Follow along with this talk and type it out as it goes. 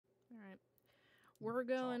we're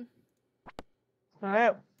going.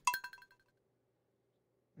 Alright.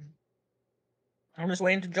 I'm just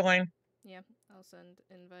waiting to join. Yeah, I'll send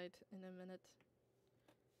invite in a minute.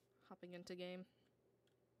 Hopping into game.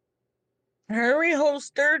 Hurry,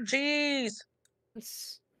 holster, jeez.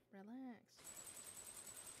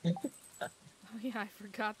 Relax. Oh yeah, I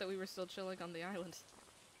forgot that we were still chilling on the island.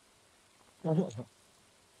 Oh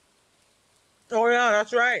yeah,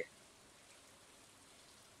 that's right.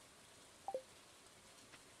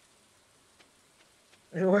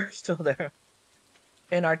 We're still there.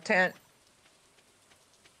 In our tent.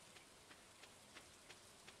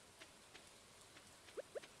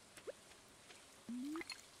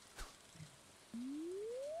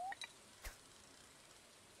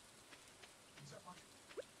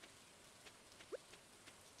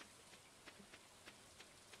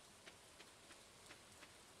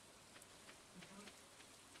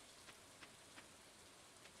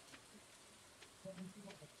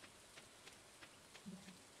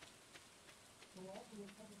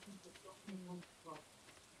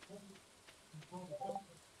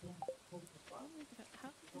 How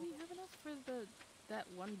do we have enough for that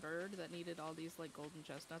one bird that needed all these like golden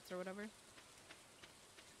chestnuts or whatever?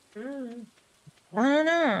 I don't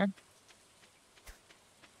know.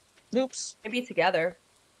 Oops. Maybe together.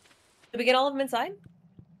 Did we get all of them inside?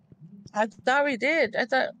 I thought we did. I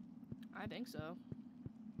thought. I think so.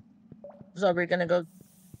 So are we gonna go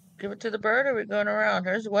give it to the bird, or are we going around?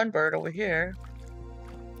 There's one bird over here.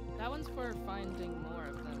 That one's for finding more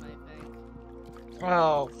of them, I think.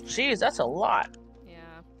 Oh, jeez, that's a lot.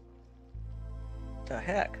 Yeah. The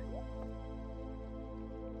heck?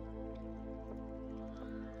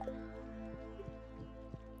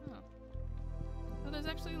 Oh, there's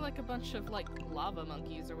actually like a bunch of like lava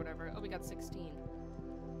monkeys or whatever. Oh, we got 16.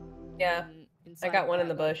 Yeah. I got one in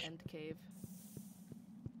the bush. End cave.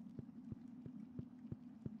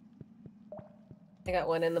 I got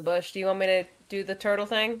one in the bush. Do you want me to do the turtle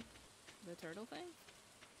thing? The turtle thing?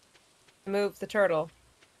 Move the turtle.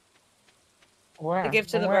 Where? To give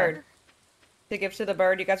to the bird. To give to the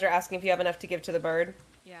bird. You guys are asking if you have enough to give to the bird.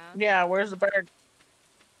 Yeah. Yeah, where's the bird?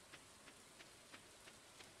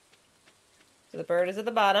 So the bird is at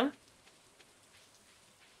the bottom.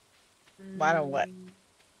 Bottom what?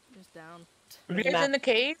 Just down. Are you guys in the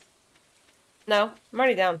cave? No, I'm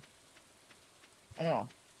already down. Oh.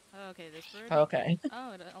 Oh, okay, this bird? Okay.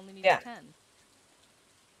 Oh, it only needs Yeah. 10.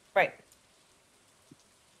 Right.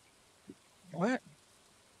 What?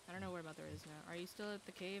 I don't know where Mother is now. Are you still at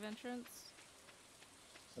the cave entrance?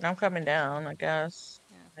 I'm coming down, I guess.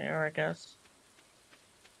 Yeah. There, I guess.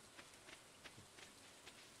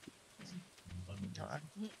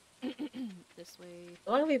 This way.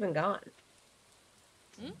 How long have we been gone?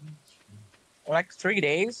 Like 3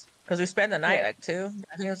 days? Because we spent the night Yeah. like 2.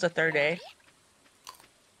 I think it's the 3rd day.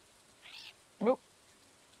 Oop.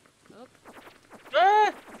 Oh. Ah!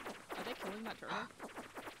 Are they killing that turtle?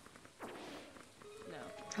 No.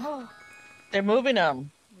 Oh. They're moving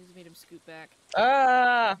them. We just made him scoot back.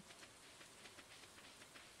 Ah!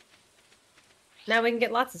 Now we can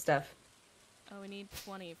get lots of stuff. Oh, we need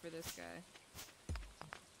 20 for this guy.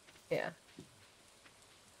 Yeah.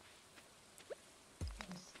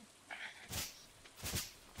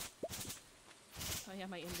 Oh yeah,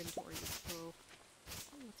 my inventory is full.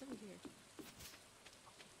 Oh, what's over here?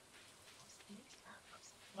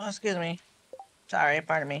 Oh, excuse me. Sorry,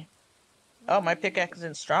 pardon me. Oh, my pickaxe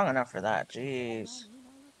isn't strong enough for that. Jeez.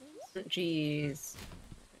 Jeez.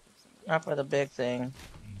 Not for the big thing.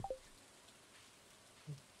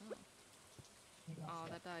 Oh,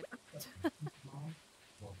 that died.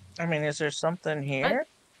 I mean, is there something here?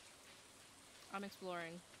 I'm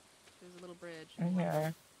exploring. There's a little bridge.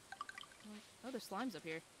 Yeah. Oh, there's slimes up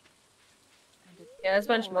here. Yeah, there's a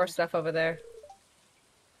bunch more stuff over there.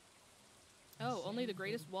 Oh, only the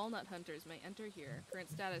greatest walnut hunters may enter here.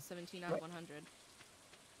 Current status 17 out of 100.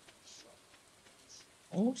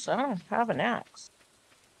 Oops, I don't have an axe.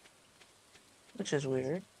 Which is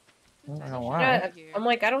weird. I don't know why. Yeah, I'm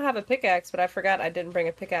like, I don't have a pickaxe, but I forgot I didn't bring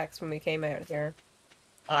a pickaxe when we came out here.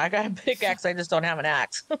 Oh, I got a pickaxe, I just don't have an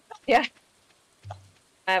axe. Yeah.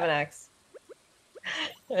 I have an axe.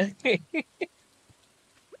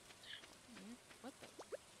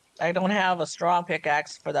 I don't have a strong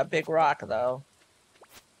pickaxe for that big rock, though.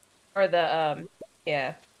 Or the,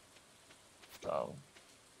 yeah. So.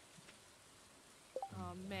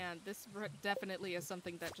 Oh man, this definitely is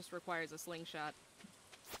something that just requires a slingshot.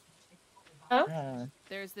 Oh?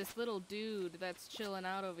 There's this little dude that's chilling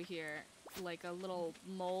out over here, like a little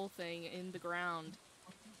mole thing in the ground.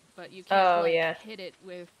 But you can't hit it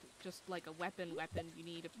with just like a weapon. You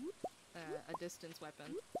need a distance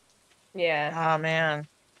weapon. Yeah. Oh man.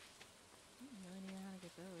 I have no idea how to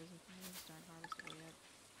get those. I haven't started harvestable yet.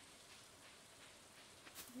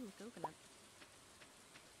 Ooh, coconut.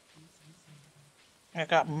 I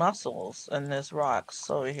got mussels in this rocks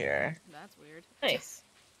over here. That's weird. Nice.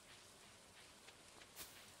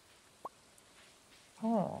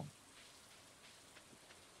 Oh.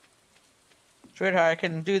 Sweetheart, I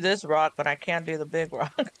can do this rock, but I can't do the big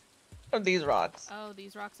rock of these rocks. Oh,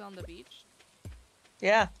 these rocks on the beach?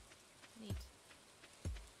 Yeah, Neat.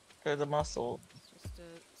 they're the mussel It's just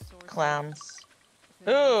a source clams. of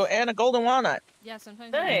Ooh, things. and a golden walnut. Yeah,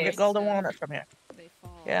 sometimes when You you can Nice. get break golden stuff, walnut from here. they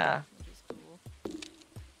fall, Yeah. which is cool.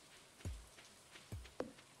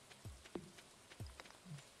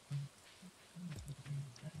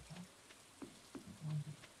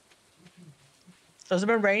 So has it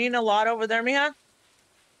been raining a lot over there, Mia?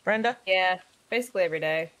 Brenda? Yeah. Basically every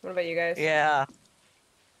day. What about you guys? Yeah.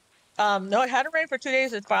 No, it hadn't rained for 2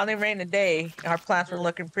 days. It finally rained today. Our plants were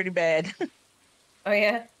looking pretty bad. Oh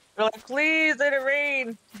yeah. We're like, please let it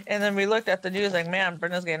rain. And then we looked at the news like, man,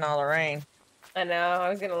 Brenda's getting all the rain. I know. I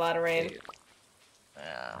was getting a lot of rain.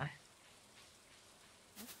 Yeah.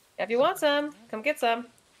 If you want some, come get some.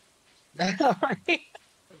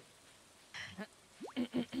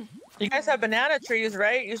 You guys have banana trees,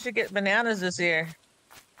 right? You should get bananas this year.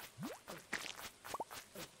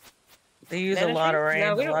 They use a Banana lot of trees? rain,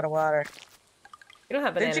 No, we a lot don't. of water. We don't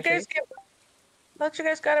have Did banana you guys trees. get? I thought you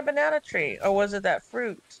guys got a banana tree, or was it that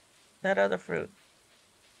fruit? That other fruit,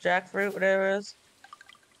 jackfruit, whatever it is.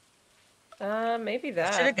 Maybe Should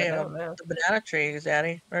that, have but gave I them don't know. the banana trees,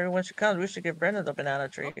 Daddy. Maybe when she comes, we should give Brenda the banana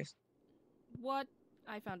trees. What?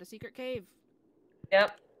 I found a secret cave.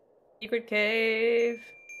 Yep. Secret cave.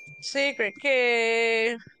 Secret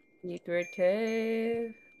cave. Secret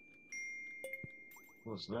cave.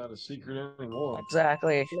 Well, it's not a secret anymore.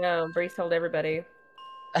 Exactly. No, Bree told everybody.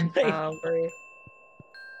 Wow, Bree.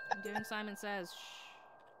 I'm doing Simon Says.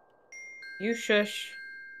 Shh. You shush.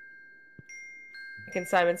 I can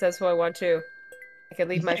Simon Says who I want to. I can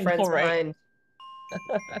leave my I know, friends right? behind.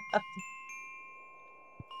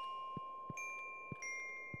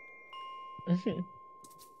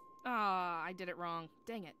 Ah, I did it wrong.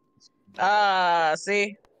 Dang it. Ah,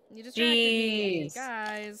 see, You distracted me, Jeez.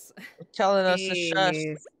 guys. telling us to shush.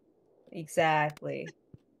 Jeez. Exactly.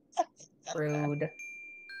 Rude.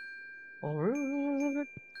 Rude.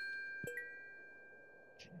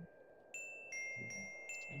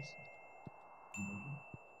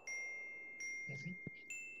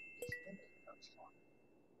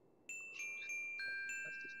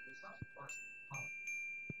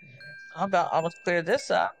 How about almost clear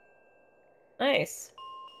this up? Nice.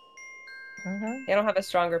 Mm-hmm. I don't have a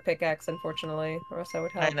stronger pickaxe, unfortunately, or else I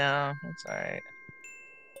would I help. know. It's alright.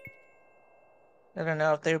 I don't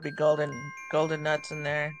know if there would be golden nuts in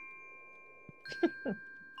there.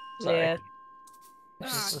 Sorry. Yeah. Ah,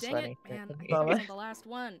 This is dang it. funny. Man, I thought I Bummer. was on the last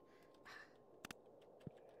one.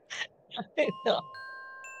 I know.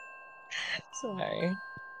 Sorry.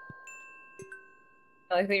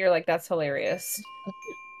 I like that you're like, that's hilarious.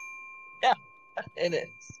 Yeah, it is.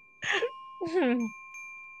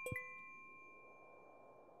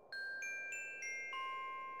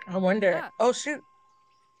 I wonder. Ah, Oh shoot!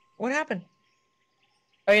 What happened?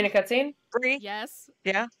 Are you in a cutscene? Bree? yes.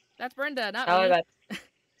 Yeah. That's Brenda, not Oh, my me. bad. That's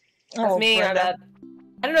Oh, me, my Brenda. bad.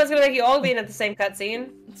 I don't know, it's gonna make you all be in at the same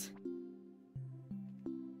cutscene.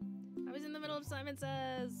 I was in the middle of Simon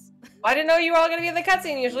Says. I didn't know you were all gonna be in the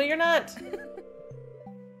cutscene. Usually you're not.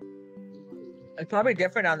 It's probably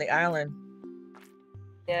different on the island.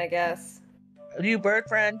 Yeah, I guess. Are you bird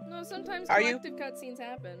friend? No, sometimes Are you? collective cutscenes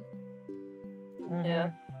happen.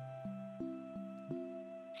 Yeah.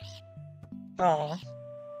 Oh.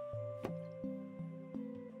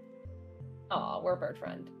 Aw, we're bird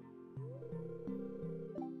friend.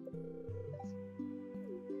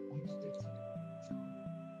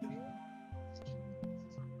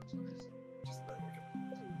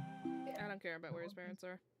 I don't care about where his parents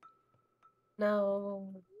are.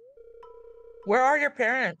 No. Where are your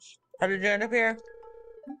parents? How did you end up here?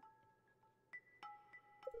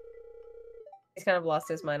 He's kind of lost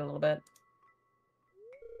his mind a little bit.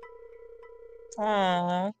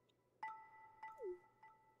 Oh.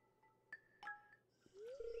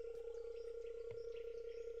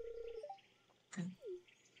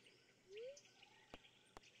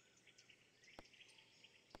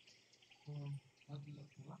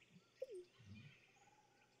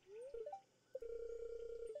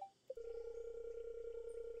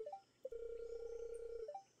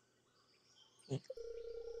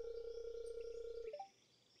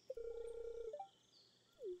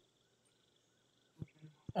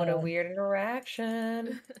 What a weird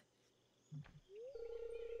interaction.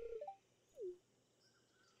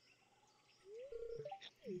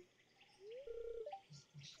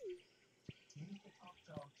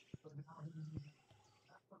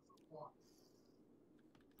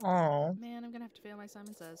 Oh. Man, I'm gonna have to fail my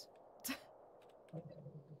Simon Says.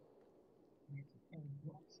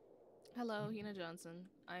 Hello, Hina Johnson.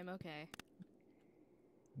 I'm okay.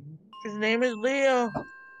 His name is Leo.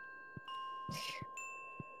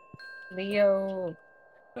 Leo.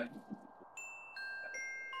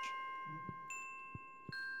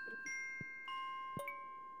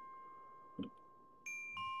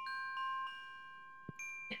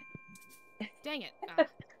 Dang it! Ah.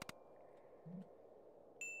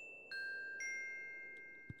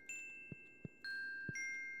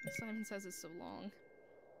 Simon Says is so long.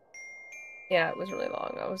 Yeah, it was really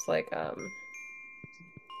long. I was like, you're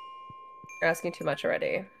asking too much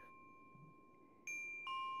already.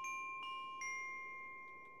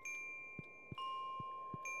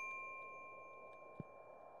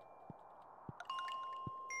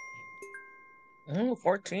 Ooh,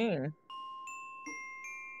 14.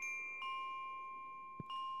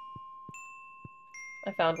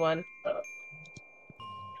 I found one.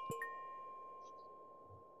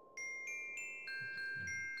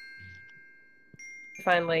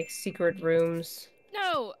 Find like secret rooms.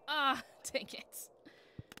 No! Ah, dang it.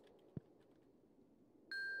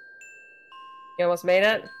 You almost made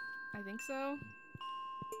it? I think so.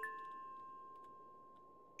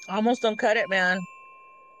 Almost don't cut it, man.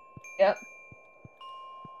 Yep.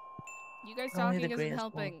 You guys Only the talking isn't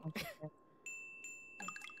greatest one. helping.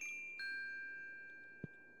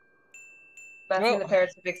 Asking the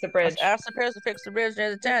parents to fix the bridge. Ask the parents to fix the bridge near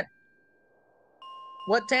the tent.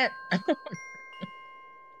 What tent?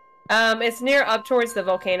 It's near up towards the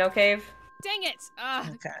volcano cave. Dang it! Ah,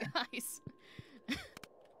 Okay. guys.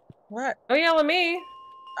 What? Don't yell at me.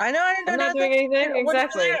 I know I didn't do I'm not nothing. doing anything. What's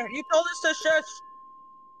Exactly. there? You told us to shush.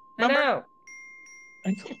 I know.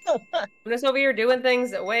 Remember? I'm just over here doing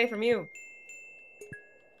things away from you.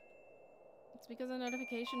 It's because a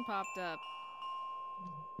notification popped up.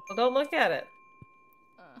 Well, don't look at it.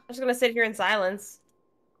 I'm just gonna sit here in silence.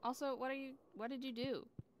 Also, what did you do?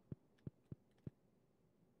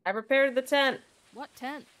 I repaired the tent. What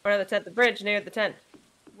tent? Or the tent, the bridge near the tent.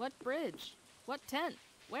 What bridge? What tent?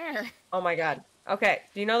 Where? Oh my god. Okay,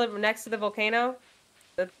 do you know that next to the volcano?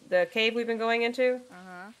 The cave we've been going into?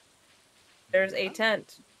 Uh-huh. There's a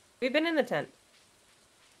tent. We've been in the tent.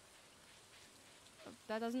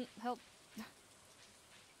 That doesn't help.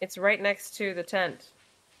 It's right next to the tent.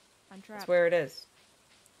 I'm trapped. That's where it is.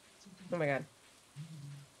 Oh my god.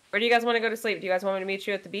 Where do you guys want to go to sleep? Do you guys want me to meet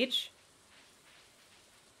you at the beach?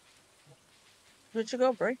 Where'd you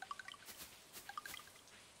go, Bray?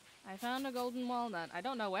 I found a golden walnut. I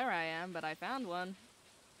don't know where I am, but I found one.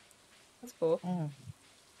 That's cool. Mm.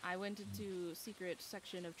 I went into secret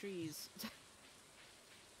section of trees.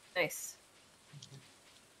 Nice.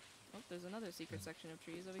 Oh, there's another secret section of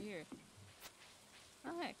trees over here.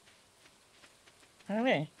 Oh, hey.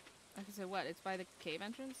 Okay. Like I said, what? It's by the cave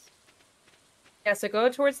entrance? Yeah, so go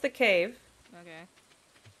towards the cave. Okay.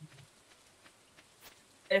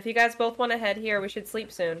 And if you guys both want to head here, we should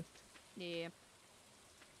sleep soon. Yeah.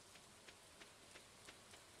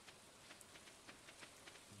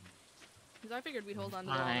 Because I figured we'd hold on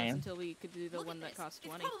to the walnuts Fine. until we could do the Look one at that this. cost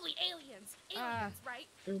 20. It's probably aliens. Ah. Aliens, right?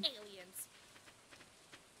 Mm. Aliens.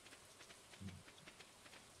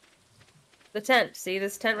 The tent. See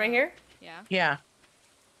this tent right here? Yeah. Yeah.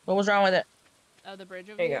 What was wrong with it? Oh, the bridge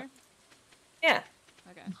over There you go. here? Yeah.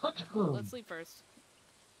 Okay. Well, let's sleep first.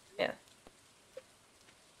 Yeah.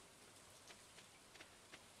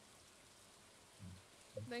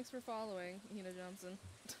 Thanks for following, Hina Johnson.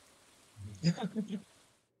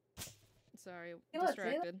 Sorry, Hey, look, see?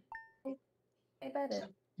 distracted. I bet it.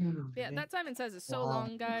 Yeah, that Simon Says is so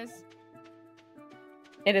long, guys.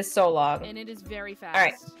 It is so long. And it is very fast.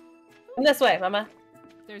 Alright. Come this way, Mama.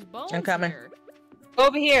 There's bones I'm coming. here. Go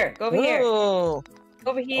over here. Go over here. Ooh.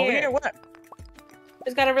 Over here. Over here, what?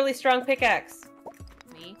 Who's got a really strong pickaxe?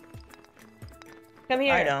 Me? Come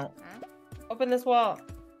here. I don't. Huh? Open this wall.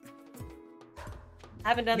 I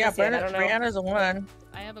haven't done Yeah, this yet. I Bernard, don't know. Brianna's the one.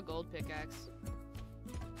 I have a gold pickaxe.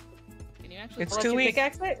 Can you actually... It's Why don't too you weak.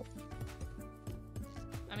 pickaxe it?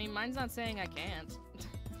 I mean, mine's not saying I can't.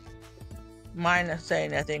 Mine is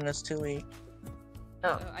saying that thing is too weak.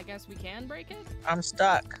 Oh. So I guess we can break it? I'm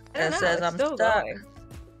stuck. I don't It know, says it's I'm still stuck. going.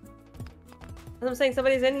 I'm saying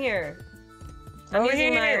somebody's in here. I'm Over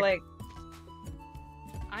using my, here. like...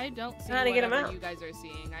 I don't see How to get 'em whatever out. you guys are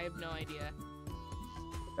seeing. I have no idea.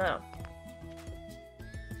 Oh.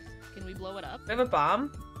 Can we blow it up? We have a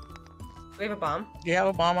bomb? We have a bomb? Do you have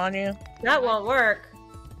a bomb on you? That won't work.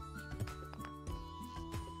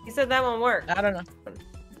 He said that won't work. I don't know.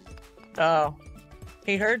 Oh.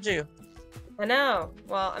 He heard you. I know.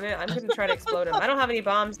 Well, I mean, I'm gonna try to explode him. I don't have any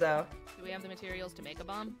bombs though. Do we have the materials to make a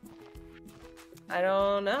bomb? I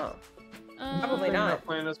don't know. Probably You're not.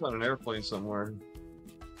 playing this on an airplane somewhere.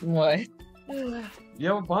 What? You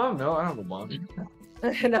have a bomb? No, I don't have a bomb.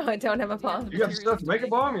 No, I don't have a bomb. You got stuff to make a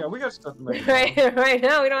bomb? Yeah, we got stuff to make a bomb. Right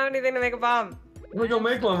now, we don't have anything to make a bomb. We're gonna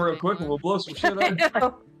make one real quick and we'll blow some shit I up.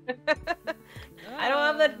 know. I don't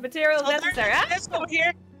have the materials necessary. Ah! This over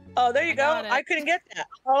here. Oh, there you I go. got it. I couldn't get that.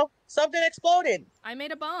 Oh, something exploded. I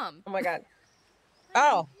made a bomb. Oh my god.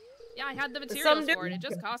 Oh. Yeah, I had the Some materials do- for it. It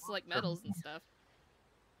just costs like metals and stuff.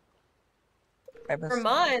 For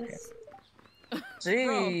months.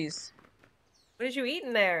 Jeez. What did you eat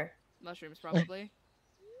in there? Mushrooms, probably.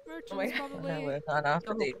 Oh my Merchants, God. That probably. would have gone off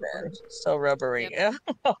the Oh, deep end. So rubbery.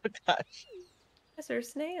 Oh gosh. Yes, there's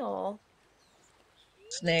snail.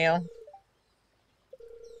 Snail.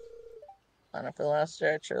 On up the last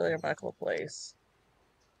stretch, earlier Michael place.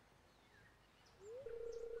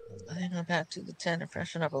 I think I'm back to the tent and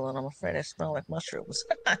freshen up a little. I'm afraid I smell like mushrooms.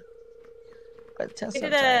 But the test You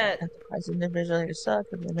did sometime. it! Enterprise individual you suck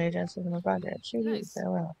and the major answer in the project. Nice.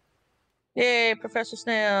 Farewell. Yay, Professor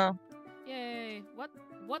Snail. Yay.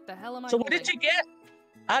 What the hell am I So what did holding? you get?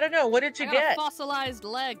 I don't know. What did you I got get? a fossilized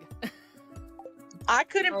leg. I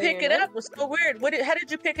couldn't Oh, pick you it did? up. It was so weird. How did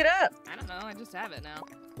you pick it up? I don't know. I just have it now.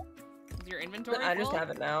 Is your inventory I just full? have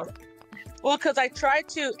it now. Well, because I tried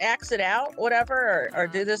to ax it out, whatever, or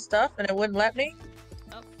do this stuff, and it wouldn't let me.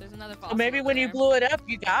 Oh, there's another fossil. So maybe over when you there. blew it up,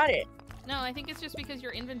 you got it. No, I think it's just because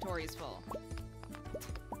your inventory is full.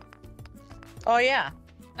 Oh, yeah.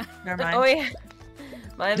 Never mind. Oh yeah.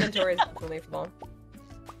 My inventory is definitely full.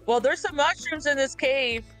 Well, there's some mushrooms in this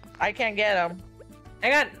cave. I can't get them. I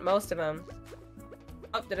got most of them.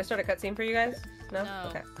 Oh, did I start a cutscene for you guys? No? No.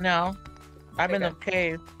 Okay. No. I'm in the Okay.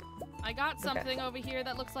 cave. I got something over here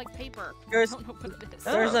that looks like paper. There's- I don't know what it is.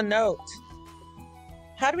 Oh. There's a note.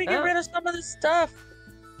 How do we get Oh. rid of some of this stuff?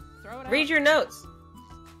 Throw it out. Read your notes.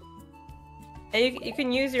 And you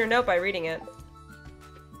can use your note by reading it.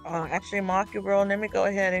 Actually, Maki Bro, let me go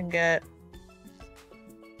ahead and get...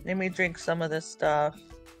 Let me drink some of this stuff.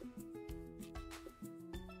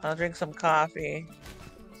 I'll drink some coffee.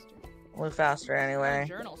 We'll move faster anyway.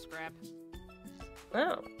 Journal scrap.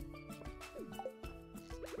 Oh.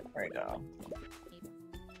 There we go.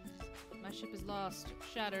 My ship is lost,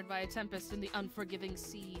 shattered by a tempest in the unforgiving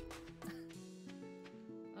sea.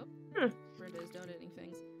 Oh, Brenda is donating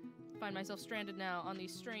things. Find myself stranded now on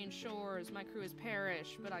these strange shores. My crew has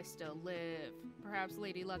perished, but I still live. Perhaps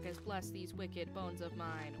Lady Luck has blessed these wicked bones of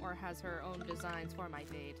mine, or has her own designs for my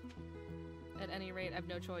fate. At any rate, I've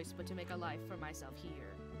no choice but to make a life for myself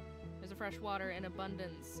here. There's a fresh water in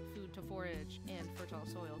abundance, food to forage, and fertile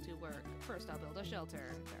soil to work. First, I'll build a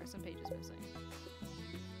shelter. There are some pages missing.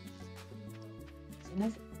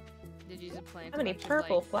 Did you just plant How many a bunch of,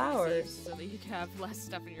 purple like, flowers? seeds so that you can have less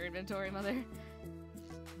stuff in your inventory, Mother?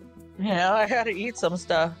 Yeah, I gotta eat some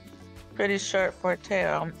stuff. Pretty short for a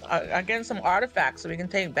tail. I'm getting some artifacts so we can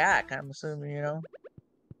take back, I'm assuming, you know?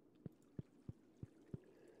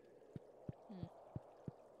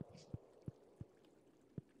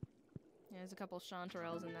 Yeah, there's a couple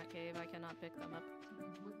chanterelles in that cave. I cannot pick them up.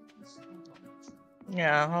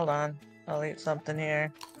 Yeah, hold on. I'll eat something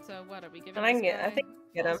here. So what are we giving? And I can this get. I guy think I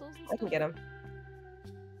can get them. fossils and I can stuff? get them.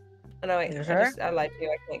 Oh no, wait. You sure? I lied to you.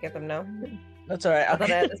 I can't get them now. That's alright. I thought I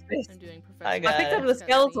Okay. had the space. I'm doing I I got picked up it. the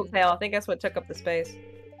skeletal tail. I think that's what took up the space.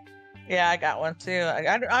 Yeah, I got one too.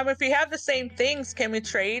 If we have the same things, can we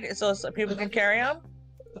trade so people can carry them?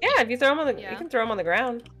 Yeah, if you throw them on the, Yeah. you can throw them on the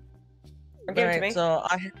ground. Or give it to me. So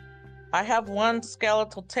I have one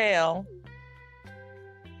skeletal tail.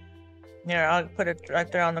 Here, I'll put it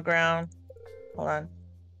right there on the ground. Hold on.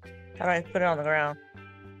 How do I put it on the ground?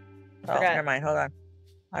 Oh, Forgot. never mind. Hold on.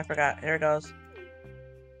 I forgot. Here it goes.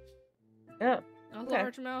 Yeah. A Okay.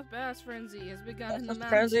 largemouth bass frenzy has begun in the That's mountains.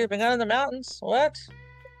 frenzy has begun in the mountains. What?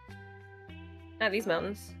 Not these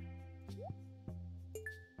mountains.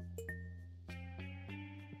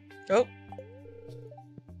 Oh.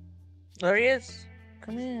 There he is.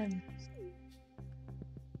 Come in.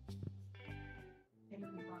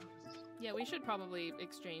 Yeah, we should probably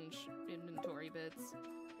exchange inventory bits.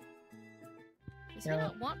 Does he Yeah.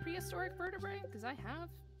 not want prehistoric vertebrae? Because I have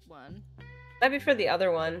one. That'd be for the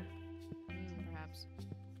other one. Perhaps.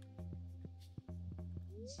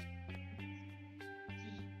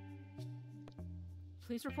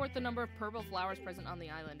 Please report the number of purple flowers present on the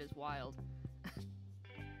island is wild.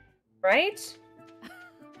 Right?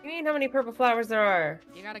 You mean how many purple flowers there are?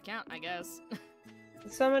 You gotta count, I guess.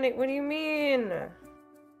 So many. What do you mean?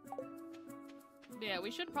 Yeah,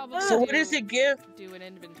 we should probably So what does it give? do an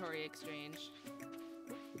inventory exchange.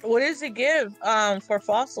 What does he give for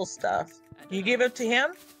fossil stuff? I don't You know. give it to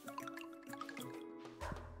him?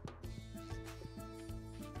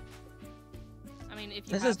 I mean, if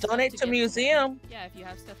you This have is stuff donate to give him- museum. yeah, if you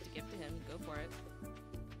have stuff to give to him, go for it.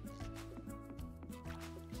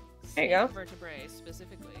 There you go. Snake vertebrae,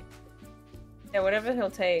 specifically. Yeah, whatever he'll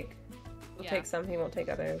take. He'll Yeah. take some, he won't take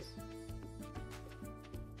others.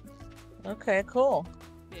 Okay, cool.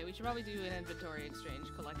 Yeah, we should probably do an inventory exchange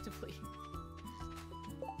collectively.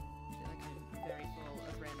 I feel like I'm very full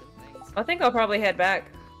of random things. I think I'll probably head back.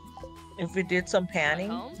 If we did some panning,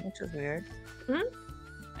 home? which is weird.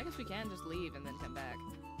 I guess we can just leave and then come back.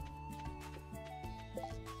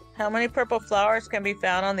 How many purple flowers can be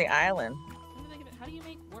found on the island? Come to think of it, how do you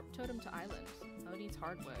make warp totem to island? Oh, it needs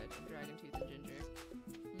hardwood and dragon tooth and ginger.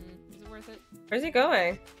 Is it worth it? Where's he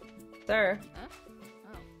going? Sir, Huh?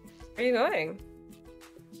 Oh. where are you going?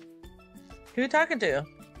 Who you talking to?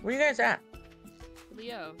 Where you guys at?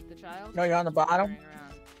 Leo, the child? No, you're on the bottom. Wandering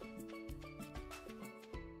around.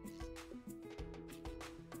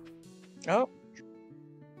 Oh,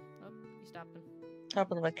 Oh, you stopped him.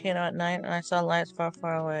 top of the volcano at night, and I saw lights far,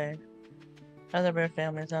 far away. Other bird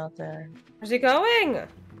families out there. Where's he going?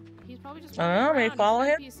 He's probably just I don't know, wandering maybe around. follow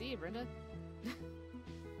He's him? an NPC, Brenda.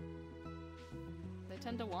 They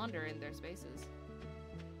tend to wander in their spaces.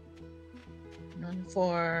 1,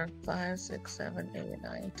 4, 5, 6, 7, 8,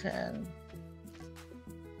 9, 10.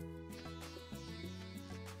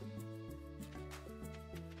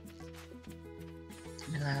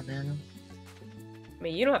 $11. I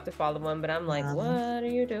mean, you don't have to follow him, but I'm like, Um, what are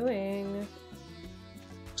you doing?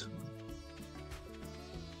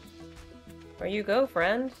 Where you go,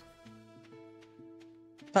 friend?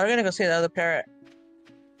 Probably gonna go see the other parrot.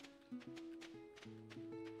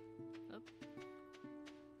 Oh.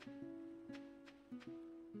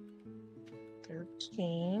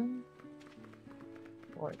 13.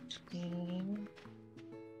 14.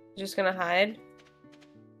 Just gonna hide?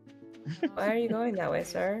 Why are you going that way,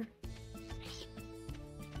 sir?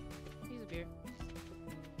 He's a beer.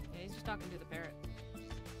 Yeah, he's just talking to the parrot.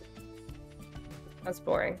 That's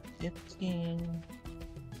boring. 15.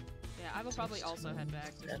 Yeah, I will probably also head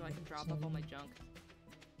back just so I can drop off all my junk.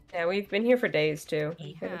 Yeah, we've been here for days too. We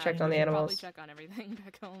We haven't have, checked on the we should animals. Probably check on everything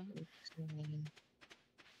back home. 18.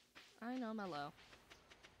 I know, Mello.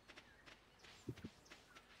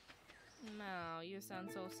 No, you sound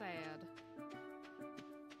so sad.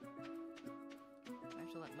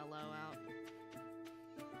 I should let Mello out.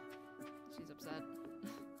 She's upset.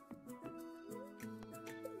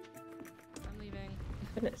 I'm leaving.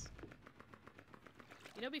 Goodness.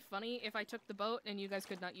 You know, it'd be funny if I took the boat and you guys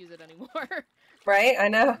could not use it anymore. Right? I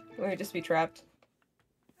know. We would just be trapped.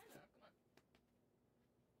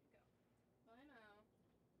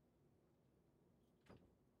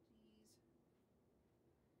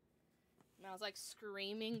 Mal's like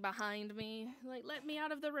screaming behind me, like, let me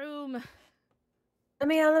out of the room. Let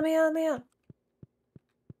me out, let me out, let me out.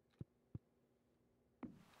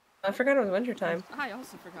 I forgot it was winter time. I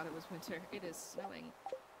also forgot it was winter. It is snowing.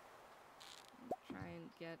 Try and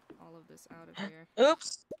get all of this out of here.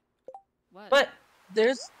 Oops. What? What?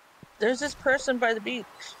 There's this person by the beach.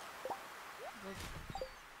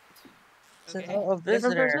 It's Okay. a Different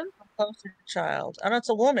visitor. person? Closer child. I know it's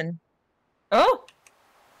a woman. Oh!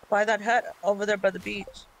 By that hut over there by the beach.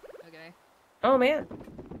 Okay. Oh man.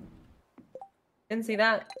 Didn't see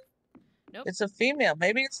that. Nope. It's a female.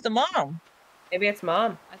 Maybe it's the mom. Maybe it's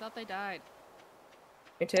mom. I thought they died.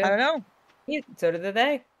 Me too. I don't know. So did the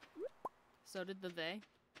they. So did the they.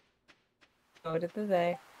 So did the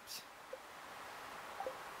they.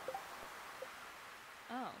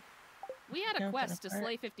 Oh. We had a Jumping quest to apart.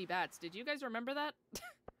 slay 50 bats. Did you guys remember that?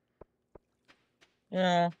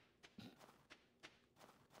 Yeah.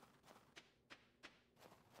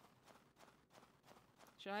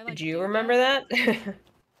 Should I like Did you do remember that?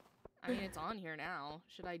 I mean, it's on here now.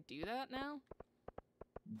 Should I do that now?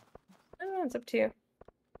 I don't know, it's up to you.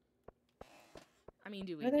 I mean,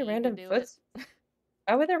 do we Why are there need to random do footsteps? it?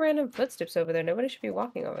 Why were there random footsteps over there? Nobody should be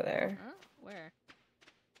walking over there. Huh? Where?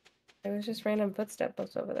 There was just random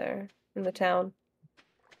footsteps over there in the town.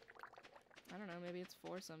 I don't know. Maybe it's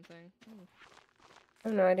for something. Ooh. I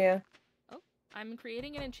have no idea. I'm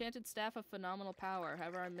creating an enchanted staff of phenomenal power.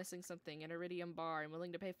 However, I'm missing something. An iridium bar. I'm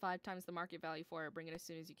willing to pay 5 times the market value for it. Bring it as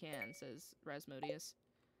soon as you can, says Rasmodius.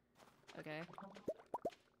 Okay.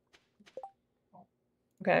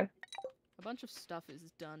 Okay. A bunch of stuff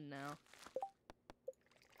is done now.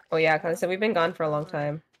 Oh yeah, because I said we've been gone for a long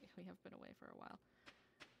time. We have been away for a while.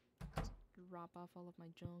 Drop off all of my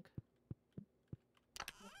junk.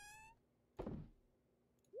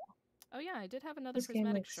 Oh yeah, I did have another This game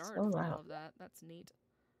prismatic looks shard so from all loud. of that. That's neat.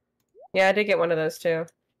 Yeah, I did get one of those too.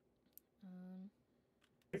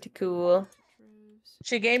 Pretty cool.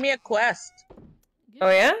 She gave me a quest. Oh,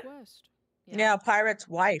 yeah? Quest. Yeah, pirate's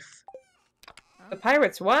wife. The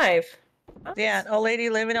pirate's wife. Yeah, an old lady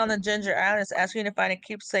living on the Ginger Island is asking you to find a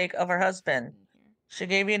keepsake of her husband. She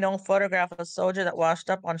gave you an old photograph of a soldier that washed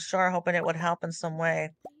up on shore, hoping it would help in some way.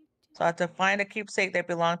 So I have to find a keepsake that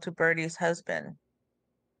belonged to Birdie's husband.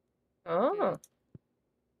 Oh.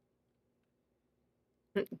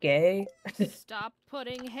 Gay. Stop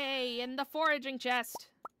putting hay in the foraging chest.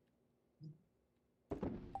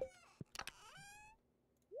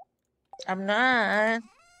 I'm not.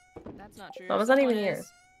 That's not true. Mama's not even Someone here.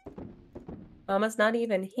 is. Mama's not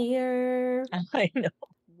even here. I know.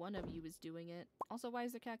 One of you is doing it. Also, why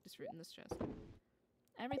is there cactus fruit in this chest?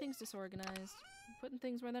 Everything's disorganized. I'm putting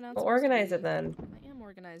things where they're not Well, supposed organize to it be. then. I am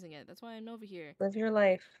organizing it. That's why I'm over here. Live your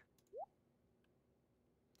life.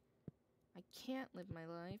 I can't live my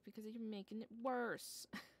life because you're making it worse.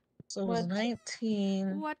 So it was What?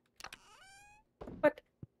 19. What? What?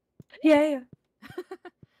 Yeah.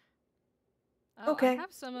 Oh, Okay. I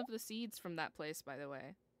have some of the seeds from that place, by the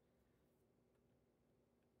way.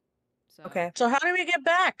 So, Okay. So how do we get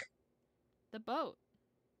back? The boat.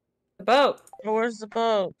 The boat. Where's the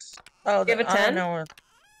boat? Oh, You have a I don't tent? know where.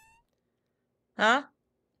 Huh?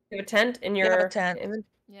 You have a tent in You your... have a tent.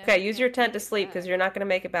 Yeah, Okay, we use your can't tent to make it sleep because back. you're not going to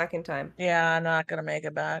make it back in time. Yeah, I'm not gonna make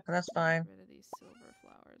it back. That's fine. Get rid of these silver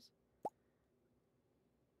flowers.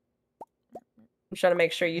 I'm trying to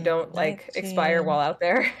make sure you don't, like, expire 19. while out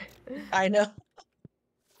there. I know.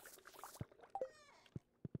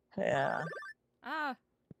 Yeah. Ah!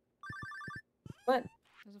 What?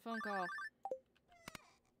 There's a phone call.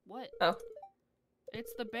 What? Oh.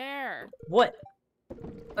 It's the bear! What?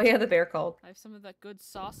 Oh, yeah, the bear called. I have some of that good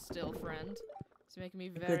sauce still, friend. It's making me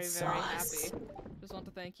Good very, very sauce. happy. Just want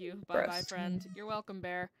to thank you. Bye-bye, Gross. friend. You're welcome,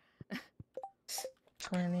 bear.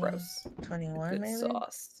 20, Gross. 21 Good maybe?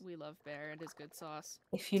 sauce. We love bear. It is good sauce.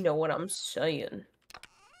 If you know what I'm saying.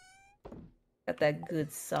 Got that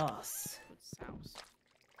good sauce. Good sauce.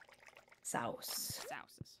 Sauce.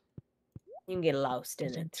 Sauces. You can get lost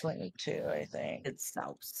in it. 22, I think. Good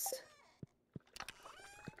sauce.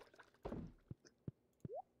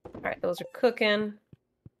 Alright, those are cooking.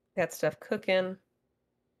 Got stuff cooking.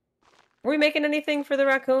 Were we making anything for the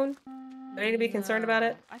raccoon? Do I need to be concerned about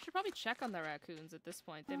it? I should probably check on the raccoons at this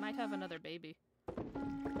point. They might have another baby.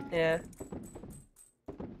 Yeah.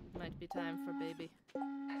 Might be time for baby.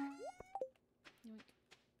 Yoink.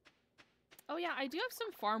 Oh yeah, I do have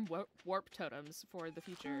some farm warp totems for the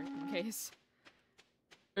future, in case.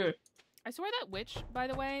 Mm. I swear that witch, by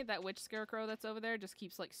the way, that witch scarecrow that's over there just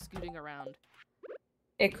keeps, like, scooting around.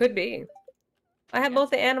 It could be. I have Yeah. both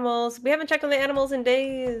the animals. We haven't checked on the animals in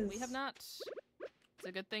days. We have not. It's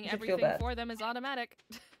a good thing I should feel everything bad. for them is automatic.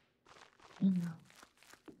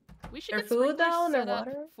 We should Their get food, sprinklers though, and their set up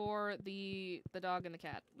water? for the dog and the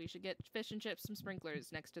cat. We should get fish and chips, some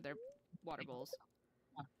sprinklers next to their water bowls.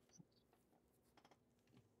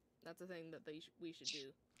 That's a thing that we should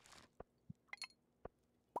do.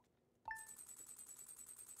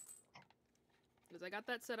 Because I got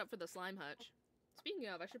that set up for the slime hutch. Speaking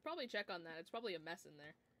of, I should probably check on that. It's probably a mess in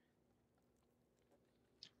there.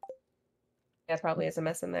 Yeah, probably is a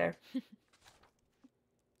mess in there.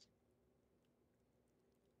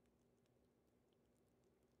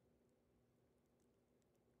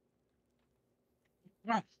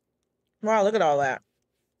 Wow, look at all that.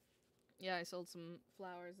 Yeah, I sold some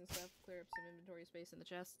flowers and stuff, clear up some inventory space in the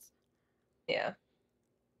chests. Yeah.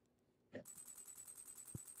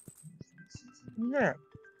 Yeah.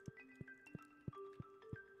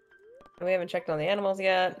 We haven't checked on the animals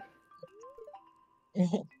yet.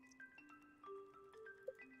 Oh,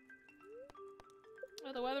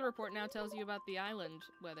 the weather report now tells you about the island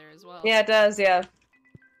weather as well. Yeah, it does, yeah.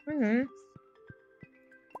 Mm-hmm.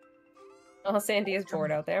 Oh, Sandy is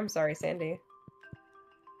bored out there. I'm sorry, Sandy.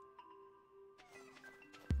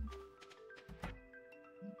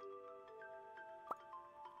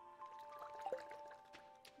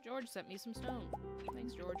 George sent me some stone.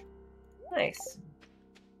 Thanks, George. Nice.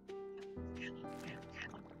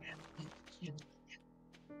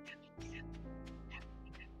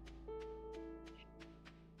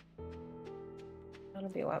 That'll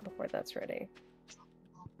be a while before that's ready.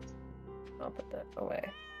 I'll put that away.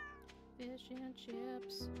 Fish and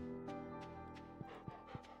chips.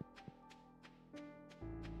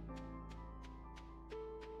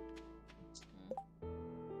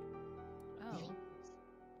 Oh.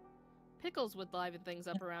 Pickles would liven things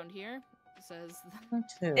up around here, says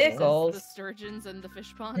Pickles? the sturgeons and the fish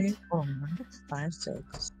 3, pond. 4, 5,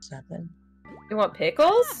 6, 7. You want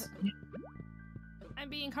pickles? I'm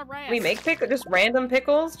being harassed. We make just random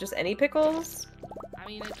pickles? Just any pickles? I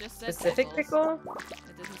mean, it just said Specific pickles. pickle?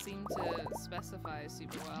 It didn't seem to specify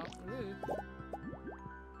super well.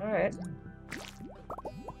 Ooh. Alright.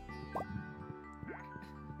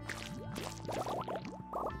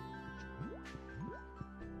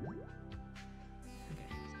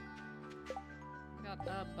 Got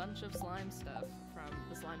a bunch of slime stuff from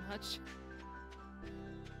the slime hutch.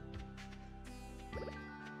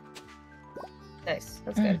 Nice.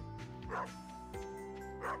 That's good.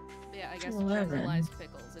 Yeah, I guess 11. generalized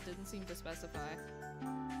pickles. It didn't seem to specify.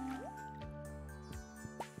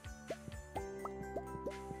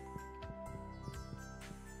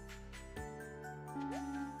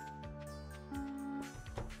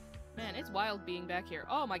 Man, it's wild being back here.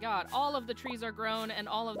 Oh my god, all of the trees are grown and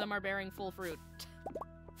all of them are bearing full fruit.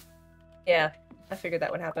 Yeah, I figured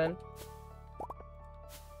that would happen.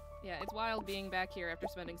 Yeah, it's wild being back here after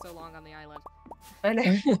spending so long on the island. I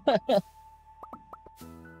know.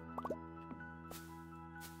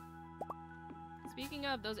 Speaking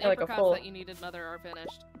of, those Yeah, like a apricots full- that you needed, Mother, are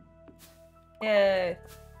finished. Yay.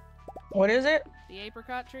 What is it? The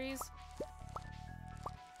apricot trees.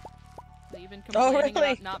 That you've been Oh, complaining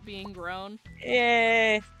really? about not being grown.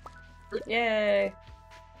 Yay! Yay.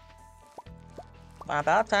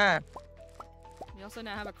 About time. We also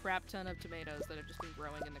now have a crap ton of tomatoes that have just been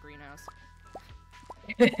growing in the greenhouse.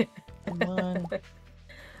 Come on.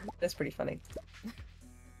 That's pretty funny.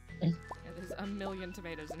 Yeah, there's a million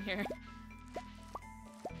tomatoes in here.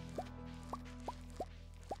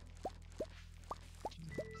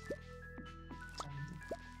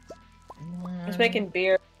 Just making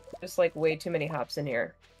beer, just like way too many hops in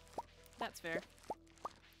here. That's fair.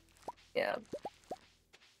 Yeah.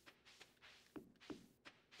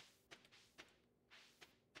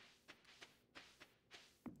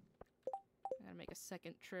 I gotta make a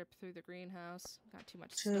second trip through the greenhouse. Got too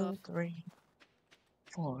much 2, stuff. 3,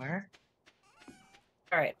 4.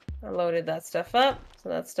 Alright, I loaded that stuff up. So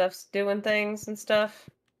that stuff's doing things and stuff.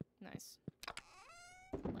 Nice.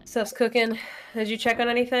 Stuff's cooking. Did you check on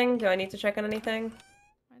anything? Do I need to check on anything?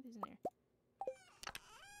 Why are these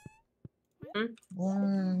in here?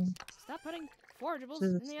 1, Stop putting forageables 2,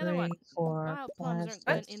 in the other 3, one. 4, Wild 5, plums aren't 6,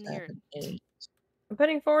 good in here. 7, 8. I'm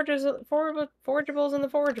putting forageables in the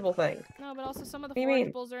forageable thing. No, but also some of the What do you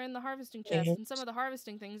mean? forageables are in the harvesting chest, and some of the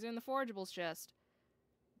harvesting things are in the forageables chest.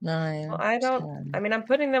 9. Well, I don't. 10, I mean, I'm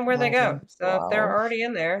putting them where they go. 11, So if they're 12. already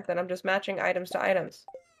in there, then I'm just matching items to items.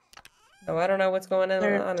 So I don't know what's going on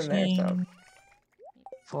in there. So 13,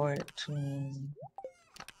 14.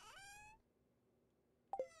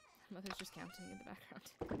 Mother's just counting in the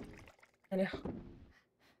background. I know.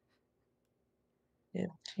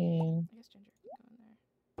 15, I guess Ginger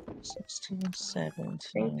can go in there. 16, Green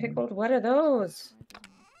 17. pickled. What are those? Why doesn't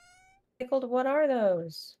it- Pickled. What are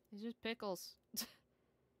those? It's just pickles.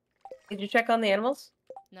 Did you check on the animals?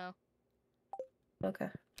 No, Okay,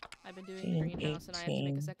 I've been doing the 18, greenhouse and I have to make a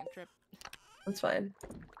 18. second trip. that's fine.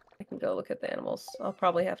 I can go look at the animals. I'll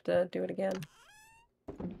probably have to do it again.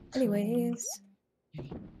 Anyways,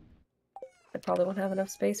 I probably won't have enough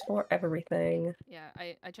space for everything. Yeah,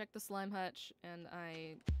 I checked the slime hutch and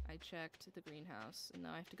I checked the greenhouse, and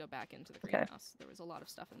now I have to go back into the Okay. greenhouse. There was a lot of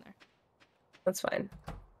stuff in there. That's fine.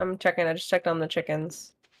 I'm checking. I just checked on the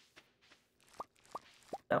chickens.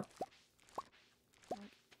 No.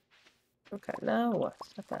 Okay, no.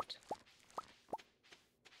 Stop that.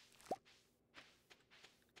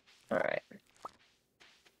 Alright.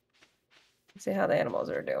 Let's see how the animals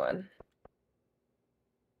are doing.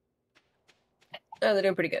 Oh, they're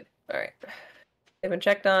doing pretty good. Alright. They've been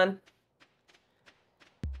checked on.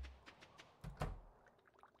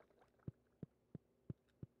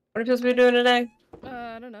 What are we supposed to be doing today?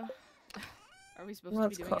 I don't know. Are we supposed Well, to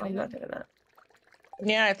that's be doing cool. I'm not anything? doing that.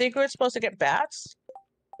 Yeah, I think we're supposed to get bats.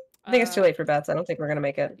 I think it's too late for bats. I don't think we're gonna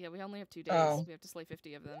make it. Yeah, we only have 2 days. Oh. We have to slay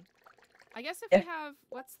 50 of them. I guess if Yeah. we have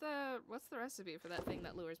what's the recipe for that thing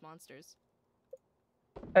that lures monsters?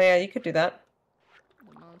 Oh yeah, you could do that.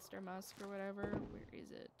 The monster musk or whatever. Where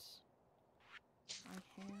is it? I have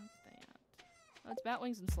that. Oh, it's bat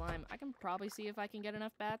wings and slime. I can probably see if I can get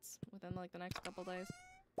enough bats within like the next couple days.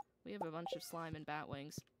 We have a bunch of slime and bat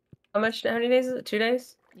wings. How many days is it? 2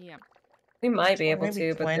 days? Yeah, We might be Or able maybe to,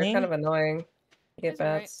 but they're 20? kind of annoying. to Get It's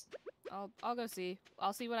alright. bats. I'll go see.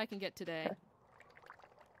 I'll see what I can get today. Okay.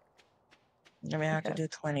 Then we have to Okay. do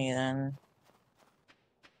 20 then.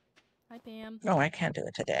 Hi Pam. No, I can't do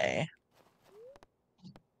it today.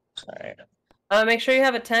 Sorry. Make sure you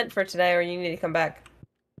have a tent for today, or you need to come back.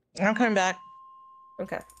 I'm coming back.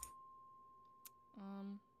 Okay.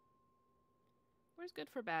 Where's good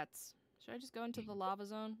for bats? Should I just go into the lava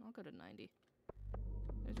zone? I'll go to 90.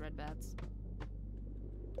 There's red bats.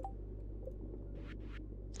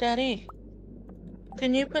 Daddy,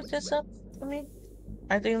 can you put this up for me?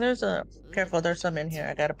 I think there's a... Careful, there's some in here.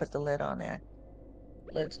 I gotta put the lid on there.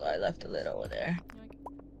 Lid, so I left the lid over there.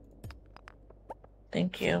 Yoink.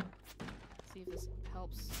 Thank you. See if this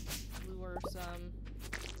helps lure some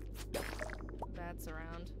bats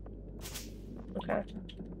around. Okay.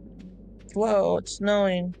 Whoa, it's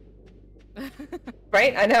snowing.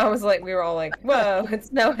 Right? I know. I was like, we were all like, whoa, it's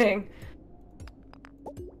snowing.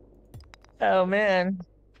 Oh man.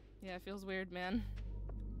 Yeah, it feels weird, man.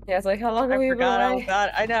 Yeah, it's like, how long I have we been forgot. away? Oh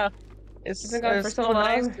god, I know. It's We've been gone for so so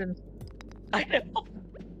nice long. and... I know.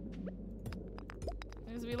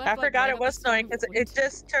 Because we left, I like, forgot right it at the was start snowing of because it winter.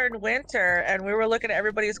 just turned winter and we were looking at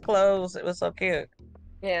everybody's clothes. It was so cute.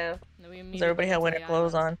 Yeah. And we Because immediately everybody had went to winter the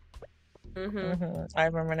clothes islands. on. Mm-hmm. I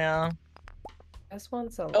remember now. This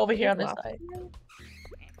one's a Over here on little this off. side.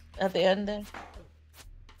 At the end there.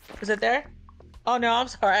 Is it there? Oh no, I'm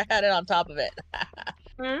sorry. I had it on top of it.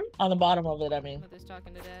 Hmm? On the bottom of it, I mean. Mother's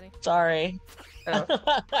talking to Daddy. Sorry. Oh.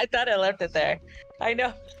 I thought I left it there. I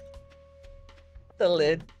know. The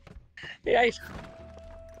lid. Yeah.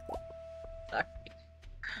 Sorry.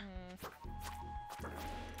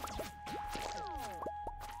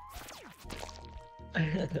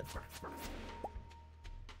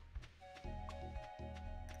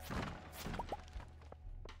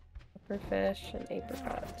 Fish and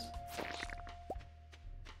apricots.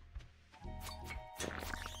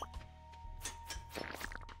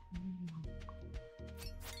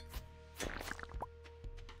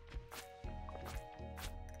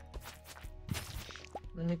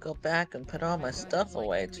 Let me go back and put all my Go ahead stuff and, like,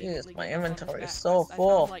 away. Jeez, immediately my give up on this inventory is back so quest. I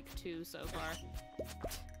full. found, like, 2 so far.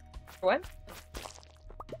 What?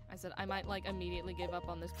 I said I might, like, immediately give up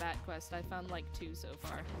on this bat quest. I found, like, 2 so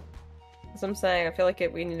far. As I'm saying, I feel like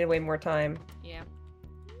we needed way more time. Yeah.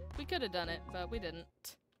 We could have done it, but we didn't.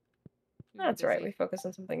 We were That's right. busy. We focus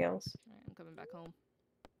on something else. Alright, I'm coming back home.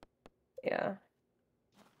 Yeah.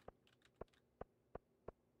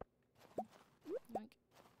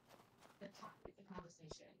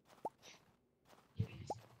 Yoink.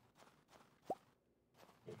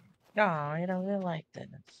 No, I don't really like this.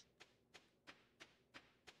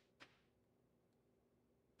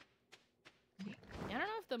 Yeah, I don't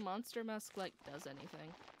know if the monster mask, like, does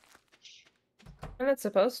anything. And it's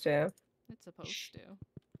supposed to. It's supposed to.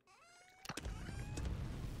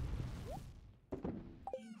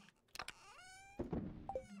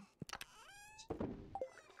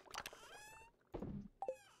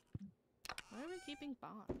 Why are we keeping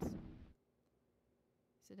bombs?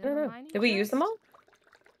 Is it I in don't the know. mining Did we use them chest? all?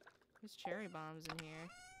 There's cherry bombs in here.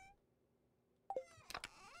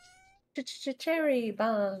 Cherry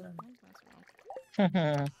bomb. That's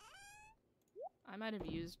wrong. I might have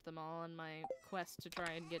used them all in my quest to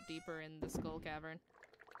try and get deeper in the skull cavern.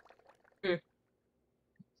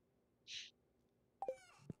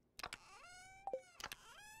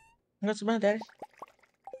 What's the matter, Daddy?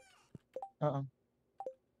 Uh-oh.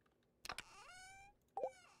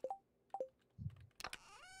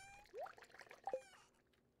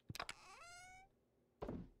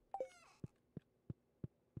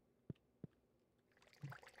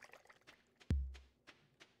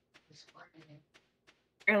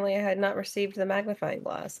 Apparently, I had not received the magnifying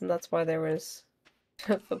glass, and that's why there was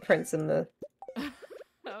footprints in the.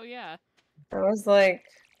 Oh yeah. I was like,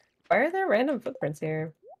 why are there random footprints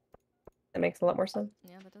here? That makes a lot more sense.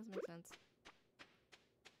 Yeah, that does make sense.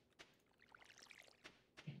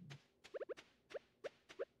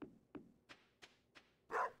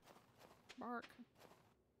 Bark.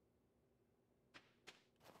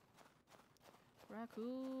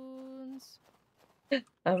 Raccoons.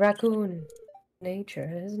 A raccoon.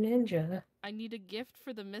 Nature's ninja. I need a gift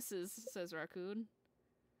for the missus, says Raccoon.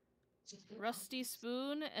 Rusty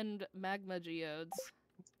spoon and magma geodes.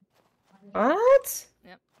 What?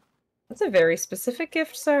 Yep. That's a very specific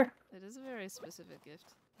gift, sir. It is a very specific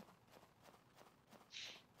gift.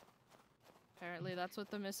 Apparently that's what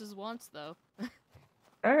the missus wants, though.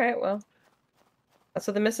 Alright, well. That's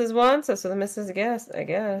what the missus wants, that's what the missus guess, I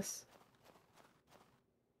guess.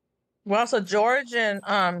 Well, so George and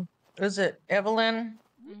was it Evelyn?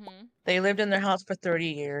 Mm-hmm. They lived in their house for 30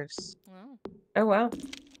 years. Well, Oh wow.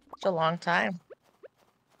 It's a long time.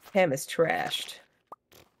 Ham is trashed.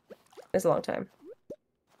 It's a long time.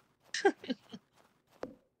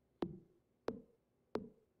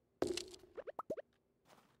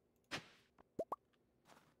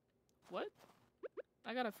 what?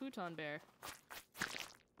 I got a futon bear.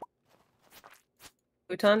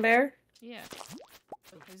 Futon bear? Yeah.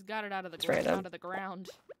 He's got it out of the That's random. out of the ground.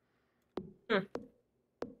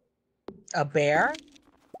 A bear?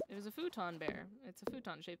 It was a futon bear. It's a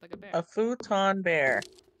futon shaped like a bear. A futon bear.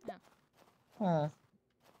 Yeah. Hmm.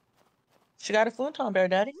 She got a futon bear,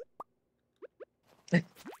 Daddy. Yeah,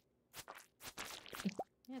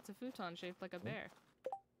 it's a futon shaped like a bear.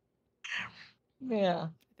 Yeah.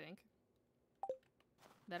 I think.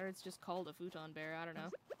 That or it's just called a futon bear. I don't know.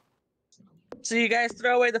 So you guys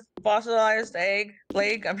throw away the fossilized egg?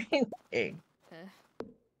 I mean, egg.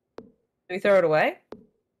 Do we throw it away?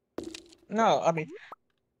 No, I mean,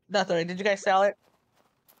 nothing. Did you guys sell it?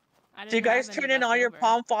 I Did you didn't guys have any turn in all your left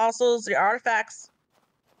over. palm fossils, your artifacts?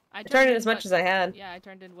 I Turned in in as much what- as I had. Yeah, I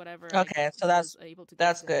turned in whatever. Okay, so was able to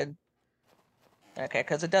that's get to. good. Okay,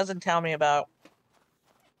 because it doesn't tell me about.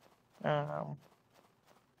 Yeah,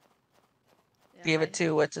 Give it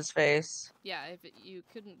to what's his face. Yeah, if you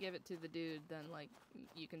couldn't give it to the dude, then like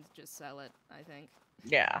you can just sell it. I think.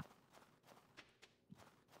 Yeah.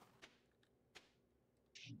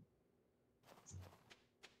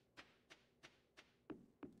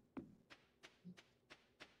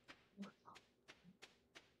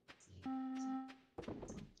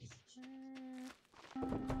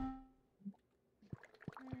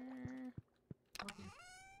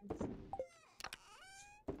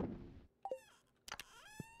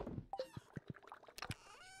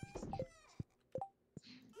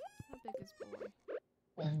 How big is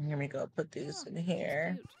boy? Here we go. Put these Oh, in he's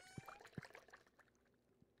here. cute.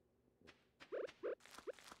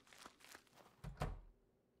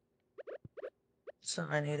 So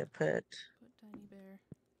I need to put Put tiny bear.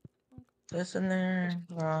 this in there.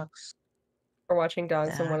 Rocks. We're watching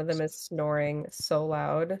dogs, and one of them That. is snoring so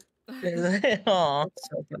loud. Aw. It's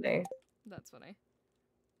so funny. That's funny.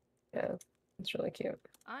 Yeah, it's really cute.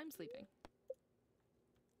 I'm sleeping.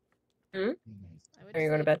 Hmm? I went Are you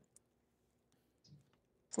going to sleep. bed?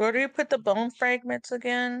 Where do you put the bone fragments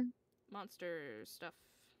again? Monster stuff.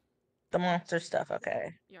 The monster stuff.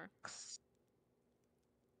 Okay. Yar.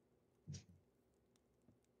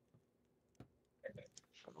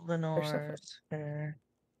 Golden There's stuff ores. There.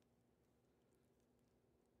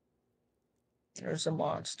 There's the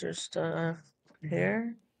monster stuff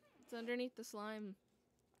here. It's underneath the slime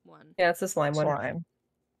one. Yeah, it's the slime one. Slime.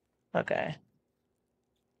 Okay.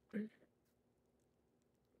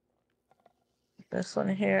 This one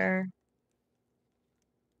here.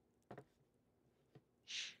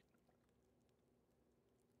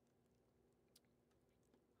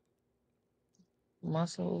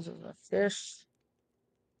 Mussels is a fish.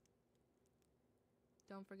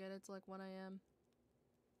 Don't forget it's like 1 a.m.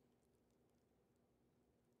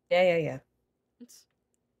 Yeah.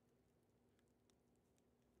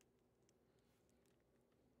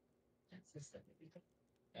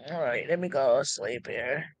 All right, let me go sleep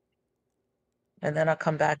here. And then I'll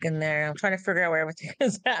come back in there. I'm trying to figure out where everything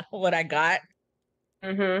is at, what I got.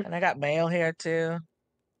 Mm-hmm. And I got mail here too.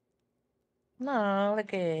 No,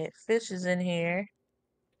 look at fish is in here.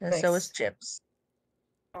 And so is Nice. chips.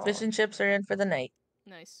 Aw. Fish and chips are in for the night.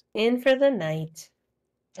 Nice. In for the night.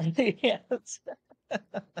 Yes.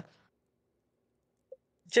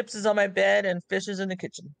 Chips is on my bed and fish is in the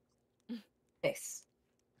kitchen. Nice.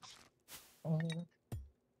 Mhm.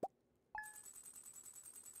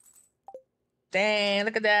 Dang,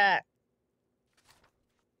 look at that.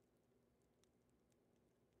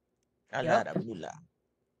 A lot Yep. of moolah.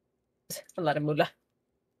 A lot of moolah.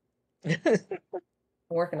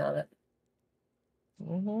 Working on it.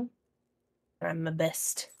 hmm I'm my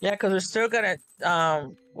best. Yeah, because we're still gonna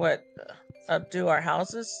do our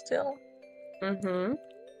houses still. Mm-hmm.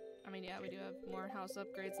 I mean, yeah, we do have more house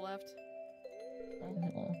upgrades left.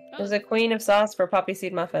 Mhm. Oh, There's a queen of sauce for poppy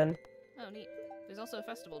seed muffin. oh, neat. There's also a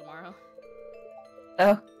festival tomorrow.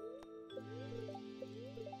 Oh,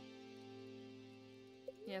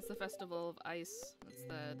 Yeah, it's the festival of ice.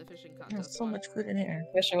 That's the fishing There's contest so one. much food in here.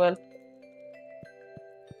 fishing one.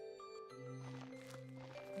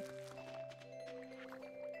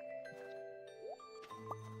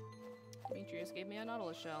 Demetrius gave me a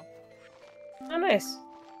nautilus shell. Oh, nice.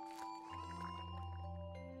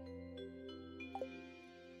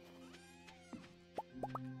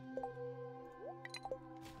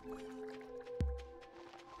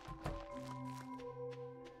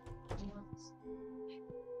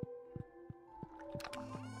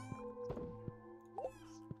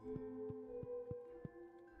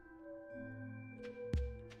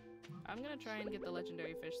 I'm gonna try and get the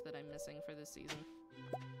legendary fish that I'm missing for this season.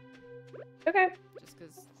 Okay. Just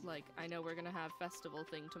because, like, I know we're gonna have festival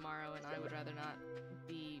thing tomorrow, and I would rather not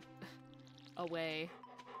be away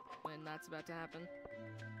when that's about to happen.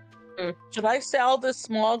 Should I sell the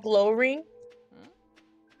small glow ring?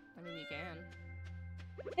 I mean, you can.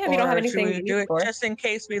 Yeah, if you don't have Or should anything we to do use it for. just in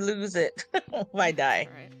case we lose it if I die?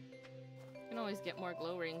 Alright. always get more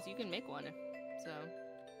glow rings. You can make one, so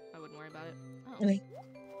I wouldn't worry about it. Oh, Mm. it's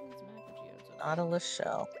magma geodes over Nautilus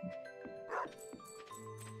shell.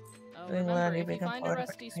 Oh, Doing remember, well, if you become find a part of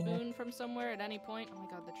rusty it. spoon from somewhere at any point, oh my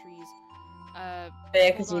god, the trees. Yeah, hold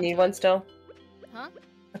because you on need to one it. still. Huh?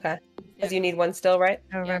 Okay. Yeah, Because you need one still, right?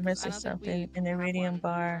 However, yeah, I 'cause missed I don't think something. we An have iridium one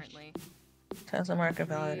bar. currently. Tells the market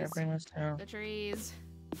value to Trees. bring us down. The trees.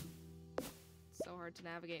 So hard to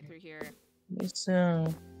navigate through here. Me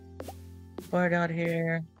soon. Bored out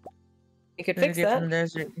here. You could Gonna fix get that. from the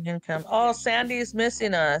desert. You can come. Oh, Sandy's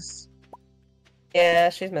missing us. Yeah,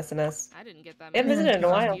 she's missing us. I didn't get that We haven't many. visited in a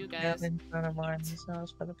Just while. you guys. In front of mine. This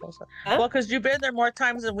house for the post. Huh? Well, because you've been there more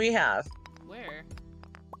times than we have. Where?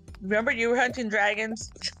 Remember you were hunting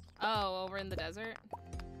dragons? Oh, over in the desert?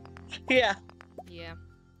 Yeah, Yeah.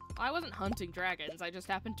 I wasn't hunting dragons, I just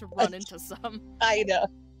happened to run into some. I know.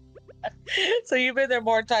 So you've been there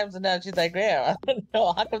more times than that. She's like, yeah, I don't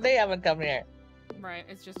know. How come they haven't come here? Right,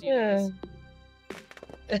 it's just you guys.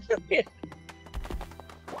 Right,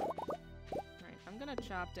 I'm gonna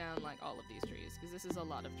chop down, like, all of these trees, because this is a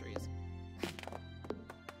lot of trees.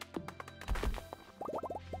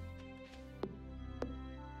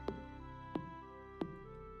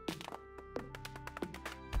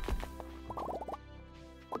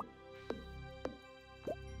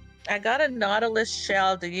 I got a Nautilus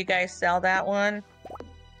shell. Do you guys sell that one?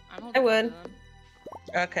 I'm holding I on would. to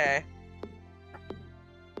them. Okay.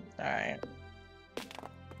 Alright.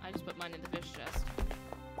 I just put mine in the fish chest.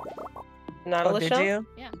 Nautilus Oh, did shell? you?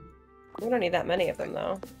 Yeah. We don't need that many of them,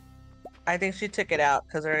 though. I think she took it out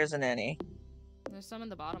because there isn't any. There's some in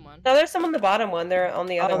the bottom one. No, there's some on the bottom one. They're on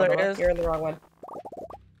the other Oh, one. there Ross. is? You're in the wrong one.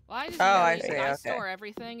 Well, I just Oh, I usually- see, I okay. store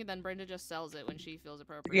everything, and then Brenda just sells it when she feels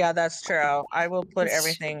appropriate. Yeah, that's true. I will put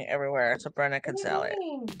everything everywhere so Brenda can sell it.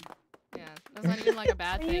 Yeah, that's not even like a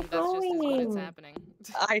bad Where are you thing. That's just is when it's going? happening.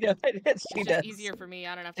 I know it is. It's She just does. easier for me.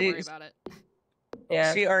 I don't have to worry Jeez. about it.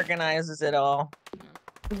 Yeah. She organizes it all.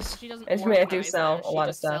 She doesn't I just mean I do organize sell them, a she lot of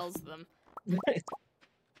just stuff. sells them.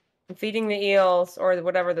 I'm feeding the eels or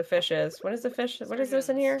whatever the fish is. What is the fish? What is this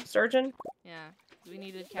in here? Sturgeon? Yeah, we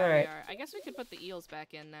needed All right. caviar. I guess we could put the eels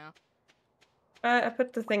back in now. I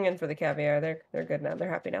put the thing in for the caviar. They're good now. They're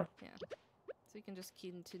happy now. Yeah. So we can just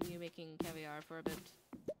continue making caviar for a bit.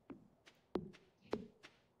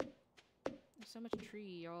 There's so much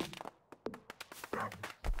tree, y'all.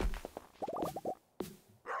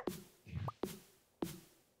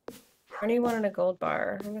 Marnie wanted a gold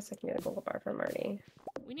bar. I guess I can get a gold bar from Marnie.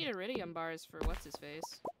 We need iridium bars for what's his face.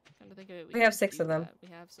 Trying to think of it. We have could 6 do of them. that. We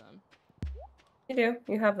have some. You do.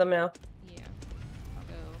 You have them now. Yeah. I'll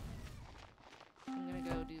go. I'm gonna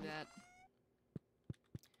go do that.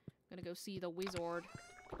 I'm gonna go see the wizard.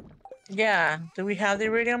 Yeah. Do we have the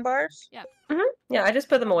iridium bars? Yeah, I just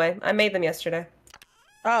put them away. I made them yesterday.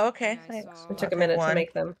 Oh, okay. Yeah, I Thanks. saw- It took I'll a minute one. to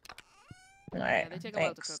make them. All Yeah, right. they take a while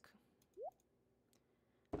to Thanks. cook.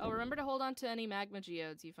 Oh, remember to hold on to any magma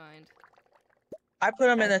geodes you find. I put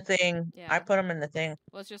them in the thing. Yeah. I put them in the thing.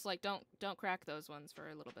 Well, it's just like don't crack those ones for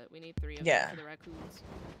a little bit. We need 3 of Yeah. them for the raccoons.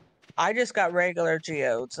 I just got regular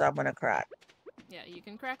geodes. I'm gonna crack. Yeah, you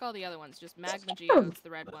can crack all the other ones. Just magma geodes, the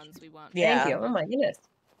red ones we want. Yeah. Thank you. Oh my goodness.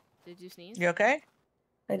 Did you sneeze? You okay?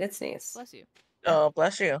 I did sneeze. Bless you. Oh,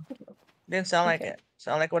 bless you. Didn't sound like Okay. it.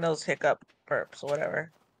 Sound like one of those hiccup burps or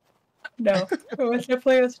whatever. No. It was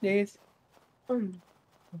definitely a sneeze.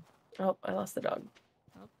 Oh, I lost the dog.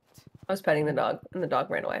 Oh. I was petting the dog, and the dog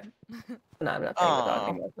ran away. No, I'm not petting the dog Oh,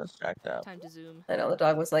 anymore. that's jacked up. Time to zoom. I know the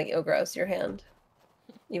dog was like, "Oh, gross, your hand,"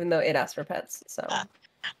 even though it asked for pets. So,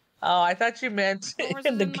 Oh, I thought you meant Doors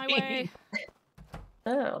in is the in my game. way.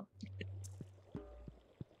 oh,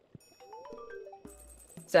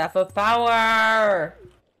 staff of power.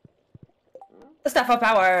 The staff of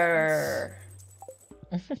power.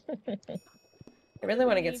 I really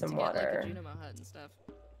want to get some water. Like, a Junimo hut and stuff.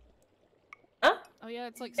 Huh? Oh yeah,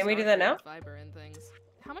 it's like. Can we do that starfruit now? and Fiber and things.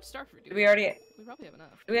 How much starfruit do Do we already? We probably have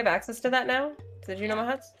enough. Do we have access to that now? To the Junimo Yeah.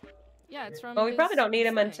 huts? Yeah, it's from. Well, we probably his- don't need his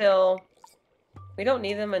them thing. until. We don't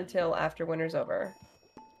need them until after winter's over.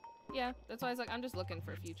 Yeah, that's why I was like, I'm just looking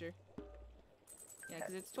for future. Yeah,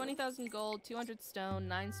 because it's 20,000 gold, 200 stone,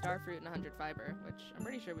 9 starfruit, and 100 fiber, which I'm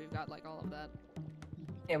pretty sure we've got like all of that.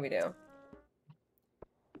 Yeah, we do.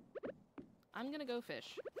 I'm gonna go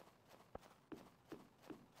fish.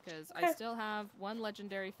 Because I Okay. still have 1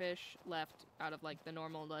 legendary fish left out of like the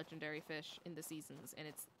normal legendary fish in the seasons, and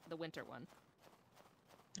it's the winter one.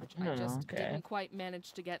 Which I just okay. didn't quite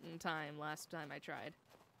manage to get in time last time I tried.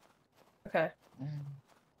 Okay.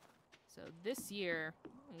 So this year,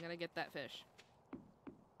 I'm gonna get that fish.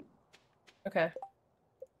 Okay.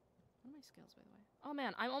 What are my skills, by the way? Oh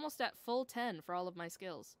man, I'm almost at full 10 for all of my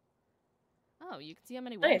skills. Oh, you can see how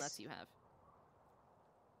many Nice. walnuts you have.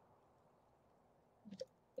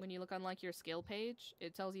 When you look on like your skill page,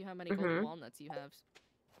 it tells you how many golden walnuts you have.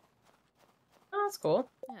 Oh, that's cool.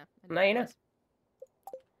 Yeah. I Now you know. realized.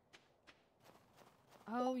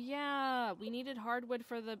 Oh yeah, we needed hardwood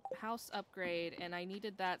for the house upgrade, and I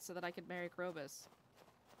needed that so that I could marry Krobus.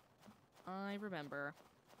 I remember.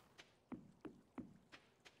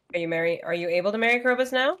 Are you able to marry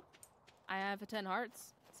Krobus now? I have 10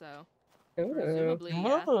 hearts, so Ooh. presumably,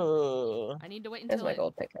 yeah. Ooh. I need to wait There's until my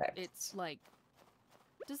gold pickaxe. it's like...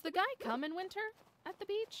 Does the guy come in winter at the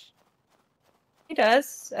beach? He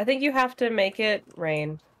does. I think you have to make it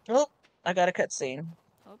rain. Oh, I got a cutscene.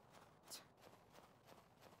 Oh. You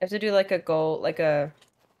have to do like a gold, like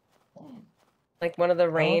one of the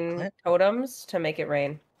rain Clint. totems to make it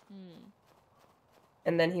rain, Hmm.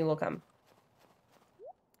 and then he will come.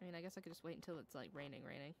 I mean, I guess I could just wait until it's like raining.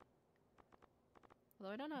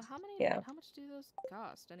 Although I don't know how many. Yeah. How much do those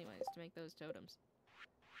cost, anyways, to make those totems?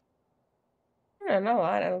 Yeah, not a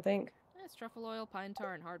lot, I don't think. It's truffle oil, pine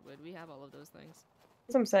tar, and hardwood. We have all of those things.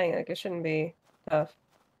 That's what I'm saying. Like, it shouldn't be tough.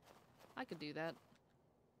 I could do that.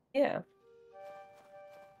 Yeah.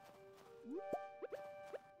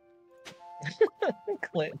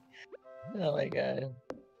 Clint. Oh my god.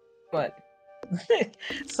 What?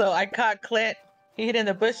 So I caught Clint. He hid in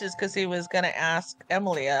the bushes because he was gonna ask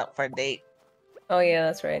Emily out for a date. Oh yeah,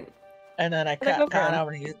 that's right. And then I How'd that go caught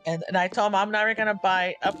for him, and I told him I'm never gonna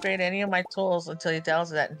upgrade any of my tools until he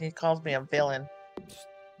tells me that, and he calls me a villain.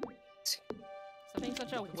 Stop being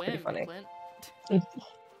such a pretty whim, funny. Clint.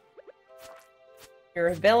 You're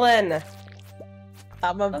a villain.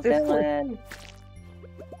 I'm a A villain. villain.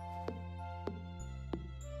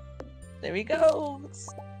 There he goes.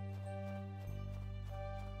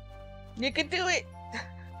 You can do it.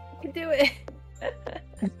 You can do it.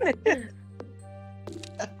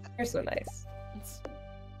 You're so nice.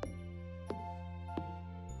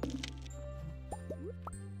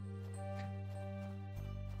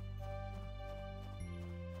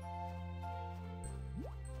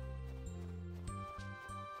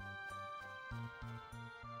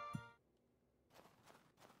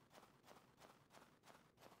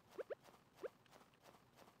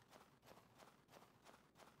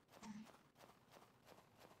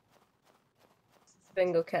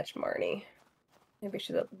 Then go catch Marnie. Maybe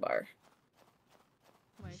she's at the bar.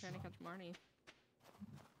 Why are you trying to catch Marnie?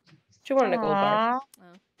 She wanted a gold bar.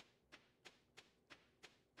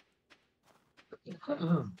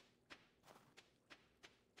 Oh.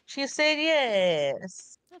 She said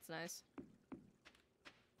yes. That's nice.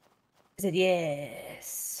 I said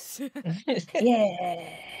yes.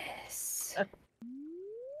 Yes.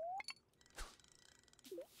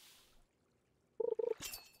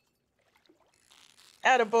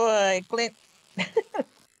 Attaboy, Clint.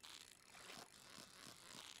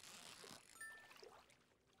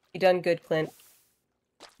 You done good, Clint.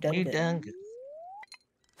 You done good.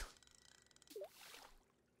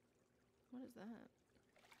 What is that?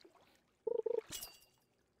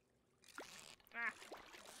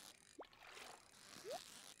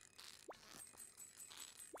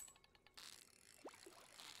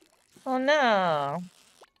 Oh no.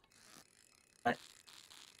 What?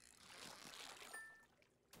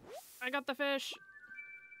 I got the fish.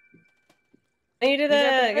 Oh, you did got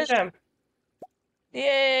the it. Good fish? job.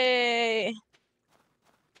 Yay.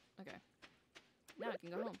 Okay. Now I can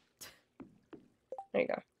go home. There you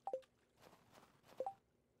go.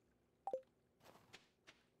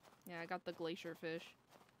 Yeah, I got the glacier fish.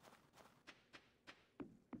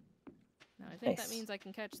 Now I think that Nice. means I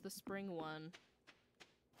can catch the spring one.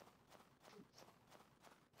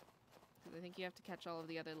 Because I think you have to catch all of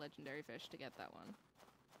the other legendary fish to get that one.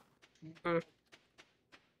 I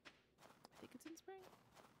think it's in spring.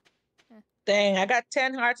 Dang, I got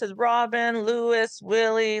 10 hearts as Robin, Lewis,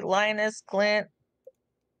 Willie, Linus, Clint,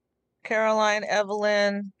 Caroline,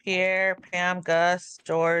 Evelyn, Pierre, Pam, Gus,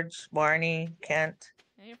 George, Barney, Kent.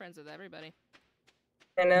 Yeah, you're friends with everybody.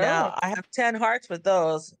 I know. Now I have 10 hearts with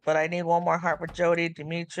those, but I need one more heart with Jody,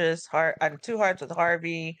 Demetrius, I'm 2 hearts with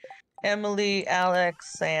Harvey, Emily,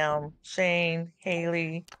 Alex, Sam, Shane,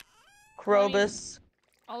 Haley, Krobus.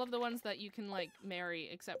 All of the ones that you can, like, marry,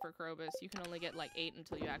 except for Krobus, you can only get, like, 8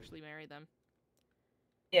 until you actually marry them.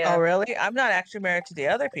 Yeah. Oh, really? I'm not actually married to the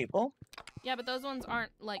other people. Yeah, but those ones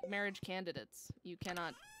aren't, like, marriage candidates. You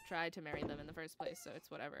cannot try to marry them in the first place, so it's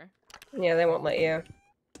whatever. Yeah, they won't let you.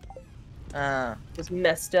 It's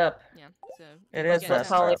messed up. Yeah, so... It you is get messed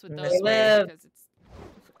to have up sex with in those this ones way. because it's...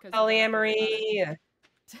 because you don't have to worry about it. Polyamory.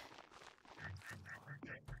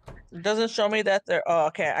 It doesn't show me that they're. Oh,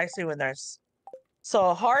 okay. I see when there's.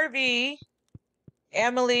 So Harvey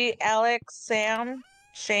Emily, Alex, Sam,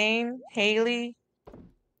 Shane, Haley,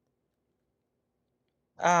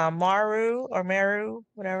 Maru or Meru,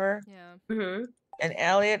 whatever, Yeah. Mm-hmm. and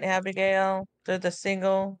Elliot, Abigail. They're the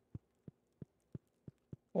single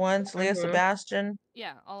ones. Leah, Mhm. Sebastian.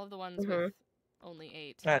 Yeah, all of the ones Mhm. with only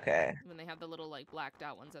 8. Okay. When they have the little like blacked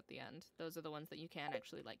out ones at the end. Those are the ones that you can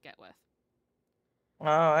actually like get with. Oh,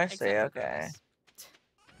 I see. Except for Okay. Krobus.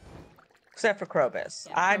 Except for Krobus.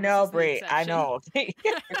 Yeah, I Krobus know, is the Bree. I exception. know.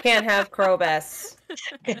 You can't have Krobus.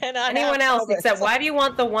 Cannot Anyone have else Krobus. except why do you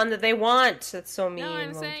want the one that they want? That's so mean. No, I'm Why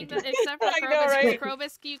would saying you do that except for I Krobus, know, right?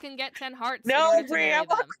 Krobus, you can get 10 hearts No, in order to Bree, I marry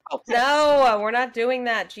want them. Krobus. No, we're not doing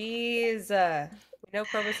that. Jeez. We know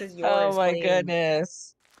Krobus is yours. Oh my Clean.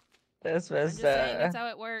 goodness. This I'm was just saying that's how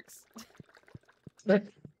it works.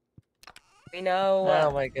 We know. Oh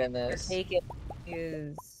my You're goodness. taking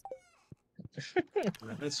use.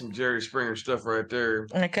 That's some Jerry Springer stuff right there.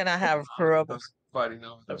 I cannot have Krobus. Us fighting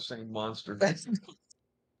over the same monster. Did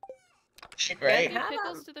Right? you Have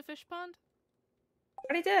pickles 'em. to the fish pond?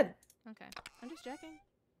 Already did. Okay, I'm just checking.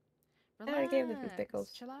 I already gave the food Relax,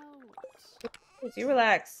 pickles. chill out. Please, you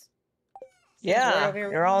relax. Seems weird Yeah, over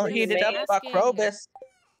here you're all with the heated up maid. about Asking. Krobus.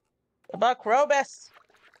 About Krobus.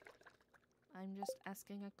 I'm just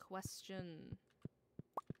asking a question.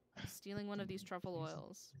 Stealing one of these truffle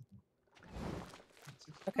oils.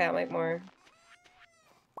 Okay, I'll make more.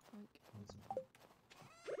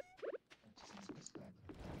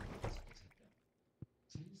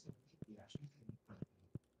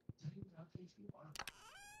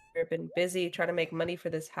 We've been busy trying to make money for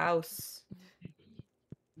this house.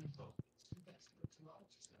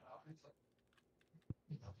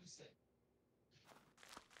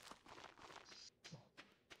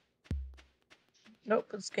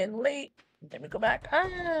 Nope, it's getting late. Let me go back.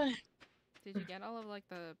 Did you get all of like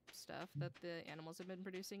the stuff that the animals have been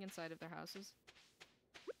producing inside of their houses?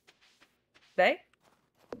 Today?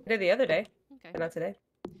 I did the other day, Okay, but not today.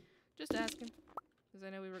 just asking, because I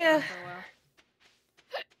know we were Yeah. gone for a while.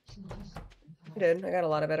 I did. I got a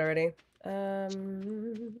lot of it already. Ah!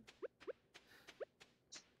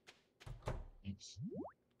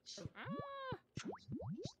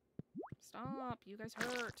 Stop! You guys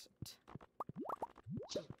hurt.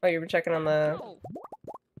 Oh, you were checking on the Oh,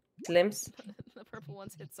 slims? the purple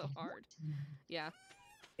ones hit so hard. Yeah,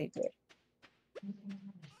 They did. yeah,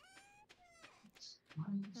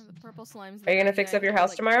 the purple slimes. Are you gonna fix up your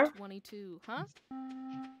house tomorrow? 22, huh?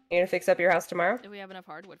 You gonna fix up your house tomorrow? If we have enough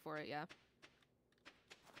hardwood for it, yeah.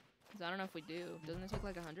 'Cause I don't know if we do. Doesn't it take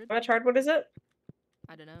like 100? How much hardwood is it?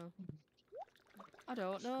 I don't know. I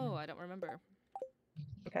don't know. I don't remember.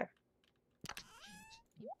 Okay.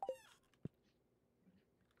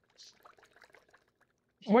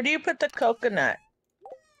 Where do you put the coconut?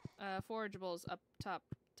 Forageables up top.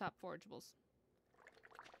 Top forageables.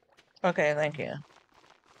 Okay, thank you.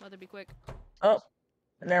 Mother, be quick. Oh,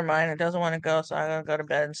 never mind. It doesn't want to go, so I'm gonna go to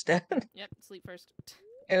bed instead. Yep, sleep first.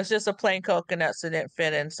 It was just a plain coconut, so it didn't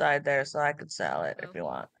fit inside there, so I could sell it if Oh. you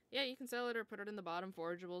want. Yeah, you can sell it or put it in the bottom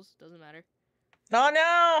forageables. Doesn't matter. Oh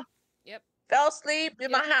no! Yep. Fell asleep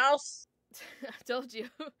in my house. I told you.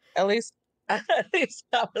 At least I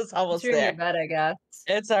was almost You're in your there. bed, I guess.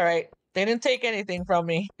 It's all right. They didn't take anything from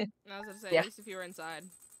me. I was gonna say, Yeah. at least if you were inside.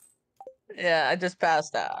 Yeah, I just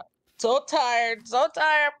passed out. So tired,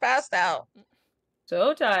 passed out.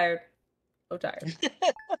 So tired. So tired.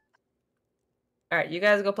 Alright, you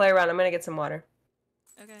guys go play around. I'm gonna get some water.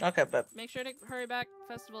 Okay. Okay, but Make sure to hurry back.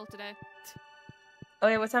 Festival today. Oh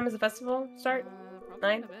yeah, what time does the festival start? Probably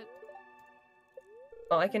 9? in a bit.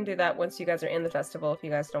 Well, I can do that once you guys are in the festival if you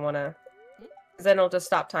guys don't wanna. Because then it'll just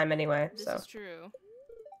stop time anyway, This so is true.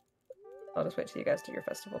 I'll just wait till you guys do your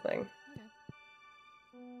festival thing.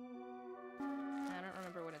 I don't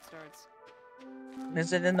remember when it starts.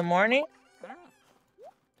 is it in the morning? I don't know.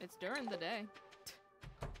 It's during the day.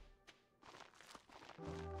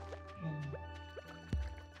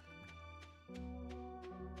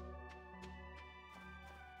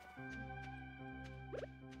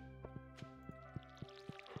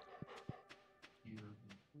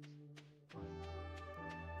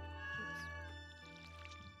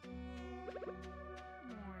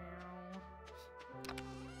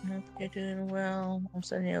 Hope you're doing well. I'm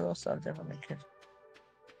sending you a little something from my kitchen.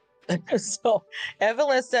 So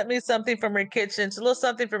Evelyn sent me something from her kitchen. It's a little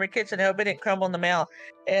something from her kitchen. I hope it didn't crumble in the mail.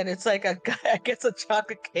 And it's like a guy, I guess a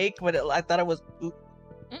chocolate cake, but I thought it was poop.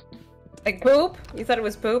 Like poop? You thought it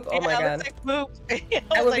was poop? Oh my Yeah, it god. looks like poop. I That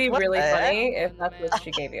was would like, be what really the heck? funny if In the that's mail. what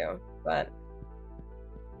she gave you. But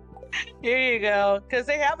Here you go. Because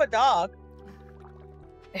they have a dog.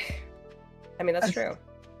 I mean that's true.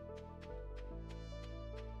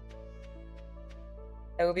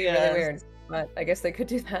 That would be really Yes. weird, but I guess they could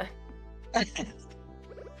do that.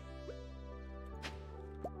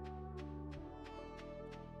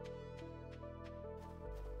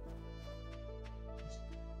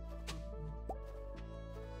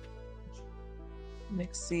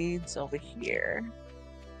 Mixed seeds over here.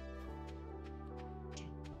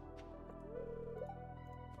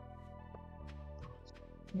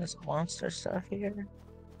 There's monster stuff here.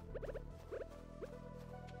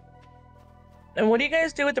 And what do you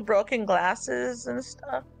guys do with the broken glasses and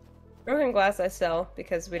stuff? Broken glass I sell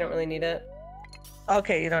because we don't really need it.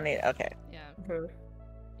 Okay, you don't need it. Okay. Yeah. Mhm.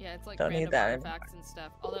 Yeah, it's like Don't need random that artifacts and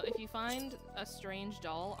stuff. Although, if you find a strange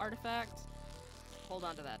doll artifact, hold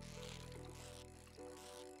on to that.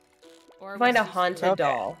 Or Find a was it just haunted Okay.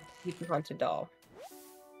 doll. Keep a haunted doll.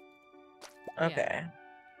 Yeah. Okay.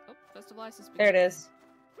 Oh, Festival Ice is There it is.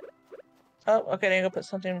 Oh, okay. I need to go put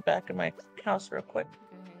something back in my house real quick.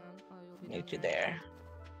 Okay, hang on. Oh, you'll be Need you down there. there.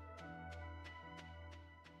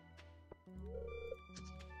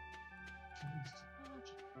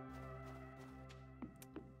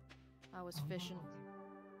 I was fishing.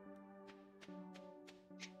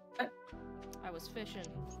 What? I was fishing.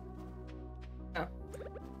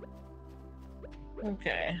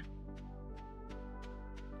 Okay.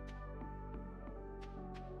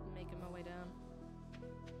 Making my way down.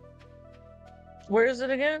 Where is it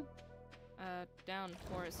again? Down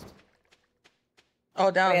forest.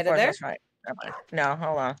 Oh, down We the headed forest. there? That's right. Never mind. No,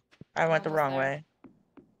 hold on. I went the Almost wrong there. way.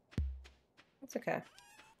 It's okay.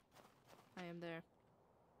 I am there.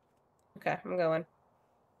 Okay, I'm going.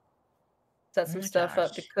 Set Oh some my stuff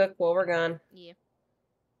up to gosh. cook while we're gone. Yeah.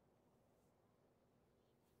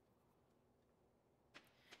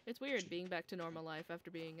 It's weird being back to normal life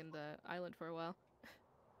after being in the island for a while.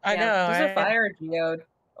 I know. There's a right? fire geode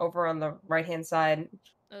over on the right-hand side.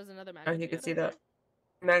 There's another Oh, magnet. you can geode see over that.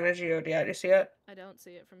 Magna geode, yeah, do you see it? there. I don't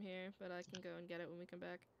see it from here, but I can go and get it when we come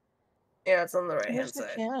back. Yeah, it's on the right-hand Where's the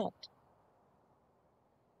side. cat?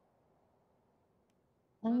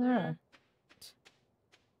 Oh, Mother.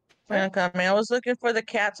 yeah. Coming. I was looking for the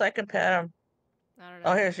cat so I can pet him. I don't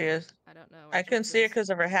know. Oh, here she is. I don't know. I where couldn't Jinx see her is. because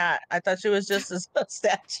of her hat. I thought she was just a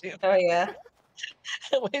statue. Oh, yeah.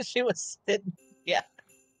 The way she was sitting. Yeah.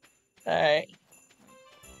 All right.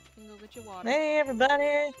 You can go get your water. Hey,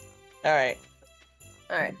 everybody. All right.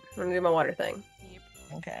 Alright, I'm gonna do my water thing. Yep.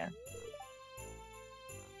 Okay.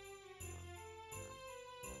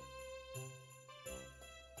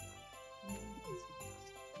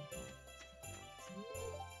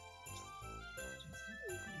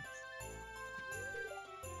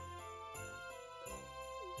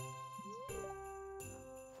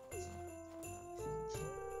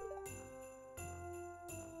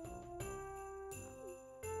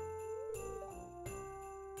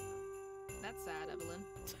 That's sad, Evelyn.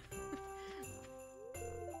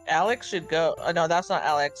 Alex should go. Oh, no, that's not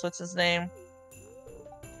Alex. What's his name?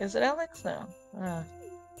 Is it Alex? No. I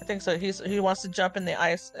think so. He wants to jump in the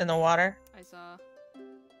ice in the water. I saw.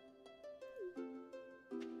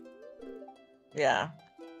 Yeah.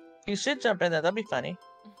 He should jump in there. That'd be funny.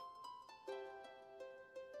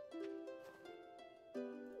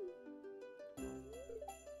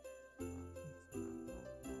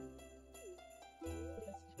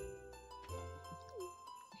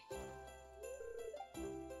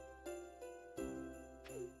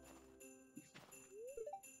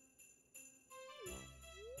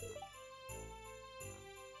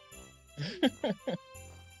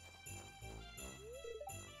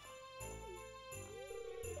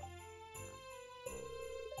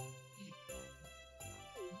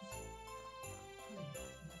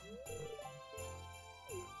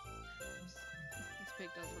 This pig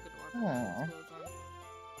does look adorable with Aw. its clothes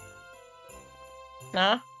on.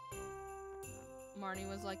 Nah? Marnie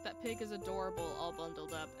was like, that pig is adorable, all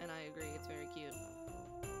bundled up, and I agree, it's very cute.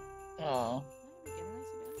 Oh. Get a nice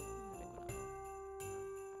bed.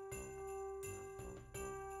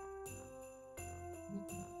 I'm gonna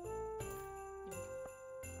pick one up.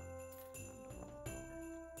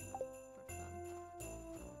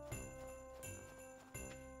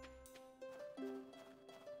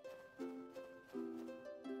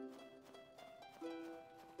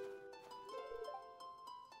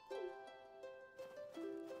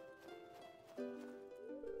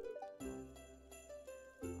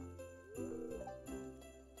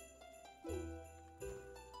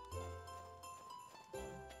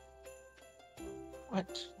 For fun.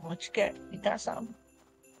 What you get? You got something?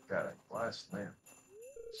 Got a glass lamp.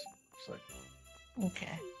 It's like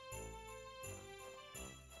Okay.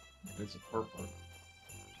 it's a purple.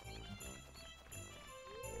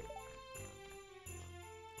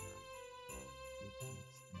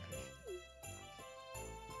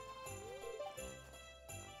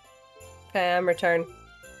 Okay, I'm returned.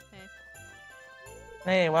 Hey.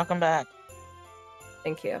 Hey, welcome back.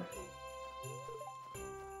 Thank you.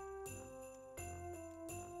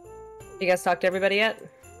 You guys talked to everybody yet?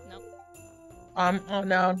 Nope. Oh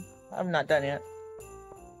no, I'm not done yet.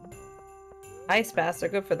 Ice baths are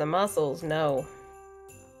good for the muscles. No.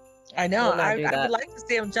 I know. We'll not I do would that. like to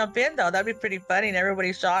see him jump in though. That'd be pretty funny, and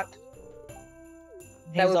everybody's shocked.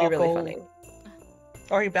 That He's would be all really cold. funny.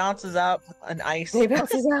 Or he bounces up an ice. He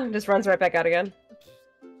bounces out and just runs right back out again.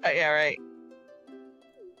 Yeah, right.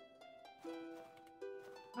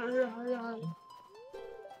 I'm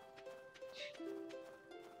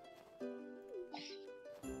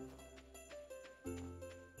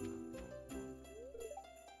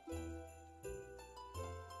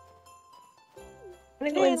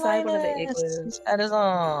gonna go inside one of the igloos. That is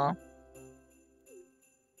all.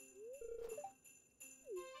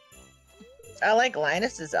 I like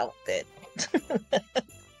Linus's outfit.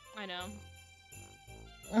 I know.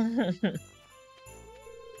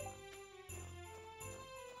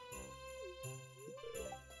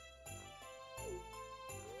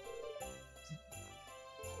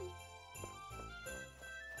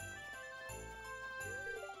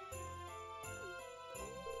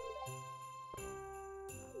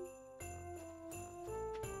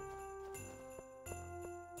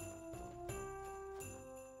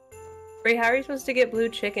 Brie, how are you supposed to get blue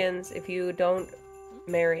chickens if you don't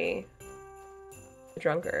marry a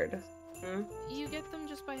drunkard? Hmm? You get them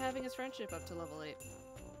just by having his friendship up to level 8.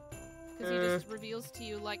 Because he just reveals to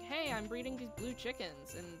you, like, hey, I'm breeding these blue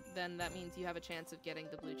chickens, and then that means you have a chance of getting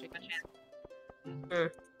the blue chickens.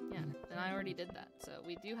 Mm. Yeah, and I already did that, so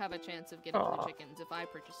we do have a chance of getting blue Aw. chickens if I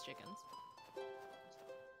purchase chickens.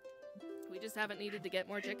 We just haven't needed to get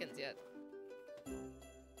more chickens yet.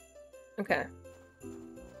 Okay.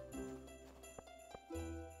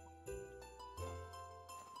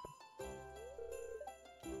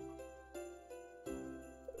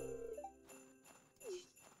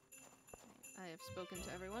 I have spoken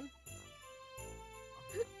to everyone.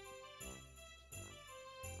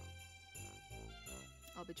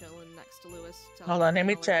 I'll be chilling next to Lewis. Hold on, let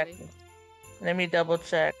me check. Let me double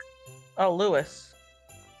check. Oh, Lewis.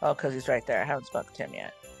 Oh, because he's right there. I haven't spoken to him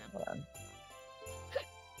yet. Hold on.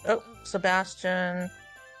 Oh, Sebastian.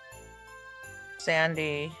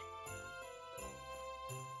 Sandy.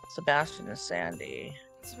 Sebastian and Sandy.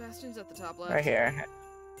 Sebastian's at the top left. Right here.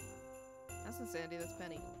 That's not Sandy, that's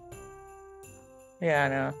Penny. Yeah, I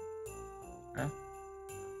know. Oh.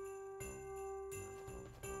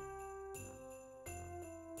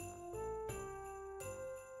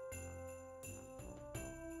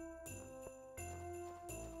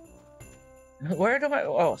 Where do I?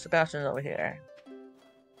 Oh, Sebastian's over here.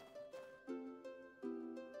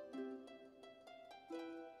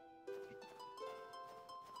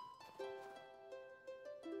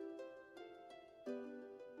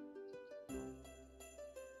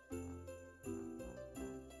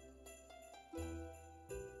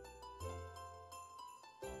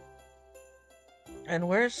 And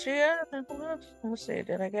where's she at? Let me see.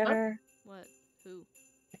 Did I get Huh? her? What? Who?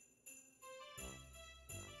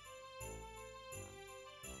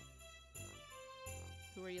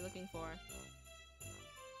 Who are you looking for?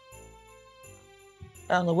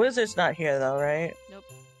 The wizard's not here though, right? Nope.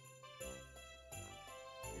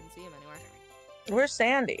 Didn't see him anywhere. Where's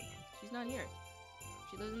Sandy? She's not here.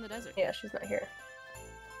 She lives in the desert. Yeah, she's not here.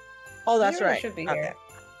 Oh, that's She really right. should be Okay. here.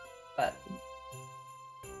 But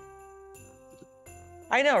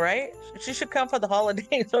I know, right? She should come for the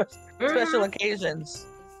holidays or special occasions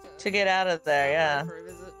Just, to get out of there. Yeah. For a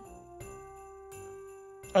visit.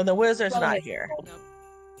 And the wizard's Well, not hey. here. Nope.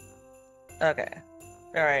 Okay.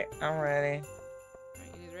 All right. I'm ready.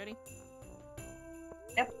 Alright, you guys ready?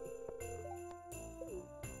 Yep.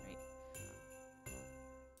 Right.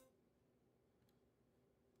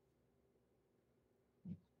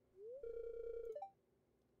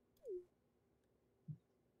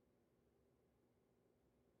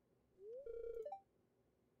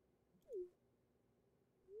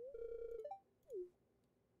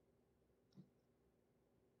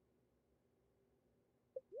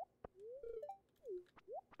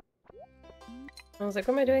 I was like,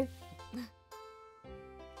 what am I doing?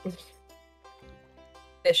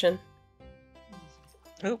 Fishing.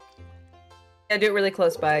 Oop. Yeah, do it really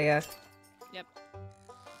close by, yeah. Yep.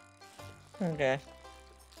 Okay.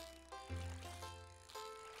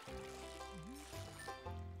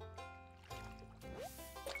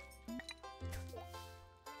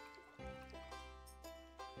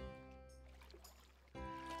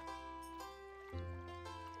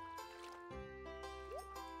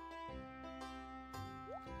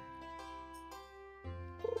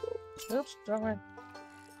 Oops, wrong way.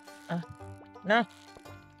 No.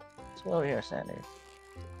 Let's go over here, Sandy.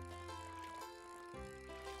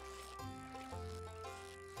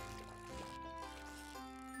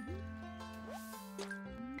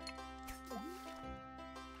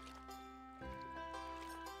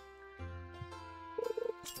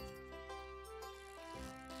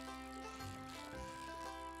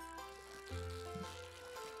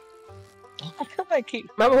 How come I keep...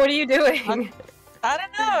 Mama, what are you doing? I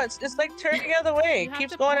don't know. It's like turning the other way. You It have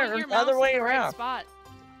keeps to going point your the other mouse way at the right around. spot.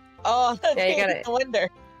 Oh, Yeah, you got okay, it. I wonder.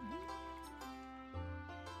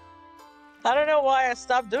 I don't know why I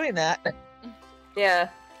stopped doing that. Yeah,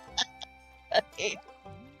 I you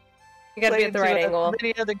gotta be at the right angle.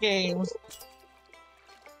 Many other games.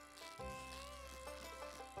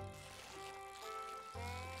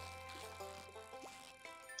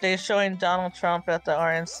 They're showing Donald Trump at the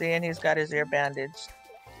RNC and he's got his ear bandaged.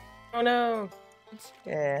 Oh no.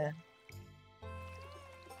 Yeah.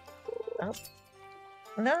 Oh.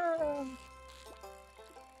 No.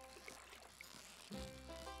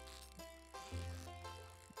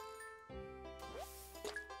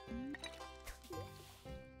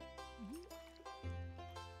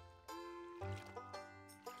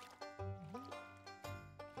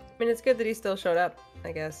 I mean, it's good that he still showed up,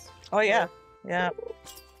 I guess. Oh yeah. Yeah.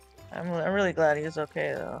 I'm really glad he's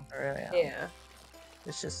okay though. I really am. Yeah.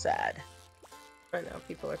 It's just sad. I know,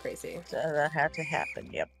 people are crazy. So that had to happen.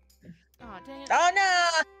 Yep. Oh, dang it. Oh no!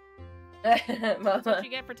 That's what Mama. you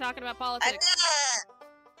get for talking about politics.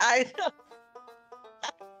 I know.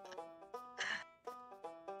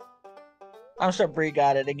 I'm sure Bree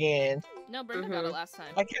got it again. No, Brenda got it last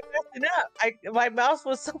time. I kept messing up. My mouse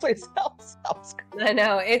was someplace else. I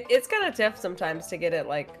know, it's kind of tough sometimes to get it,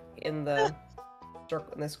 like, in the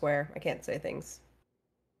circle, in the square. I can't say things.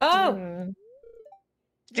 Oh!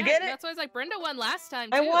 Did you get it? That's why I was like, Brenda won last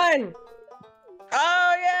time, too. I won!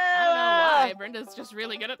 Oh yeah! I don't know why. Brenda's just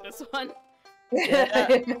really good at this one. Yeah.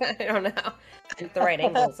 I don't know. At the right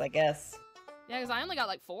angles, I guess. Yeah, because I only got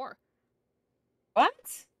like 4. What?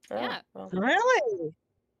 Yeah. Well, Really?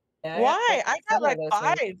 yeah, Why? I got like several of those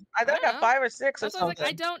 5. things. I thought I got know. 5 or 6 or That's why I was something.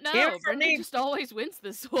 like, I don't know. Even for Brenda me- just always wins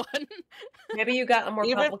this one. Maybe you got a more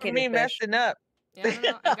Even for complicated me fish. messing up. Yeah, I don't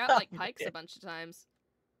know. I got like pikes a bunch of times.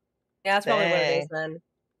 Yeah, that's probably what it Dang. is then.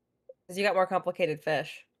 Because you got more complicated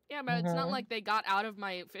fish. Yeah, but it's not Mhm. like they got out of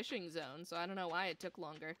my fishing zone, so I don't know why it took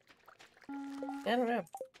longer. I don't know.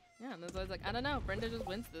 Yeah, and that's why I was like, I don't know. Brenda just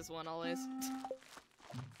wins this one always.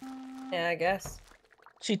 Yeah, I guess.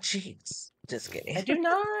 She cheats. Just kidding. I do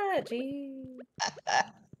not. Gee.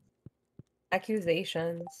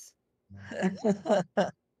 Accusations.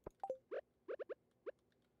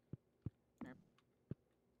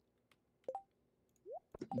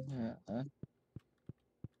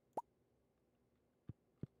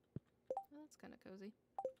 Oh, that's kind of cozy.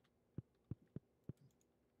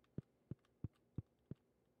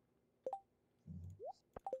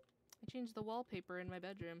 I changed the wallpaper in my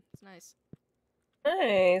bedroom. It's nice.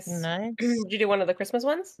 Nice. Nice. Did you do one of the Christmas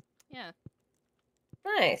ones? Yeah.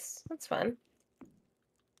 Nice. That's fun.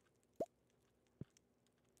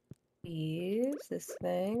 These, this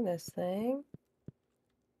thing.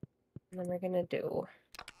 And then we're gonna do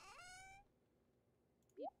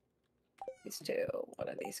these two. What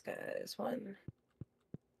are these guys? One.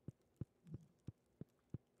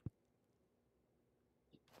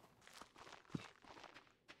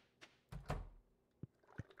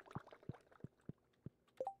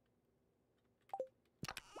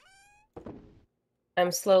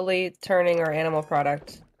 I'm slowly turning our animal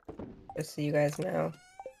product, just so you guys know.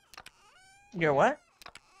 You're what?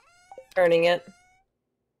 Turning it,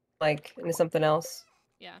 like, into something else.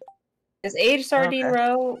 Yeah. Is aged sardine Okay.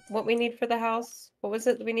 roe what we need for the house? What was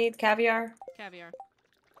it that we need? Caviar? Caviar.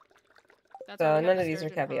 That's So why we have none the of these are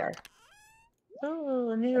sturgeon pond. caviar.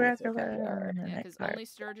 Oh, new These are regular. caviar. Yeah, because only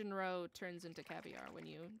sturgeon roe turns into caviar when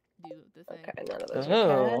you do the thing. Okay, none of those Oh.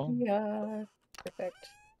 are caviar. Perfect.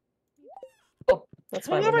 Oh, that's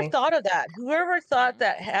fine with Whoever me. thought of that? Whoever thought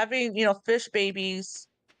that having, fish babies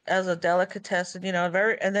as a delicatessen,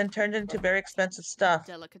 and then turned into very expensive stuff.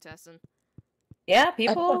 Delicatessen. Yeah,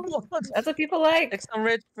 people. That's what people like. Like some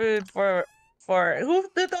rich food for who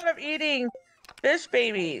thought of eating fish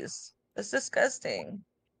babies? That's disgusting.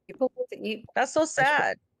 People like to eat. That's so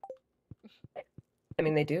sad. I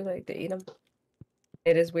mean, they do like to eat them.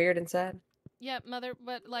 It is weird and sad. Yeah, mother,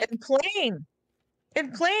 but like And plain.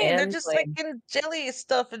 And plain. They're And just plain. like in jelly and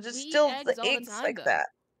stuff and just We eat still eggs the all the eggs time, like though. that.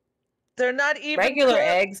 They're not even Regular cooked.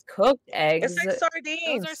 eggs, cooked eggs. It's like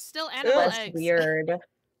sardines. those are still animal less eggs. weird.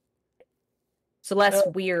 So less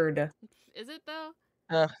Ugh. weird. Is it though?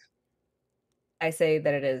 Ugh. I say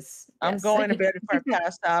that it is. I'm Yes. going to bed before I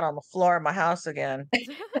pass out on the floor of my house again.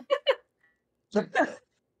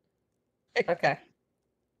 Okay.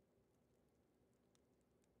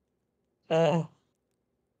 Oh,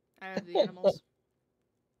 I have the animals.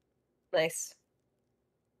 Nice.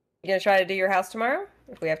 You gonna try to do your house tomorrow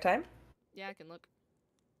if we have time? Yeah, I can look.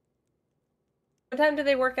 What time do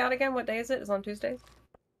they work out again? What day is it? It's on Tuesday.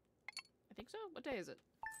 I think so. What day is it?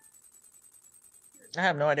 I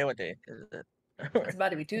have no idea what day is it. It's about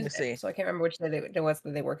to be Let me Tuesday, see. so I can't remember which day it was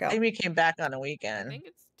that they work out. Amy came back on a I weekend. think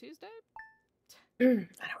it's Tuesday. I don't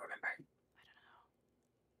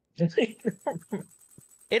remember.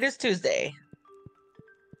 It is Tuesday.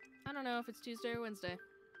 I don't know if it's Tuesday or Wednesday.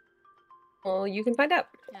 Well, you can find out.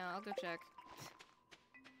 Yeah, I'll go check.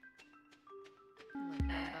 I'm like, run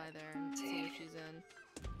by there and see if she's in.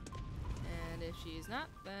 And if she's not,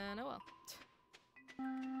 then oh well.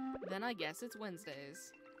 Then I guess it's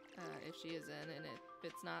Wednesdays. If she is in, and if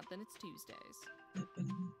it's not, then it's Tuesdays.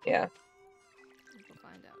 Yeah. We'll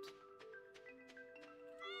find out.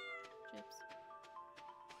 Chips.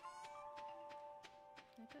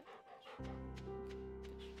 Can I pet fish?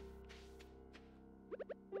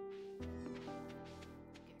 Gick.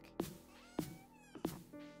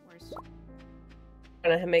 Worst.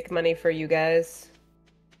 Gonna make money for you guys.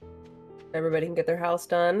 Everybody can get their house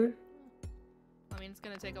done. I mean, it's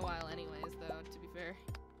gonna take a while anyways, though, to be fair.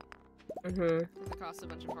 Mm-hmm. Because it costs a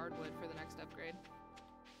bunch of hardwood for the next upgrade.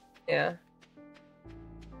 Yeah.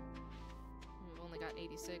 We've only got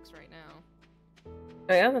 86 right now.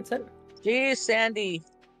 Oh yeah, that's it. Geez, Sandy.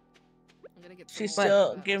 I'm gonna get some She's more still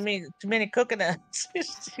of those. giving me too many coconuts.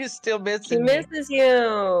 She's still She missing me. misses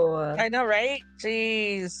you. I know, right?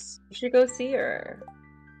 Jeez. You should go see her.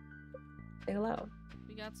 Say hello.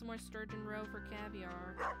 We got some more sturgeon roe for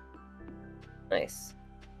caviar. Nice.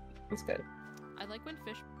 That's good. I like when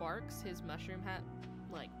fish barks, his mushroom hat,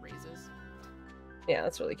 like, raises. Yeah,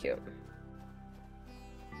 that's really cute.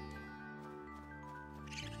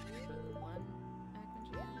 One Ackman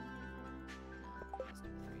chicken? No, it must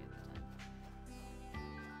have been 3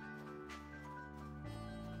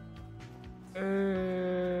 at the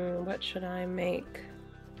time. What should I make?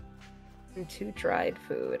 And 2 dried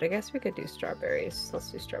food. I guess we could do strawberries. Let's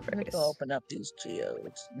do Let me strawberries. go open up these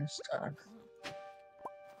geodes and stuff.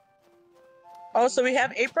 Oh, so we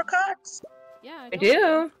have apricots? Yeah, I We told you.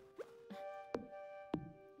 do.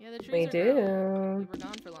 Yeah, the trees We are growing. We do. were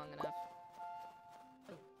gone for long enough.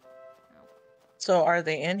 So are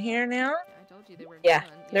they in here now? Yeah, I told you they were Yeah, gone.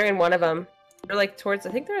 they're in one of gone. them. They're like towards,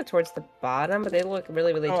 I think they're towards the bottom, but they look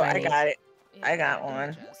really, really Oh, tiny. I got it. Yeah, I got they're in the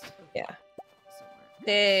one. chest Yeah. somewhere.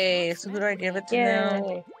 Hey, so who do I give it to now?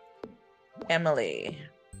 Yay. Emily.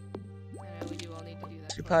 I know we do all need to do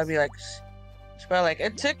that. She'd probably be like,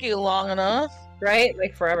 it took you long enough. Right?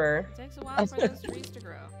 Like forever. It takes a while for those trees to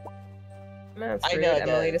grow. That's I rude, know it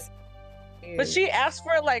Emily. does. To... But she asked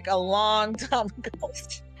for it like a long time ago.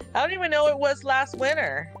 I don't even know it was last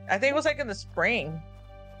winter. I think it was like in the spring.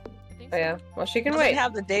 I think Oh, yeah. Well, she can Doesn't wait.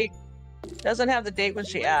 have the date. Doesn't have the date when We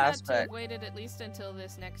she would've had asked, to but have waited at least until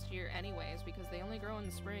this next year anyways, because they only grow in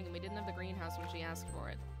the spring, and we didn't have the greenhouse when she asked for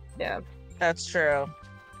it. Yeah. that's true.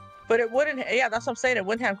 But it wouldn't. Yeah, that's what I'm saying. It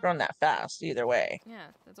wouldn't have grown that fast either way. Yeah,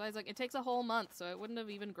 that's why it's like, it takes a whole month, so it wouldn't have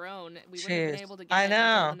even grown. We wouldn't have been Jeez, able to get I it until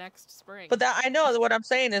know. the next spring. But that I know what I'm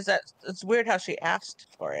saying is that it's weird how she asked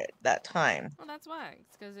for it that time. Well, that's why.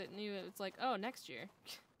 It's because it knew it's like, oh, next year.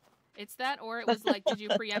 It's that, or it was like, did you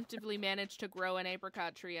preemptively manage to grow an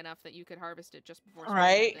apricot tree enough that you could harvest it just before spring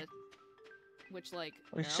Right. ended? Which, like,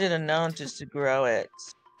 We no. should have known just to grow it.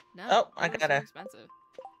 No, Oh, I it was gotta- too expensive.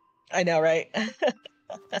 I know, right?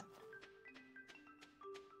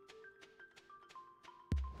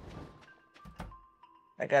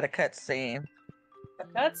 I got a cutscene. A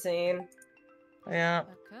cutscene. Yeah.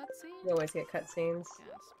 A cutscene? You always get cutscenes.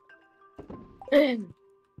 Yes.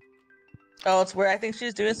 Oh, it's where I think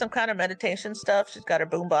she's doing some kind of meditation stuff. She's got her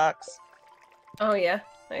boombox. Oh, yeah.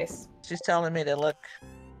 Nice. She's telling me to look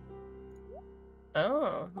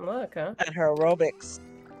Oh, look, huh? at her aerobics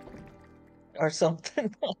or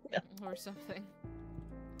something. Or something.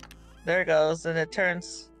 There it goes, and it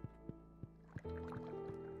turns.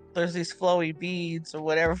 There's these flowy beads or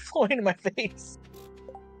whatever flowing in my face.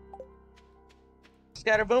 She's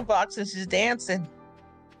got her boombox and she's dancing.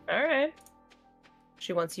 All right.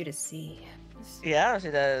 She wants you to see. Yeah, she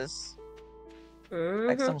does.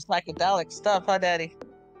 Like Mhm. some psychedelic stuff, huh, Daddy?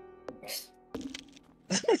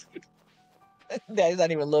 Daddy's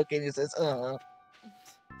not even looking. He says,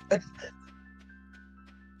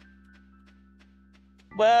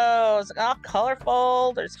 Whoa, it's all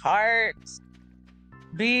colorful. There's hearts,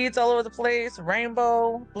 beads all over the place,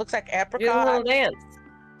 rainbow, looks like Do the apricot, little dance.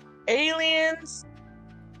 aliens,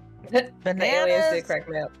 The aliens bananas. did crack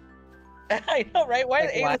me up. I know, right? Why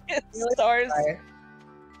Like, the why? aliens Really? stars? Why?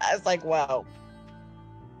 I was like, wow.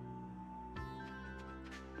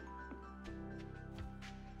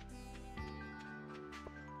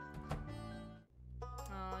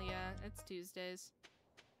 Oh yeah, it's Tuesdays.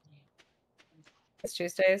 It's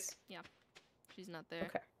Tuesdays? She's not there.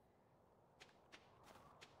 Okay.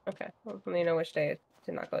 Okay. Well, you know which day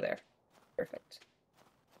to not go there. Perfect.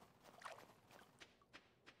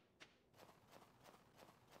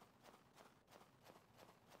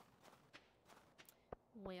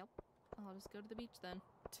 Well, I'll just go to the beach then.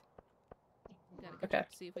 Gotta go Okay. check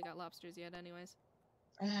to see if we got lobsters yet anyways.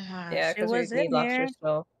 Yeah, she because we was need in here. lobster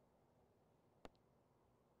still.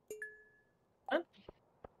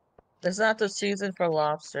 It's not the season for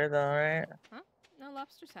lobster, though, right? No,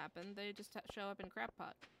 lobsters happen. They just show up in crab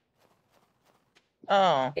pot.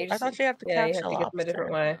 Oh, You I just- thought you have to Yeah, you catch have a to get them a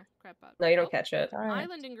different lobster. way. No, crab pot. No, you don't Oh, catch it. Alright.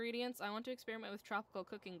 Island ingredients. I want to experiment with tropical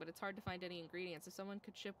cooking, but it's hard to find any ingredients. If someone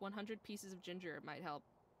could ship 100 pieces of ginger, it might help.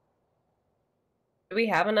 Do we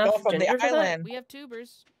have enough Go from ginger the for that? island. We have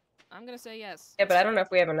tubers. I'm gonna say yes. Yeah, but I don't know if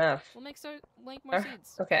we have enough. We'll make more Uh,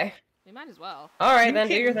 seeds. Okay. We might as well. All right, You then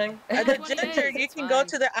do can- your thing. Yeah, The 20 ginger, days, you it's can go fine.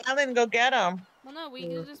 to the island and go get them. Well, no, we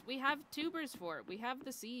can just we have tubers for it. We have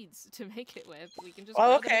the seeds to make it with. We can just Oh,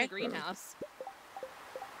 grow them in okay. the greenhouse.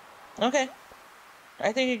 Okay.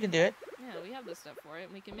 I think you can do it. Yeah, we have the stuff for it.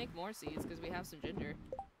 And we can make more seeds because we have some ginger.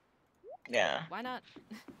 Yeah. Why not?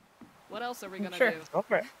 What else are we gonna Sure. do? Go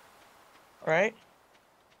for it. Right?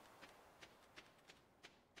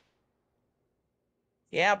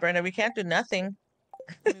 Yeah, Brenda, we can't do nothing.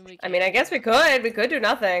 I mean, I guess we could. We could do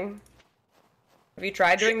nothing. Have you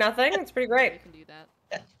tried doing nothing? It's pretty We great. can do that.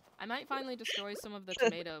 Yeah. I might finally destroy some of the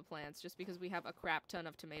tomato plants just because we have a crap ton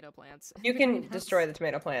of tomato plants. in You the can greenhouse. destroy the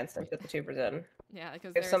tomato plants and put the tubers in. Yeah,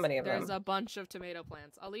 because There's so many of there's them. a bunch of tomato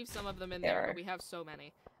plants. I'll leave some of them in There there, are. but we have so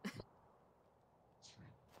many.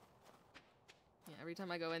 Yeah, every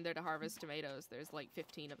time I go in there to harvest tomatoes, there's like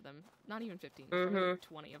 15 of them. Not even 15. There's probably like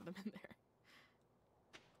 20 of them in there.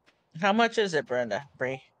 How much is it, Brenda?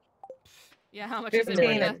 Bree? Yeah, how much is it, 15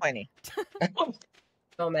 Brenda? and 20.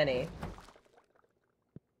 So many.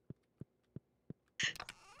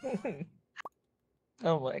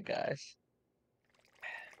 Oh my gosh.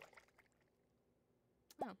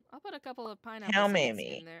 Oh, I'll put a couple of pineapple How seeds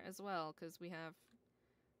many? in there as well, because we have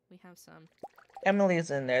some.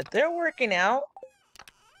 Emily's in there. They're working out.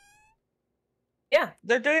 Yeah.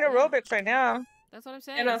 They're doing Yeah. aerobics right now. That's what I'm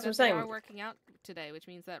saying. that's is what that I'm they are saying. working out today, which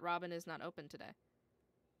means that Robin is not open today.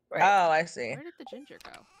 Right. Oh, I see. Where did the ginger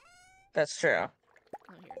go? That's true.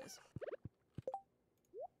 Oh, here it is.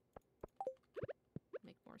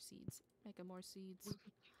 Make more seeds. Make more seeds.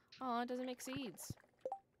 Oh, it doesn't make seeds.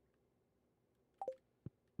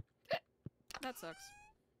 That sucks.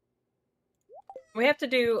 We have to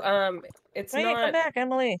do, it's Wait, come not... back,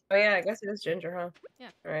 Emily. Oh yeah, I guess it is ginger, huh? Yeah.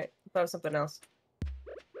 Alright. I thought it was something else.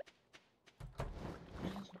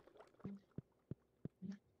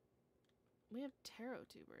 We have taro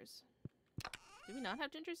tubers. Do we not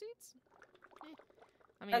have ginger seeds? Eh.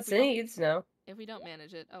 I mean, That's if we, don't, seeds, no. if we don't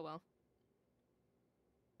manage it, oh well,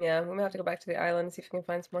 Yeah, we might have to go back to the island and see if we can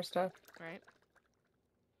find some more stuff. right?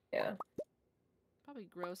 Yeah. Probably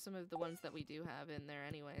grow some of the ones that we do have in there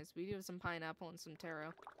anyways. We do have some pineapple and some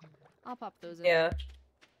taro. I'll pop those in. Yeah.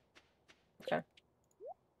 Especially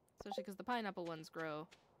because the pineapple ones grow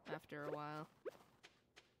after a while.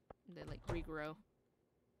 They like regrow.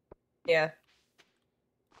 Yeah.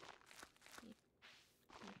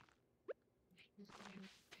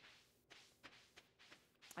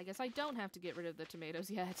 I guess I don't have to get rid of the tomatoes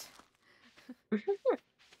yet.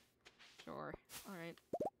 Sure. Alright.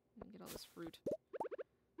 Get all this fruit.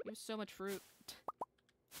 You have so much fruit.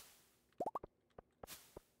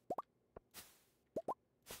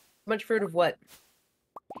 Much fruit of what?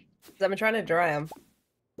 'Cause I've been trying to dry them.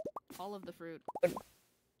 All of the fruit.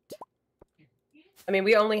 I mean,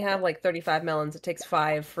 we only have like 35 melons. It takes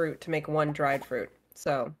 5 fruit to make 1 dried fruit.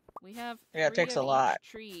 So, We have Yeah, it 3 takes of a lot. each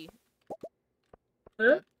tree.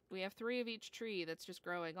 Huh? We have 3 of each tree that's just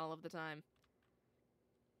growing all of the time.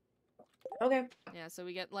 okay. Yeah, so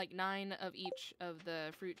we get like 9 of each of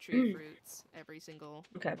the fruit tree fruits every single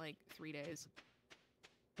Okay. like 3 days.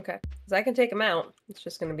 Okay. Because I can take them out. It's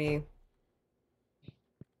just going to be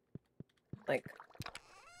like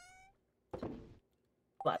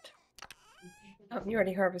what? Oh, you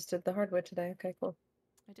already harvested the hardwood today. Okay, cool.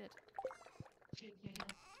 I did.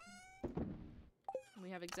 We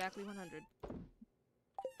have exactly 100.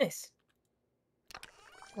 Nice.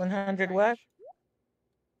 100 what?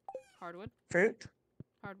 Hardwood. Fruit?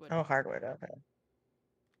 Hardwood. Oh, hardwood. Okay.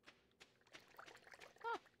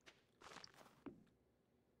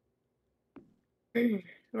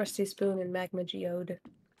 Rusty spoon and magma geode.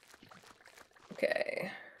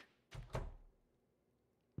 Okay.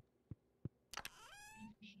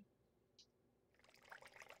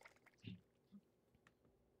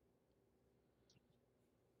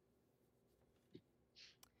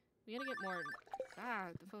 We gotta get more. Ah,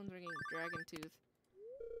 the phone's ringing. Dragon tooth.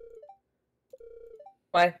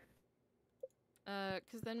 Why?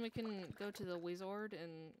 Cause then we can go to the wizard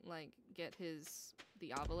and like get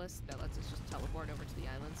the obelisk that lets us just teleport over to the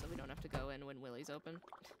island, so we don't have to go in when Willie's open.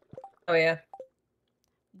 Oh yeah.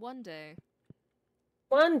 One day.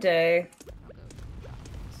 One day. I'll go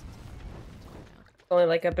shopping this now. Only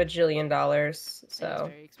like $1 bajillion, It's so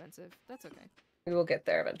very expensive. That's okay. we will get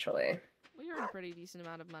there eventually. We earn a pretty decent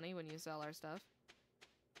amount of money when you sell our stuff.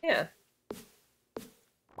 Yeah.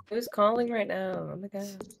 Who's calling right now? Oh my god.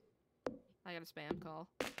 I got a spam call.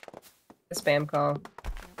 A spam call.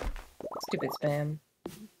 Stupid spam.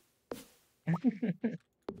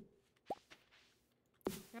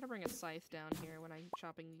 Gotta bring a scythe down here when I'm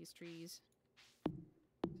chopping these trees. This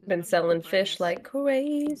is Been much selling more fish furnace. like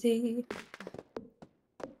crazy.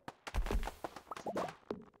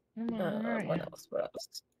 What else? What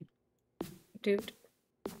else? Dude.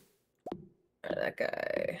 That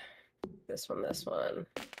guy. This one, this one.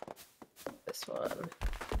 This one.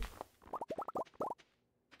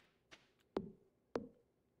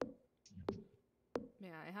 Yeah,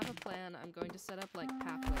 I have a plan. I'm going to set up like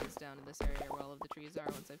pathways down in this area where all of the trees are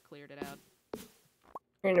once I've cleared it out.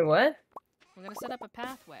 You're into what? I'm gonna set up a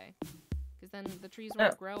pathway, because then the trees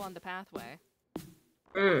won't Oh. grow on the pathway.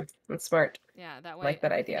 That's smart. Yeah, that way Like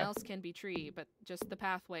that everything idea. else can be tree, but just the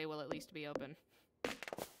pathway will at least be open.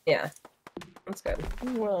 Yeah. That's good.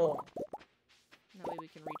 Whoa. That way we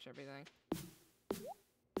can reach everything.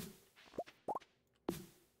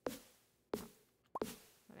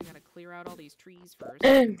 But I gotta clear out all these trees first.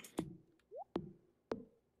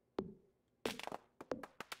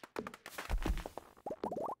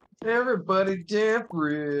 Everybody damp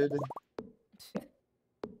red.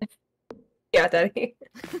 Yeah, Daddy.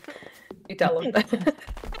 You tell him. You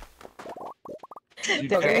Okay.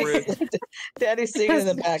 damp red. Daddy's singing in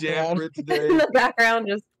the Damp background. red In today. the background,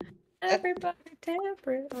 just everybody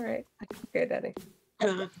temperate. All right. Okay, Daddy.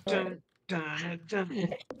 Dun, dun, dun,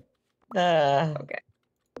 dun. Okay.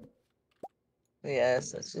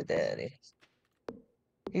 Yes, that's your daddy.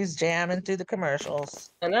 He's jamming through the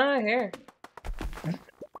commercials. I know, here.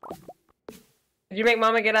 Did you make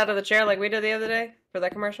Mama get out of the chair like we did the other day for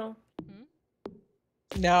that commercial?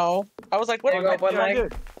 No, I was like, what? There you go, one Yeah, I leg.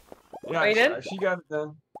 did. Yeah, Oh, you did? she got it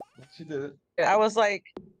done. She did it. I was like,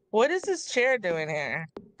 what is this chair doing here?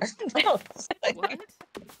 No, it's like, What?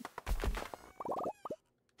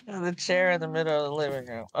 the chair in the middle of the living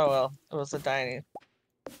room. Oh well, it was a dining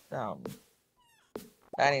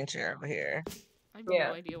chair over here. I have Yeah.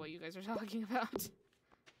 no idea what you guys are talking about.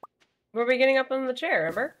 Were we getting up on the chair,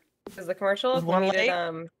 remember? Because the commercial, With if we one needed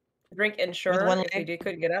leg? drink Ensure, one if we leg?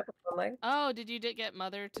 couldn't get up with one leg. Oh, did you get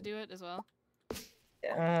Mother to do it as well?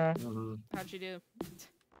 Mhm. How'd she do?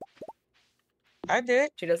 I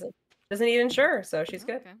did. She doesn't need Ensure, so she's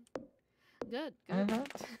good. Okay. Good, good. Mhm.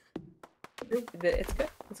 It's good.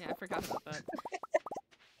 It's Yeah, I forgot about that.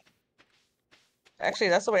 Actually,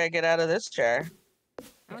 that's the way I get out of this chair.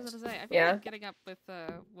 I was gonna say, I feel Yeah. like getting up with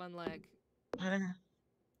one leg.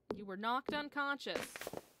 You were knocked unconscious.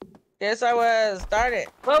 Yes, I was. Darn it.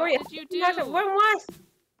 What were you? Did you do? What was?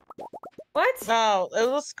 What? No, it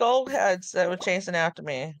was skull heads that were chasing after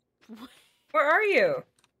me Where are you?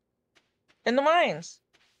 in the mines.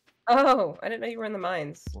 Oh, I didn't know you were in the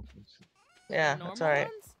mines. Yeah, Normal that's all right.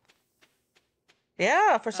 ones?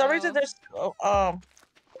 Yeah, for some Oh. reason there's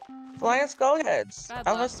flying skull heads. Bad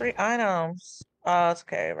I luck. was 3 items. Oh, it's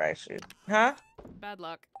okay, right? Shoot, huh? Bad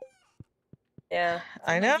luck. Yeah.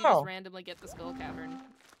 I Sometimes You know. just randomly get the skull cavern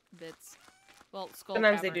bits. Well, skull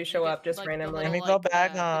Sometimes they cavern. do You show get, up just like, randomly. The Let little, me go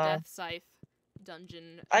back, the death scythe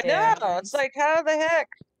dungeon. I Yeah. know. It's like, how the heck?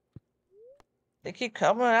 They keep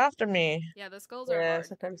coming after me. Yeah, the skulls are Yeah, hard.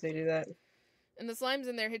 sometimes they do that. And the slimes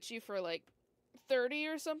in there hit you for like 30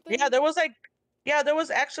 or something. Yeah, there was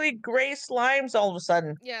actually gray slimes all of a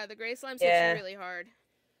sudden. Yeah, the gray slimes hit Yeah. you really hard.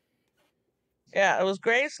 Yeah, it was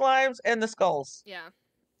gray slimes and the skulls. Yeah.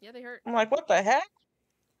 Yeah, they hurt. I'm like, what the heck?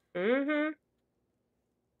 Mm-hmm.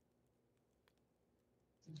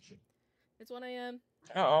 It's 1 a.m.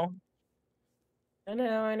 Uh-oh. I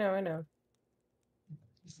know.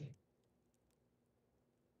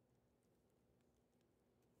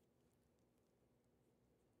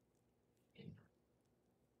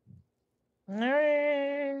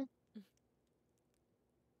 Alright.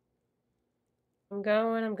 I'm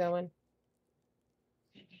going, I'm going.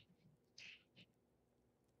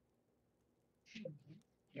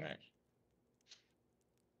 Right.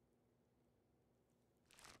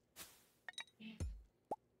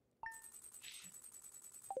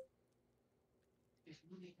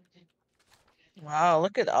 Wow,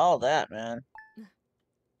 look at all that, man.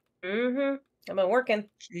 Mm-hmm. I've been working.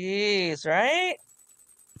 Jeez, right?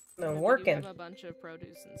 I've been We do working. have a bunch of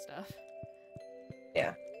produce and stuff.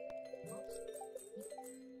 Yeah.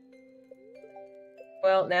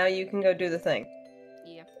 Well, now you can go do the thing.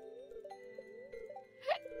 Yeah.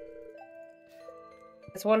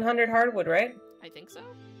 It's 100 hardwood, right? I think so.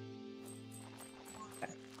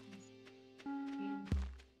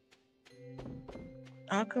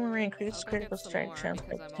 Aquamarine increase I'll go critical get some strike more chance by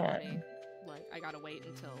because I'm 10. already, like, I gotta wait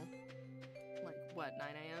until, like, what, 9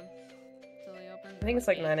 a.m. till they open? I think it's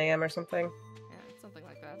like 8? 9 a.m. or something. Yeah, something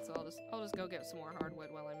like that. So I'll just go get some more hardwood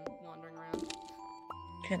while I'm wandering around.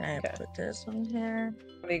 Can I Okay. put this on here?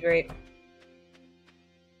 That'd be great.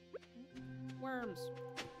 Worms.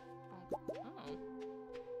 Oh.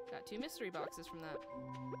 Got 2 mystery boxes from that.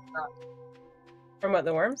 From what,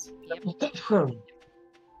 the worms? Yep.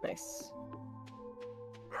 Nice.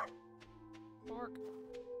 Pork.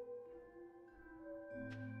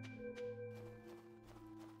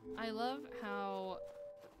 I love how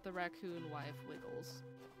the raccoon wife wiggles.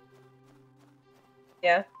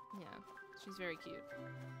 Yeah? Yeah, she's very cute.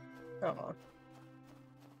 Oh,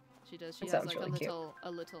 She does. She That has sounds like really cute.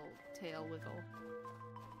 a little tail wiggle.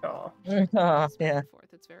 oh, Oh, Back yeah. and forth.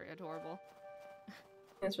 It's very adorable.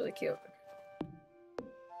 that's really cute.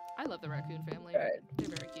 I love the raccoon family. Right. They're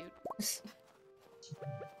very cute.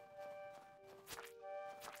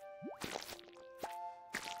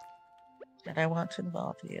 And I want to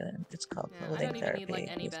involve you in it's called Yeah, I clothing don't even need, therapy.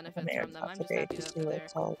 like, any Please benefits come here, from them. I'm talk just happy to that see what they're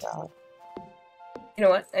it's all about. You know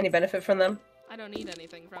what? Any benefit from them? I don't need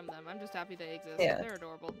anything from them. I'm just happy they exist. Yeah. They're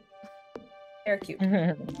adorable. They're cute.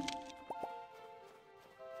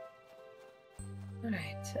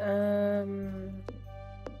 Alright,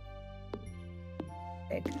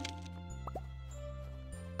 egg.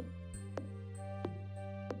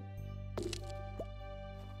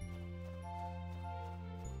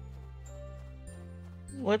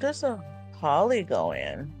 Where does a holly go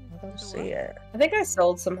in? I don't The see what? it. I think I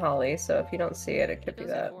sold some holly, so if you don't see it, it could It be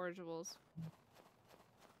goes in that. forageables.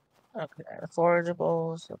 Okay,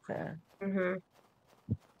 forageables. Okay, Mm-hmm.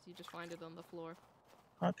 So you just find it on the floor.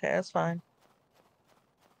 okay, that's fine.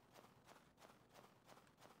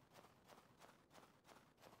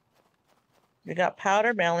 We got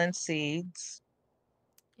powder melon seeds.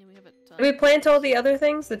 Yeah, we have a ton. Did we plant all the other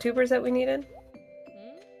things? The tubers that we needed?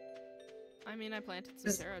 Hmm? I mean, I planted some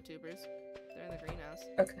Is- taro tubers. They're in the greenhouse.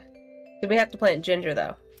 Okay. Did we have to plant ginger,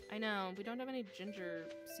 though? I know, we don't have any ginger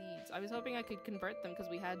seeds. I was hoping I could convert them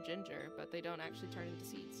because we had ginger, but they don't actually turn into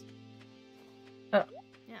seeds. Oh.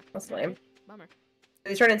 Yeah. That's alright. lame. Bummer.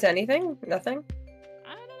 Did they turn into anything? Nothing?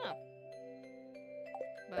 I don't know.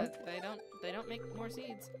 But they don't make more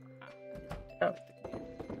seeds. Ah, I Oh.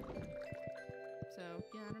 deleted the computer. So,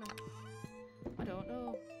 yeah, I don't know. I don't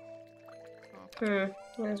know. Oh,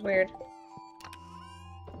 That was weird.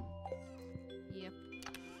 yeah.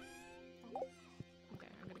 Okay,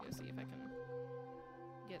 I'm gonna go see if I can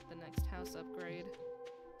get the next house upgrade.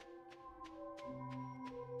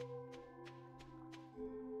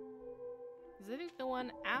 Because I think the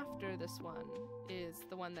one after this one is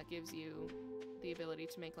the one that gives you the ability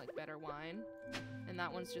to make, like, better wine. And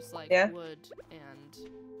that one's just, like, Yeah. wood and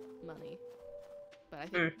money. But I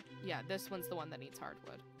think, yeah, this one's the one that needs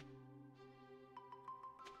hardwood.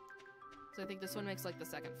 So I think this one makes, like, the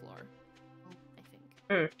second floor. I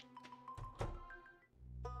think.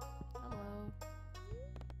 Hello.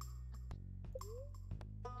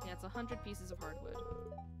 Yeah, it's 100 pieces of hardwood.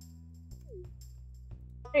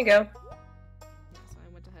 There you go. Yeah, so I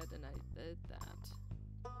went ahead and I did that.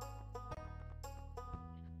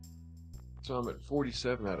 So I'm at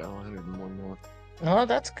 47 out of 101 more. Oh,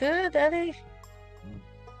 that's good, Eddie.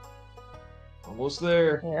 Almost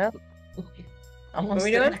there. Yep. Almost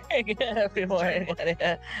we doing? there. Yeah, every morning.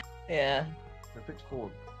 Yeah. Perfect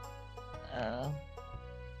chord.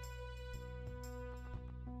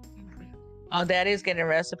 Oh, Daddy's getting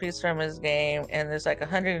recipes from his game, and there's like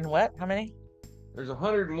 100 and what? How many? There's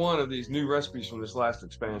 101 of these new recipes from this last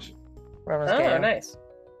expansion. From his Oh, game. nice.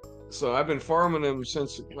 So I've been farming them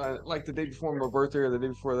since like the day before my birthday or the day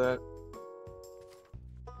before that.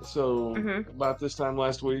 So about this time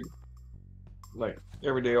last week, like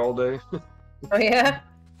every day, all day, Oh, yeah?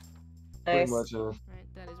 pretty Nice. much. Right,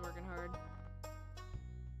 Daddy's working hard.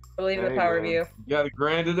 Believe in the Hey, power of man, you. you gotta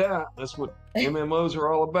grind it out. That's what MMOs are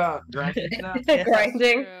all about. Grinding it out.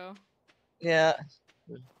 Grinding. True. Yeah.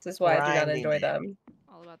 This is why I do not Grinding enjoy it. them.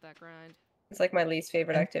 All about that grind. It's like my least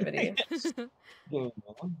favorite activity. Yeah, man.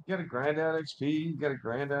 You gotta grind out XP. You gotta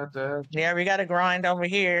grind out that. Yeah, we gotta grind over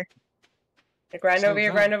here. Grind over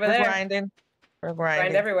here, grind over We're there. grinding. We're Grind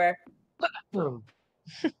grinding. everywhere.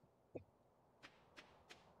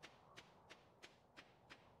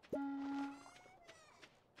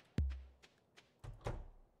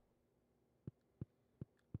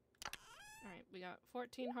 Alright, we got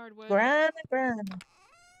 14 hardwood. Grind, grind.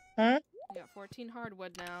 Huh? We got 14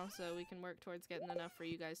 hardwood now, so we can work towards getting enough for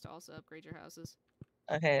you guys to also upgrade your houses.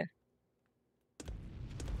 Okay.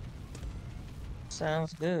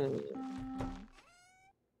 Sounds good.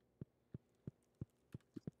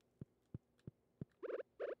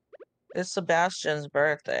 It's Sebastian's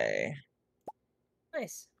birthday.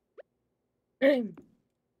 Nice. That's kind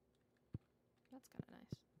of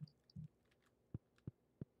nice.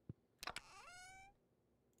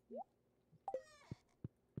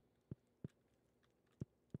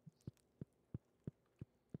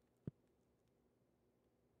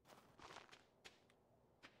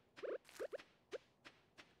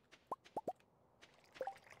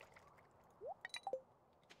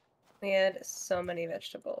 We had so many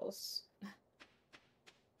vegetables.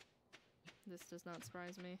 This does not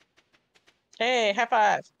surprise me. Hey, high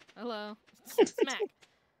five. Hello. Smack.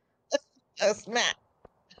 Oh, smack.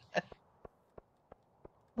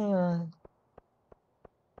 Hmm.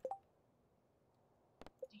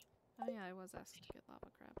 Oh yeah, I was asked to get lava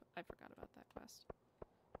crab. I forgot about that quest.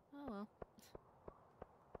 Oh well.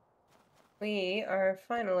 We are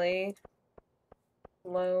finally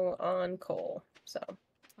low on coal, so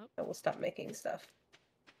I will stop making stuff.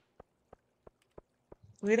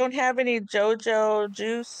 We don't have any JoJo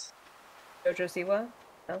juice. Jojo Siwa?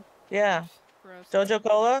 Yeah. Gross. JoJo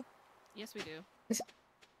Cola? Yes, we do.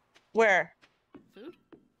 Where? Food?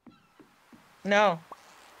 No.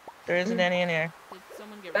 There isn't any in here. Did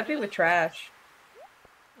someone get rid That'd be of with it? trash.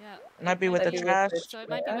 Yeah. Might be with the That'd be trash. with So it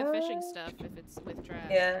might be with fishing stuff if it's with trash.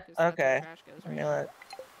 Yeah. 'cause that's where Okay. trash goes, Let me right? look.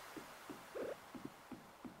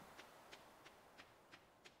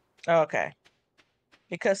 Oh, okay.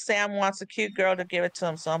 Because Sam wants a cute girl to give it to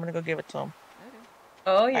him, so I'm gonna go give it to him. Okay.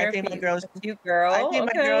 Oh, I you're think my a girl's cute girl. I think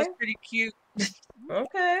my Okay. girl's pretty cute.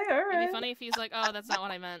 Okay, It'd alright. be funny if he's like, "Oh, that's not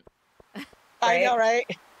what I meant." I know, Right?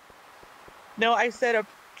 right? No, I said a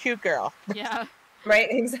cute girl. Yeah. Right,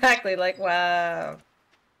 exactly. Like, wow.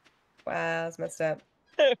 Wow, that's messed up.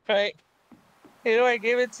 Right? Who do I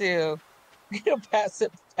give it to? You pass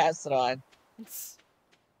it on.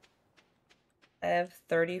 I have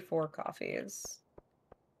 34 coffees.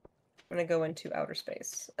 I'm gonna go into outer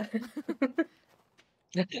space.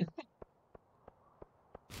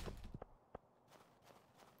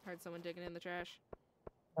 Heard someone digging in the trash.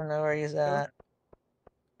 I don't know where he's at.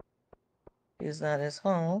 He's at his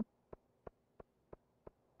home.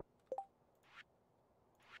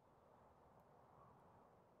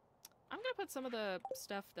 I'm gonna put some of the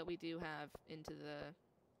stuff that we do have into the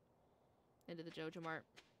JoJo Mart.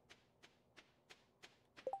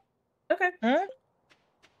 Okay. Huh?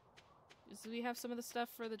 So we have some of the stuff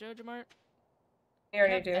for the JoJo Mart. We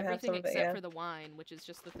already have do have everything some of it, except yeah. for the wine, which is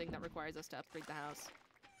just the thing that requires us to upgrade the house.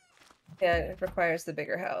 Yeah, it requires the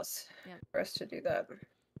bigger house Yep. for us to do that.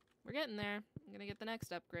 We're getting there. I'm gonna get the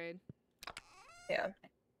next upgrade. Yeah. Okay,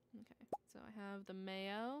 so I have the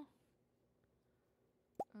mayo.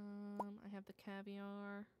 I have the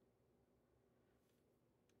caviar.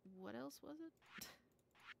 What else was it?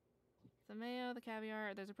 The mayo, the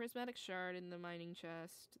caviar. There's a prismatic shard in the mining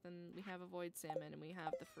chest. Then we have a void salmon, and we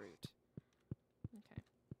have the fruit. Okay.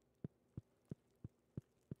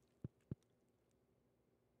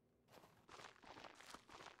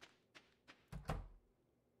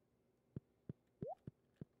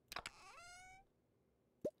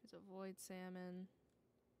 There's a void salmon.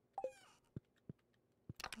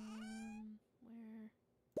 Where? Oh,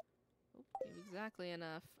 we have exactly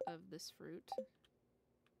enough of this fruit.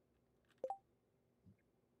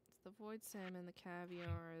 It's the void salmon, the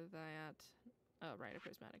caviar, that... Oh, right, a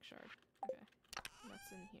prismatic shard. Okay.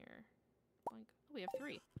 That's in here. Boink. Oh, we have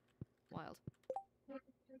 3. Wild.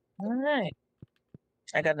 All right.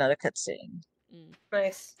 I got another cutscene.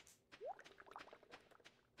 Nice.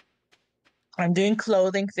 I'm doing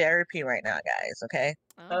clothing therapy right now, guys. Okay.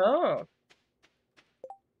 Oh.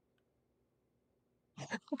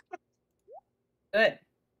 Good.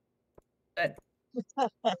 Good.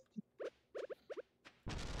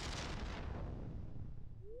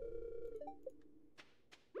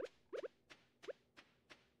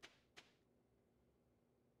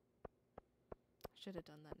 Should have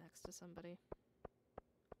done that next to somebody.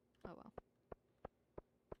 Oh well.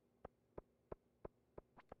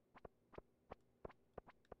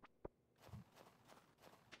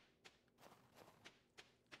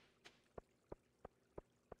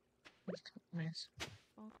 Nice.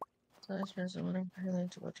 Oh. So that's just what I'm really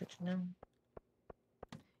to what you know.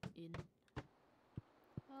 In.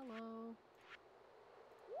 Hello.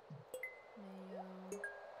 Mayo.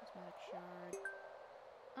 Cosmetic shard.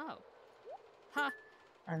 Oh. Ha!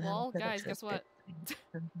 And Well, then guys, guess what? You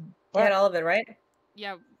What? had all of it, right?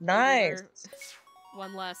 Yeah. Nice.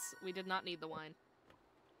 One less. We did not need the wine.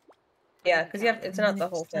 Yeah, didn't because you have. count. It's not the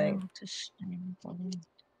whole thing. To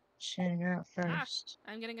share out first.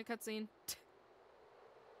 I'm getting a cutscene.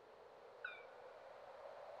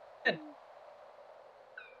 Good.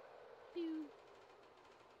 Pew.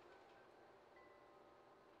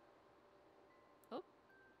 Oh.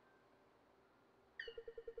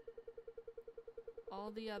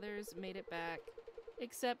 All the others made it back,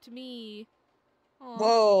 except me. Aw.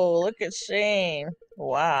 Whoa, look at Shane.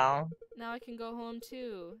 Wow. Now I can go home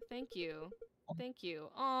too. Thank you. Thank you.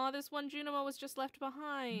 Aw, this one Junimo was just left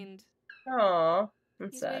behind. Aw,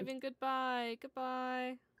 that's He's sad. waving goodbye.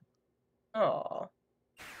 Goodbye. Aw.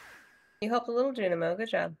 You helped a little Junimo.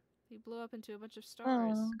 Good job. He blew up into a bunch of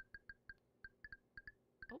stars. Aw.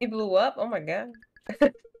 He blew up? Oh my god.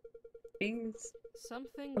 Jeez.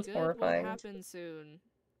 Something That's good horrifying. will happen soon.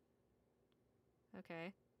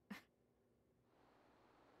 Okay.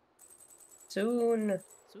 Soon.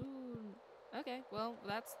 Soon. Okay, well,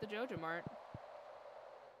 that's the Jojo Mart.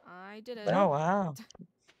 I did it. Oh, wow.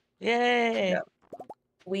 Yay. Yeah.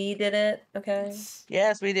 We did it. Okay.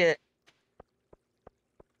 Yes, we did.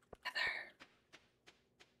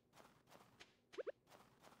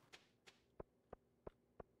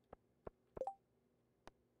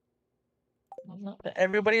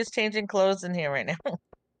 Everybody's changing clothes in here right now.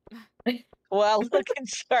 Wow, looking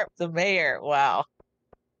sharp, the mayor. Wow.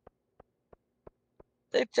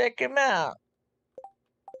 Check him out.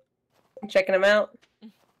 I'm checking him out.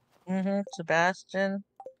 Sebastian.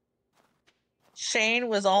 Shane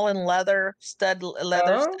was all in leather studded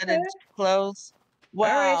clothes. Wow.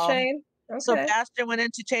 All right, Shane. Okay. Sebastian went in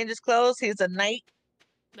to change his clothes. He's a knight.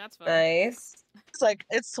 That's fun. Nice. It's like,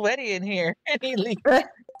 it's sweaty in here. And he leaves.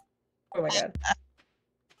 Oh my god.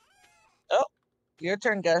 Oh, your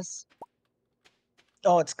turn, Gus.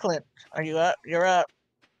 Oh, it's Clint. Are you up? You're up.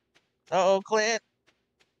 Uh-oh, Clint.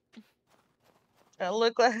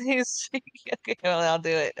 Look like he's... Okay, well, I'll do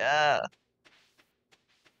it.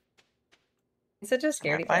 He's such a I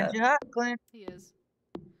scaredy find cat. you hot, Clint. He is.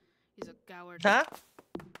 He's a coward. Huh?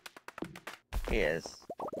 He is.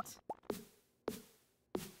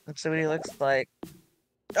 Let's see what he looks like.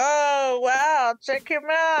 Oh, wow. Check him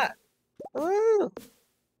out. Woo.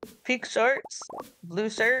 Pink shorts. Blue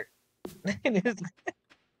shirt.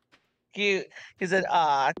 Cute. He said,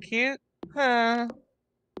 ah, cute. Huh.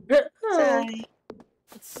 Oh. Sorry.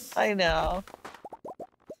 I know.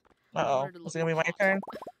 Uh-oh. Wanted to Is look it gonna be my hot. turn?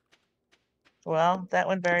 Well, that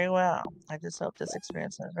went very well. I just hope this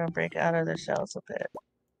experience is gonna break out of their shells a bit.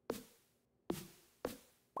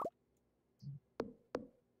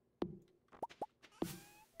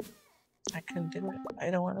 I can do it. I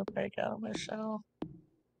don't want to break out of my shell.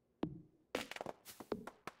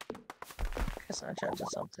 Guess I'm judging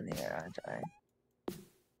something here, aren't I?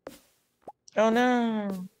 Oh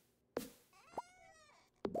no!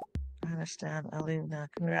 I understand. I'll leave now.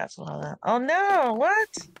 Congrats on all that. Oh no! What?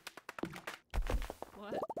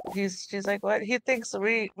 What? She's like, what? He thinks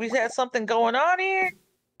we had something going on here?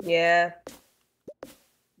 Yeah.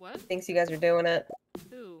 What? Thinks you guys are doing it.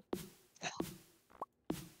 Who?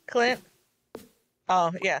 Clint?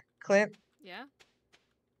 Oh, yeah. Clint? Yeah?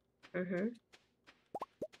 Mm-hmm.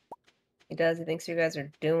 He does. He thinks you guys are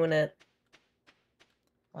doing it.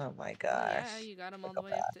 Oh my gosh. Yeah, you got him all the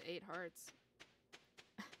way up to 8 hearts.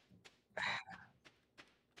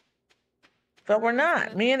 But we're Everyone's not.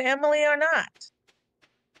 gonna Me and Emily are not.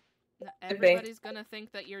 Could be. Everybody's gonna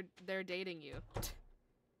think that they're dating you.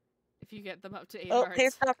 If you get them up to 8 hearts. Okay,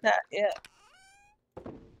 stop that. Yeah.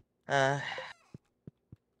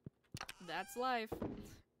 That's life.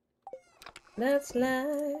 That's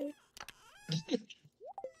life.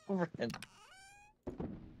 Better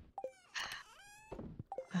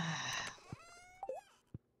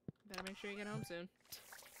make sure you get home soon.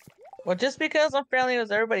 Well, just because I'm friendly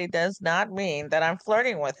with everybody does not mean that I'm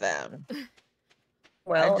flirting with them.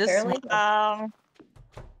 Well, I just apparently. smile.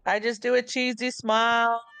 I just do a cheesy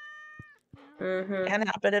smile. Mm-hmm. Can't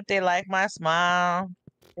help it if they like my smile.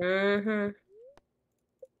 Mm-hmm.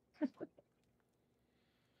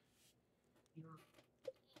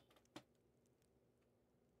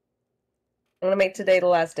 I'm gonna make today the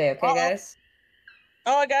last day, okay, Uh-oh. guys?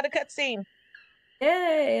 Oh, I got a cutscene.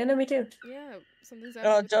 Yay! I know, me too. Yeah, something's Oh,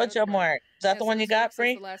 happening with JoJo Mart. Is that Yeah, the so one you this got, works as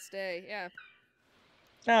Free? the last day. Yeah,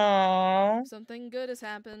 Oh, something good has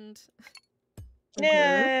happened.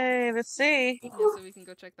 yay! Let's see. Yeah, so we can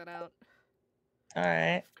go check that out. All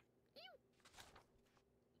right.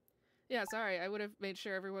 Yeah, sorry, I would have made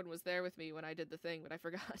sure everyone was there with me when I did the thing, but I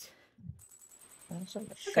forgot.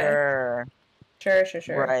 Sure. Sure.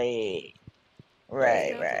 Right. I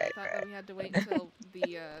Right. thought that we had to wait until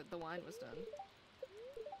the wine was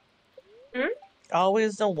done.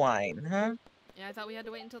 Always the wine, huh? Yeah, I thought we had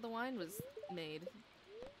to wait until the wine was made.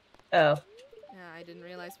 Oh. Yeah, I didn't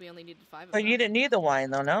realize we only needed 5 of But them. you didn't need the wine,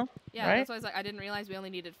 though, no? Yeah, Right? that's why I was like, I didn't realize we only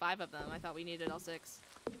needed 5 of them. I thought we needed all 6.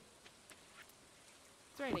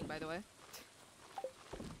 It's raining, by the way.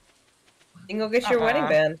 You can go get your wedding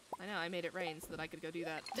band. I know, I made it rain so that I could go do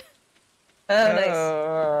that. Oh, nice.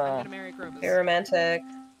 I'm gonna marry Crocus. Very romantic.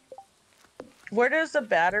 Where does the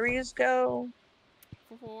batteries go?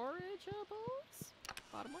 Forageables?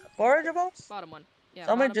 Bottom one? Forageables? Bottom one. Yeah,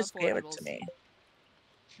 Someone bottom just of gave it forageables. to me.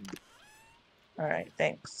 All right,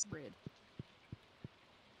 thanks. Grid.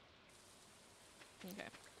 Okay.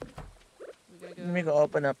 We're gonna go Let me go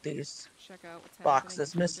open up these check out what's happening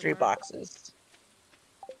boxes, at mystery Jojo Mart. boxes.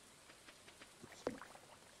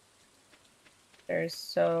 There's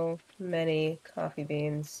so many coffee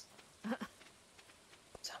beans.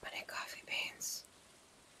 So many coffee beans.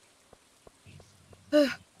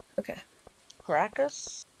 Okay.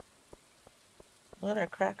 Crocus? What are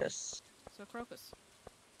crocus? So crocus.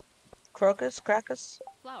 Crocus? Crocus?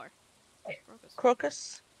 Flower. Crocus.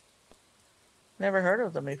 Crocus? Never heard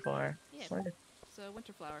of them before. Yeah. It's a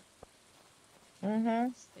winter flower. Mm-hmm.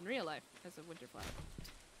 In real life, as a winter flower.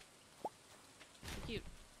 They're cute.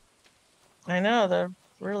 I know, they're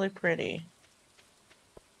really pretty.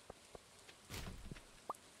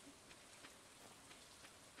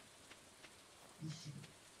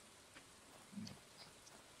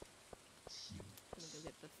 Gonna go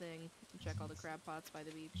get the thing and check all the crab pots by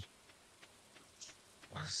the beach.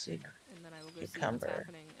 Let's see. And then I will go see Cucumber. what's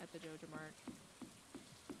happening at the Jojo Mart.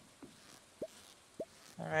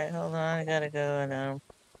 Alright, hold on. I gotta go and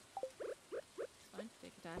It's fine,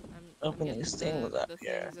 take your time. I'm open getting these things up the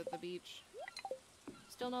here. things at the beach.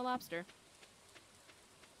 Still no lobster.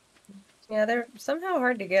 Yeah, they're somehow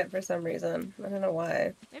hard to get for some reason. I don't know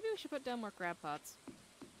why. Maybe we should put down more crab pots.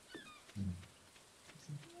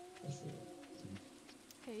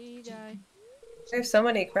 Hey, guy. There's so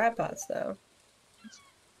many crab pots, though.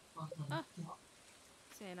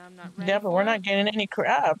 Saying I'm not ready Yeah, but for we're it. not getting any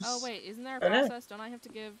crabs. Oh, wait, isn't there a I know. process? Don't I have to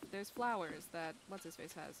give... There's flowers that...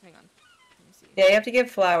 What's-his-face has. Hang on. Let me see. Yeah, you have to give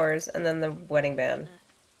flowers and then the wedding band.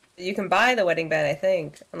 You can buy the wedding band, I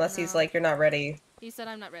think, unless he's No. like, you're not ready. He said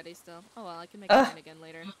I'm not ready still. Oh, well, I can make Ugh. mine again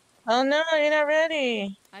later. Oh no, you're not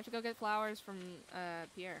ready. I have to go get flowers from,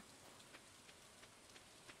 Pierre.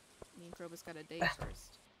 Me and Krobus got a date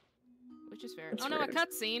first. Which is fair. That's Oh no, a rude.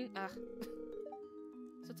 cutscene! Ugh.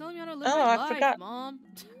 So tell me how to live Oh, my I life, forgot. Mom.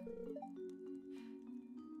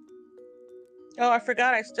 Oh, I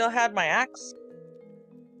forgot I still had my axe.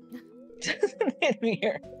 In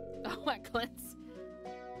here. Oh, at Clint's.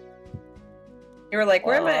 You were like,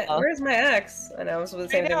 where's my axe? And I was with the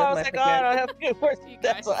same thing I was with like, my oh, I picnic. don't have to work. You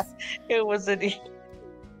That's why guys. it was a D.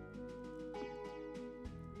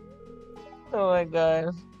 Oh my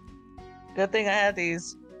god. Good thing I had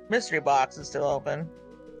these mystery boxes to open.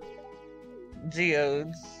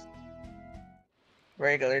 Geodes.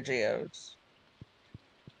 Regular geodes.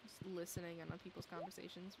 Just listening in on people's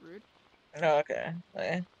conversations. Rude. Oh, okay.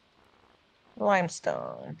 Okay.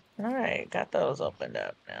 Limestone. Alright, got those opened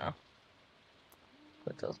up now.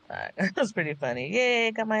 Put those back. That's pretty funny. Yay,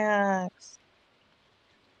 got my axe.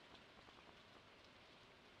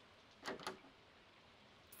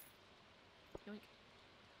 Yoink.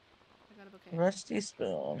 I got a bouquet. Rusty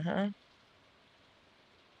spoon, huh?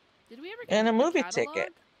 Did we ever get And a the movie catalog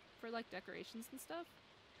ticket. for like decorations and stuff?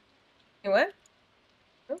 What?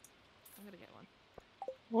 I'm gonna get one.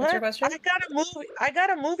 What's your What? question? I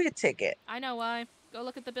got a movie ticket. I know why. Go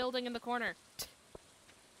look at the building in the corner.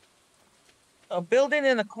 A building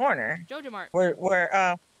in the corner. Jojo Mart. Where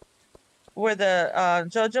the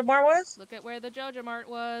JoJo Mart was? Look at where the Jojo Mart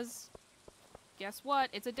was. Guess what?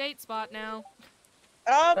 It's a date spot now.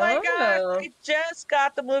 Oh my Oh. god! I just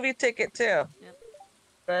got the movie ticket too.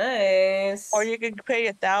 Nice. Or you could pay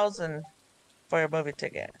 1,000 for a movie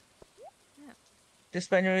ticket. Yeah. Just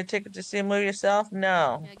spend your movie ticket to see a movie yourself?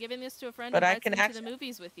 No. Yeah, giving this to a friend But who I invites can them to actu- the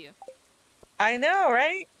movies with you. I know,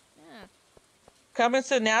 right? Yeah. Coming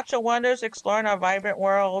to natural wonders, exploring our vibrant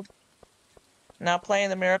world. Now playing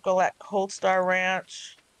the miracle at Cold Star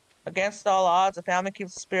Ranch. Against all odds, the family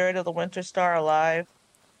keeps the spirit of the Winter Star alive.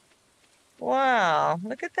 Wow,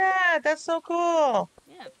 look at that. That's so cool.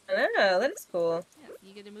 Yeah. Oh, that is cool. Yeah,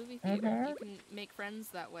 you get a movie theater. Mhm. You can make friends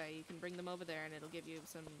that way. You can bring them over there and it'll give you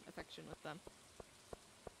some affection with them.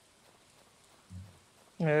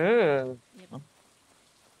 Ooh. Yep.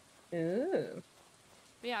 Ooh.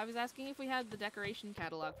 But yeah, I was asking if we had the decoration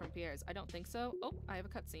catalog from Pierre's. I don't think so. Oh, I have a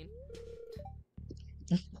cutscene.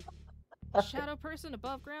 Shadow person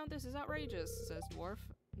above ground? This is outrageous, says Dwarf.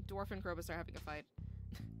 Dwarf and Krobus are having a fight.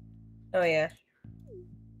 Oh yeah.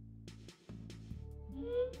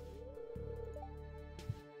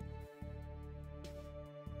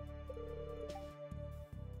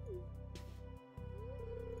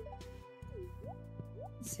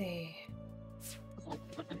 Let's see.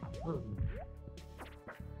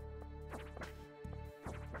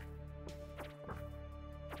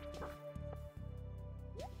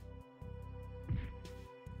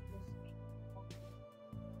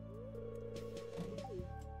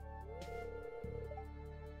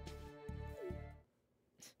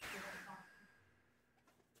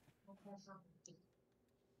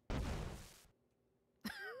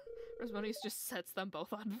 Rosmonius just sets them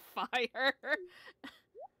both on fire.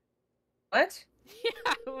 What?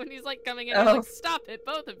 Yeah, when he's like coming in, Oh. he's like, stop it,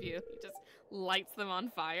 both of you. He just lights them on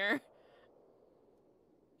fire.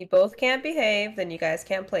 You both can't behave, then you guys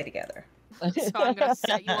can't play together. So I'm gonna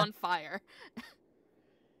set you on fire.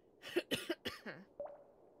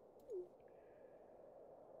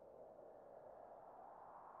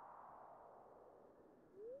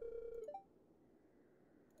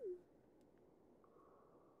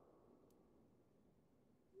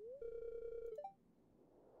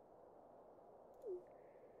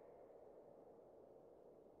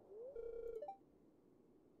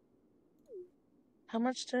 How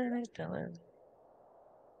much do I need, Dylan?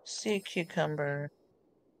 Sea cucumber.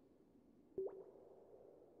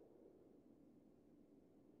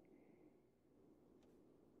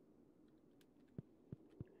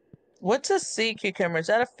 What's a sea cucumber? Is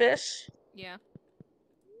that a fish? Yeah.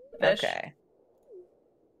 Fish. Okay.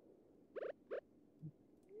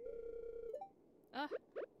 Ah,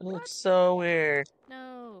 Looks so weird.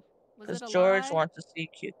 no. Was Because it a George lie? wants a sea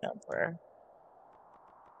cucumber.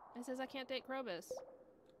 It says I can't date Krobus.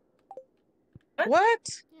 What? What?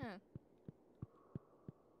 Yeah.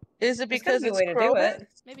 Is it There's gotta because be a it's way to do Krobus? it.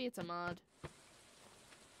 Maybe it's a mod.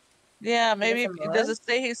 Yeah, Maybe maybe. it's a Does mod? it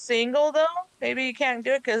say he's single though? Maybe he can't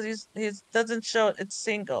do it because he's doesn't show it's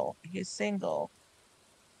single. He's single.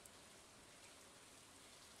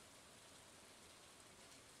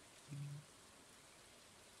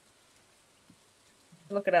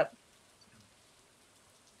 Look it up.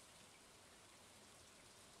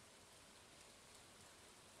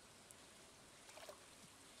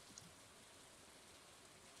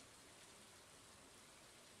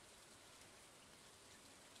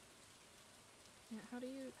 Yeah, how do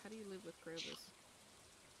you live with Krobus?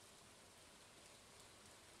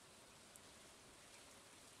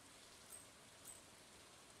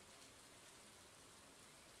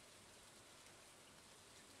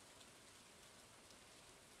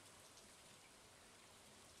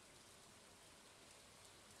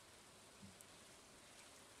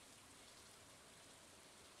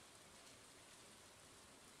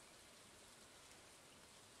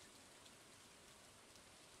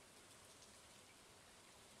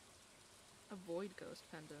 A void ghost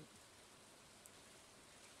pendant.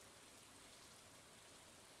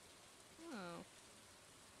 Oh.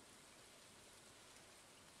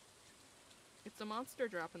 It's a monster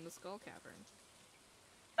drop in the Skull Cavern.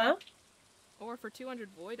 Huh? Or for 200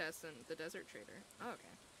 void essence, the desert trader. Oh,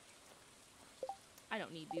 okay. I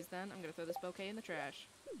don't need these then. I'm gonna throw this bouquet in the trash.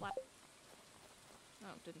 What? Oh,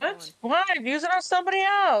 didn't fall What? Why? Use it on somebody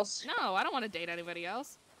else. in. No, I don't want to date anybody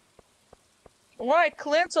else. Why?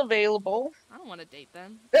 Clint's available. I don't want to date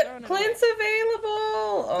them. Throwing it away. Clint's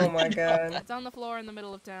available! Oh my god. It's on the floor in the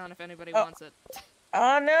middle of town if anybody Oh. wants it.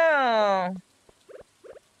 Oh no.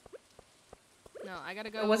 No, I gotta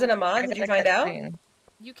go. Was it a mod? Did you find out?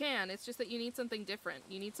 You can. It's just that you need something different.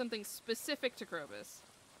 You need something specific to Krobus.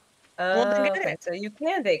 Well, then get Okay, it. so you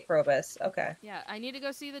can date Krobus. Okay. Yeah, I need to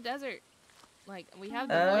go see the desert. Like, we have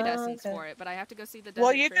the void essence okay. for it, but I have to go see the desert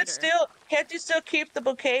Well, you trader. could still. Can't you still keep the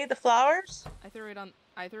bouquet, the flowers? I threw it on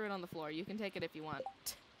the floor. You can take it if you want.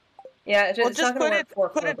 Yeah, it's, Well, it's just not going to put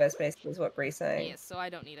work for put it- Krobus, basically, is what Bree's saying. Yes, so I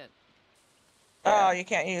don't need it. Oh, Yeah. you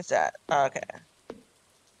can't use that. Okay.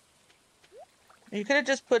 You could have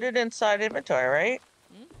just put it inside inventory, right?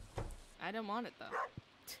 I don't want it though.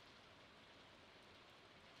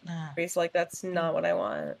 He's like, that's not what I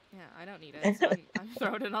want. Yeah, I don't need it, so I'm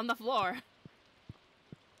throwing it on the floor.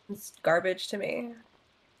 It's garbage to me.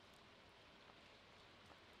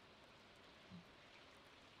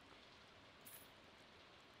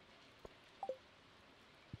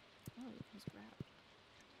 Oh, you can just grab.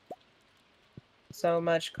 So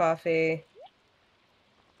much coffee.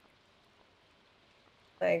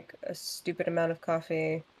 Like a stupid amount of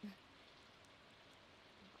coffee.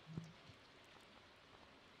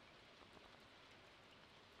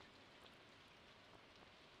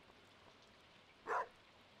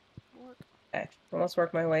 Work. Okay, almost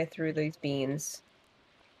work my way through these beans.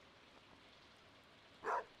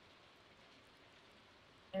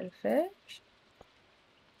 And fish?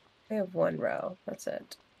 We have one row. That's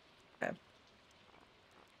it. Okay.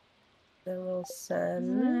 Then we'll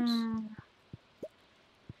send.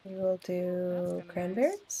 We will do kinda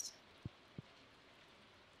cranberries. nice.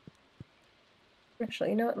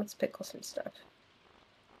 Actually, you know what? Let's pickle some stuff.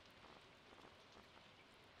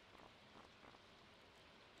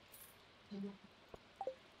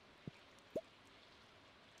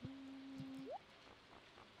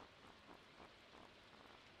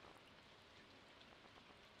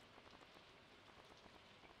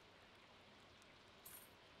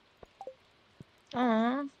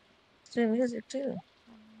 Aw, it's doing music too.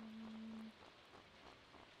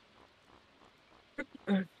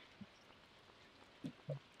 Oh,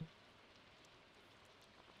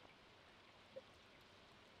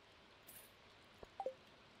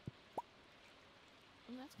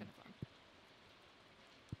 that's kind of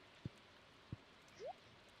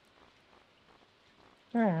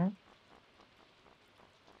fun. Hmm.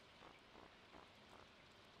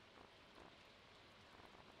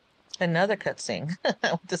 Another cutscene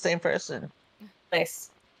with the same person. Nice.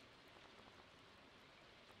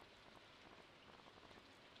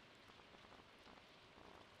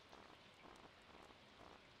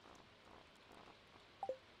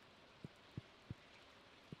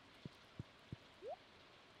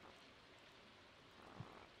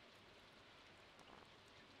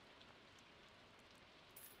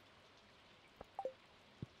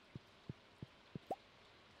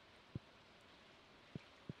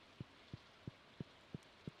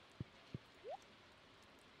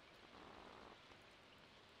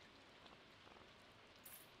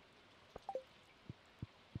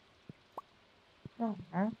 Oh,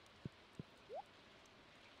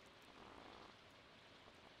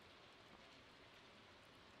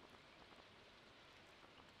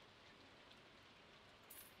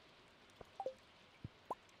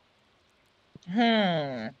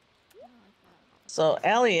 So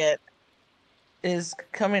Elliot is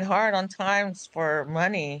coming hard on times for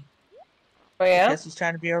money Oh yeah? because he's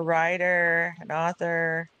trying to be a writer, an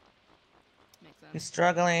author. Makes sense. He's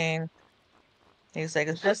struggling. He's like,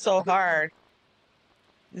 it's just so hard.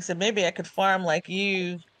 He said, maybe I could farm like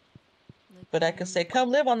you, Like, but I could say, come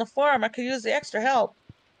live on the farm. I could use the extra help.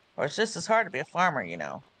 Or it's just as hard to be a farmer, you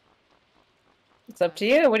know. It's up to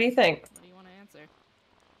you. What do you think? what do you want to answer?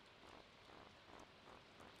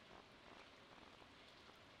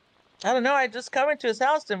 I don't know. I just come into his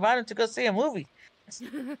house to invite him to go see a movie.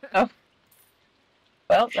 Oh.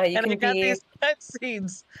 Well, now you And I can got be. these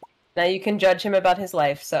cutscenes. Now you can judge him about his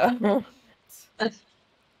life. So. Hmm.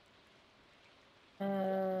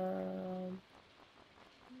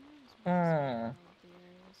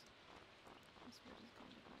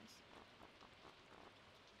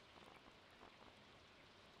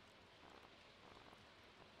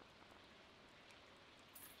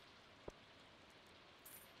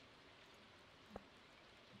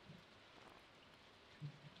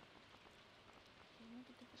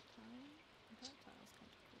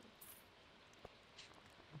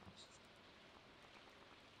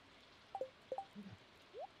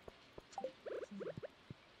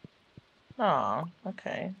 Oh,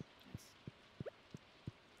 okay.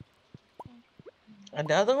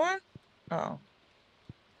 Another one? Oh.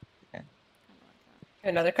 Okay.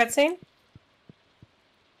 Another cutscene?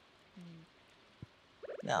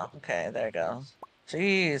 No, okay, there it goes.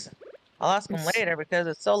 Jeez. I'll ask him later because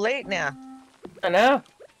it's so late now. I know.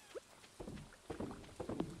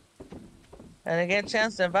 And I get a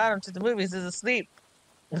chance to invite him to the movies. He's asleep.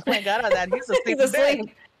 Oh my god, on that. He's asleep. He's in bed.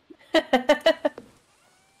 asleep.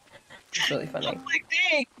 It's really funny. I'm like,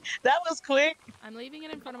 dang, that was quick. I'm leaving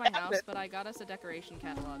it in front of my house, but I got us a decoration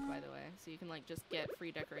catalog, by the way, so you can like just get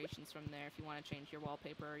free decorations from there if you want to change your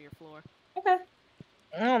wallpaper or your floor. Okay.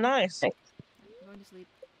 Oh, nice. I'm going to sleep.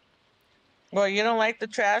 Well, you don't like the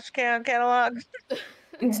trash can catalog?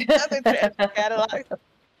 Nothing trash catalog.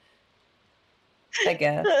 I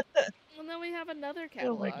guess. Well, now we have another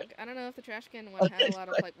Oh my catalog. I don't know if the trash can one had a lot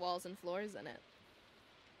of like walls and floors in it.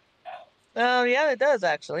 Oh, yeah, it does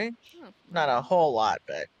actually. Oh, Not a well, whole lot,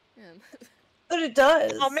 but yeah. But it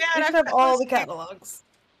does. oh man, We I should have fell all the asleep. catalogs.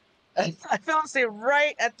 I fell asleep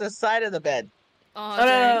right at the side of the bed. Oh, Oh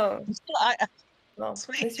dang. no. I, Well, at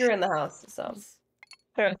Sweet. least you're in the house, so.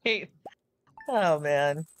 Right. Oh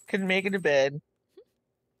man, couldn't make it to bed.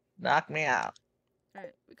 Knock me out.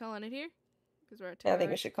 Alright, we calling it here? Because we're at 2 Yeah, I hours.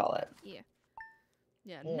 think we should call it.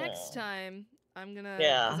 Yeah, next Yeah. time, I'm gonna...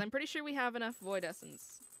 Yeah. Because I'm pretty sure we have enough void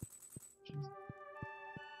essence.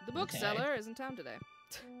 The bookseller is in town today.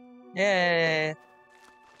 Yay.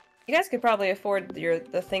 You guys could probably afford the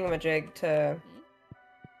thingamajig to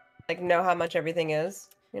like know how much everything is.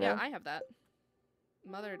 You know? Yeah, I have that.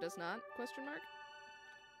 Mother does not, question mark?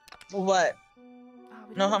 What? Oh,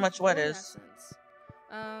 we Know don't how have much the what void is? essence.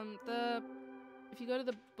 If you go to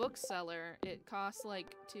the bookseller, it costs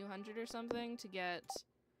like 200 or something to get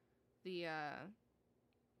the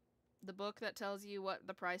book that tells you what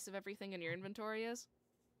the price of everything in your inventory is.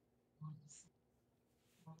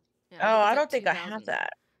 Yeah, Oh, I it's don't like think I 2,000. have that.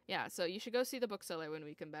 Yeah, so you should go see the bookseller when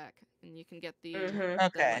we come back, and you can get the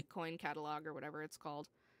Okay. like coin catalog or whatever it's called.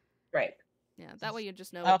 Right. Yeah, that way you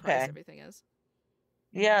just know what price Okay. everything is.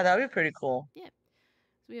 Yeah, that'd be pretty cool. So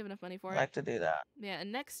we have enough money for I'd it. like to do that. Yeah,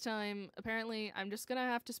 and next time, apparently, I'm just gonna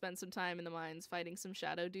have to spend some time in the mines fighting some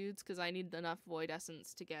shadow dudes, because I need enough void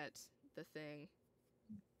essence to get the thing.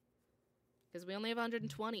 Because we only have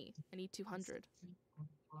 120. I need 200.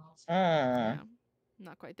 Yeah,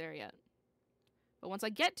 not quite there yet. But once I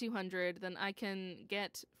get 200, then I can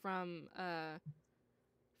get from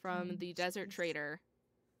the desert trader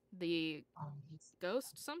the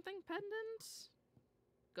ghost something pendant?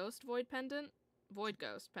 Ghost void pendant? Void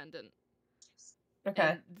ghost pendant. Okay.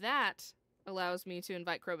 And that allows me to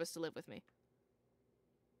invite Krobus to live with me.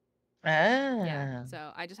 Ah. Yeah,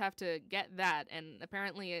 so I just have to get that, and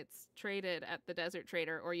apparently it's traded at the desert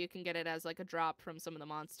trader, or you can get it as like a drop from some of the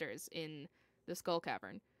monsters in the Skull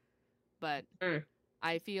Cavern. But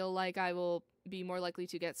I feel like I will be more likely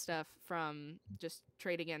to get stuff from just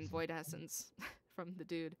trading in void essence from the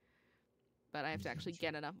dude. But I have to actually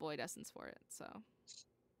get enough void essence for it, so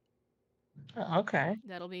Okay.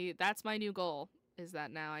 that's my new goal, is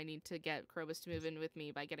that now I need to get Krobus to move in with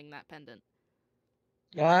me by getting that pendant.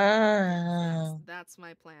 Wow. That's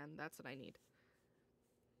my plan. That's what I need.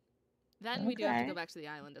 Then we do have to go back to the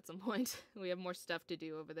island at some point. We have more stuff to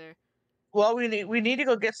do over there. Well, we need to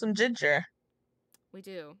go get some ginger. We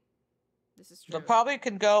do. This is So true. probably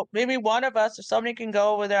can go. Maybe one of us or somebody can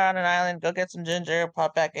go over there on an island, go get some ginger,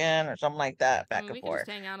 pop back in, or something like that, I back mean, and we could forth.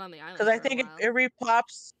 just hang out on the island Because I for a think while. it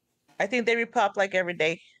repops. I think they repop like every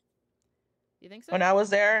day. You think so? When I was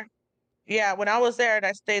there, yeah, when I was there and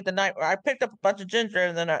I stayed the night, I picked up a bunch of ginger,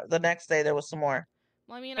 and then the next day there was some more.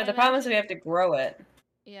 Well, I mean, But I the problem is we imagine- have to grow it.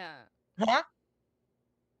 Yeah. Huh?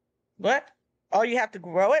 What? Oh, you have to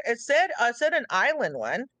grow it? It said an island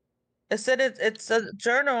one. It said it's a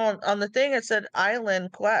journal on the thing. It said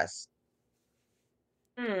island quest.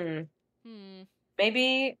 Hmm.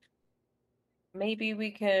 Maybe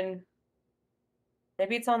we can.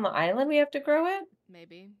 Maybe it's on the island we have to grow it?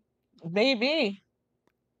 Maybe. Maybe.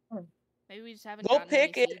 Maybe we just haven't Go gotten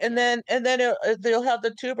pick any it, seeds and yet. then they'll have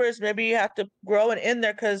the tubers. Maybe you have to grow it in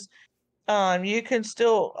there, because you can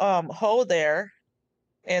still hoe there,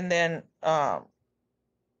 and then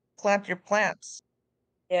plant your plants.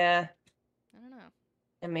 Yeah. I don't know.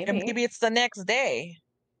 And And maybe. maybe it's the next day.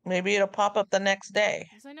 Maybe it'll pop up the next day.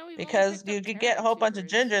 Because I know we've Because only picked you up could get a taro whole bunch of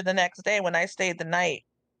tubers. ginger the next day. When I stayed the night,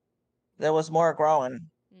 there was more growing.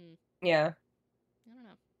 Yeah. I don't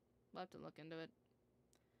know. We'll have to look into it.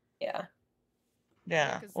 Yeah.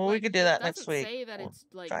 Yeah. 'Cause, Well, we like, could do that it next doesn't week. say that We'll it's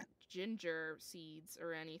like try. ginger seeds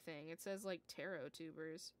or anything. It says like taro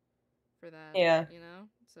tubers for that. Yeah. You know?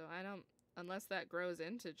 So I don't, unless that grows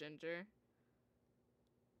into ginger.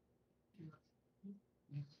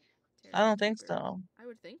 I don't think tuber. so. I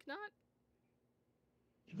would think not.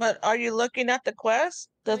 But are you looking at the quest?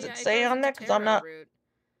 Does Oh, yeah, it say goes on into there? Because I'm taro not. root.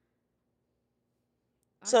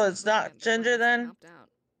 I So was it's looking not at the ginger quest and then? helped out.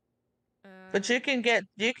 But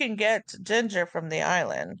you can get ginger from the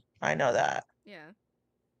island. I know that. Yeah.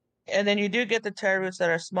 And then you do get the taro roots that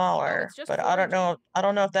are smaller. it's just But I don't know. foraging. I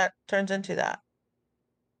don't know if that turns into that.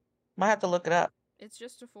 Might have to look it up. It's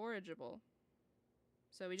just a forageable.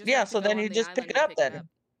 So we just Yeah. have to So go then on you the just island pick it and up pick then. it up.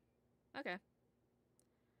 Okay.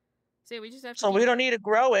 So yeah, we just have to So keep, we don't need to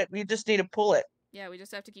grow it. We just need to pull it. yeah, we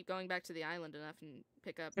just have to keep going back to the island enough and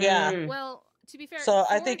pick up. Yeah. Well, to be fair, So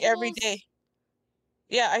I think every forageables- day.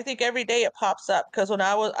 Yeah, I think every day it pops up, because when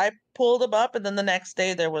I pulled them up, and then the next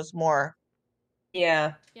day there was more.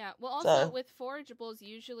 Yeah. Yeah. Well, also So- with forageables,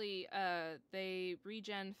 usually they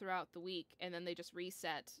regen throughout the week, and then they just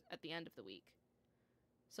reset at the end of the week.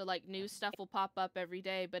 So like new stuff will pop up every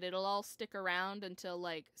day, but it'll all stick around until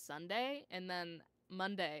like Sunday, and then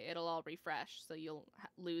Monday it'll all refresh. So you'll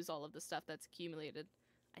lose all of the stuff that's accumulated,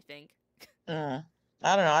 I think.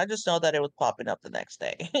 I don't know. I just know that it was popping up the next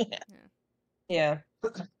day. Yeah.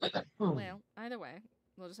 Well, either way,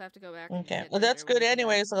 we'll just have to go back. And Okay. get Well, that's Ginger when good we come back.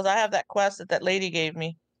 anyways, because I have that quest that that lady gave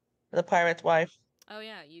me, the pirate's wife. Oh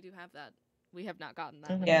yeah, you do have that. We have not gotten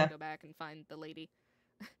that. Mhm. We Yeah. have to go back and find the lady.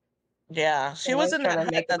 Yeah, she Yeah, I was was in trying that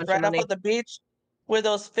to make hut a bunch that's of right off money. of the beach where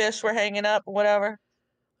those fish were hanging up or whatever.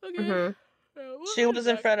 Okay. Mhm. We'll She head was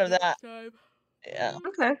in back front of next that. time. Yeah.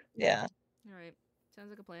 Okay. Yeah. All right. Sounds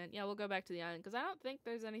like a plan. Yeah, we'll go back to the island because I don't think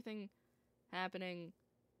there's anything happening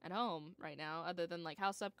at home right now other than like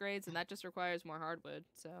house upgrades, and that just requires more hardwood.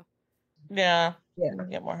 So Yeah. Yeah.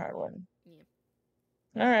 Get more hardwood. yeah.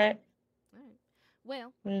 All right. All right.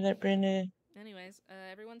 Well, Brittany. anyways,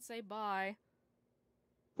 everyone say bye.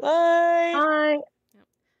 Bye. Hi. Yep.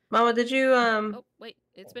 Mama, did you Oh wait,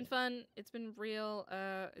 it's been fun. It's been real.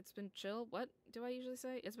 It's been chill. What do I usually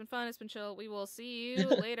say? It's been fun. It's been chill. We will see you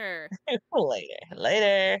later. Later.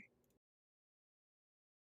 Later.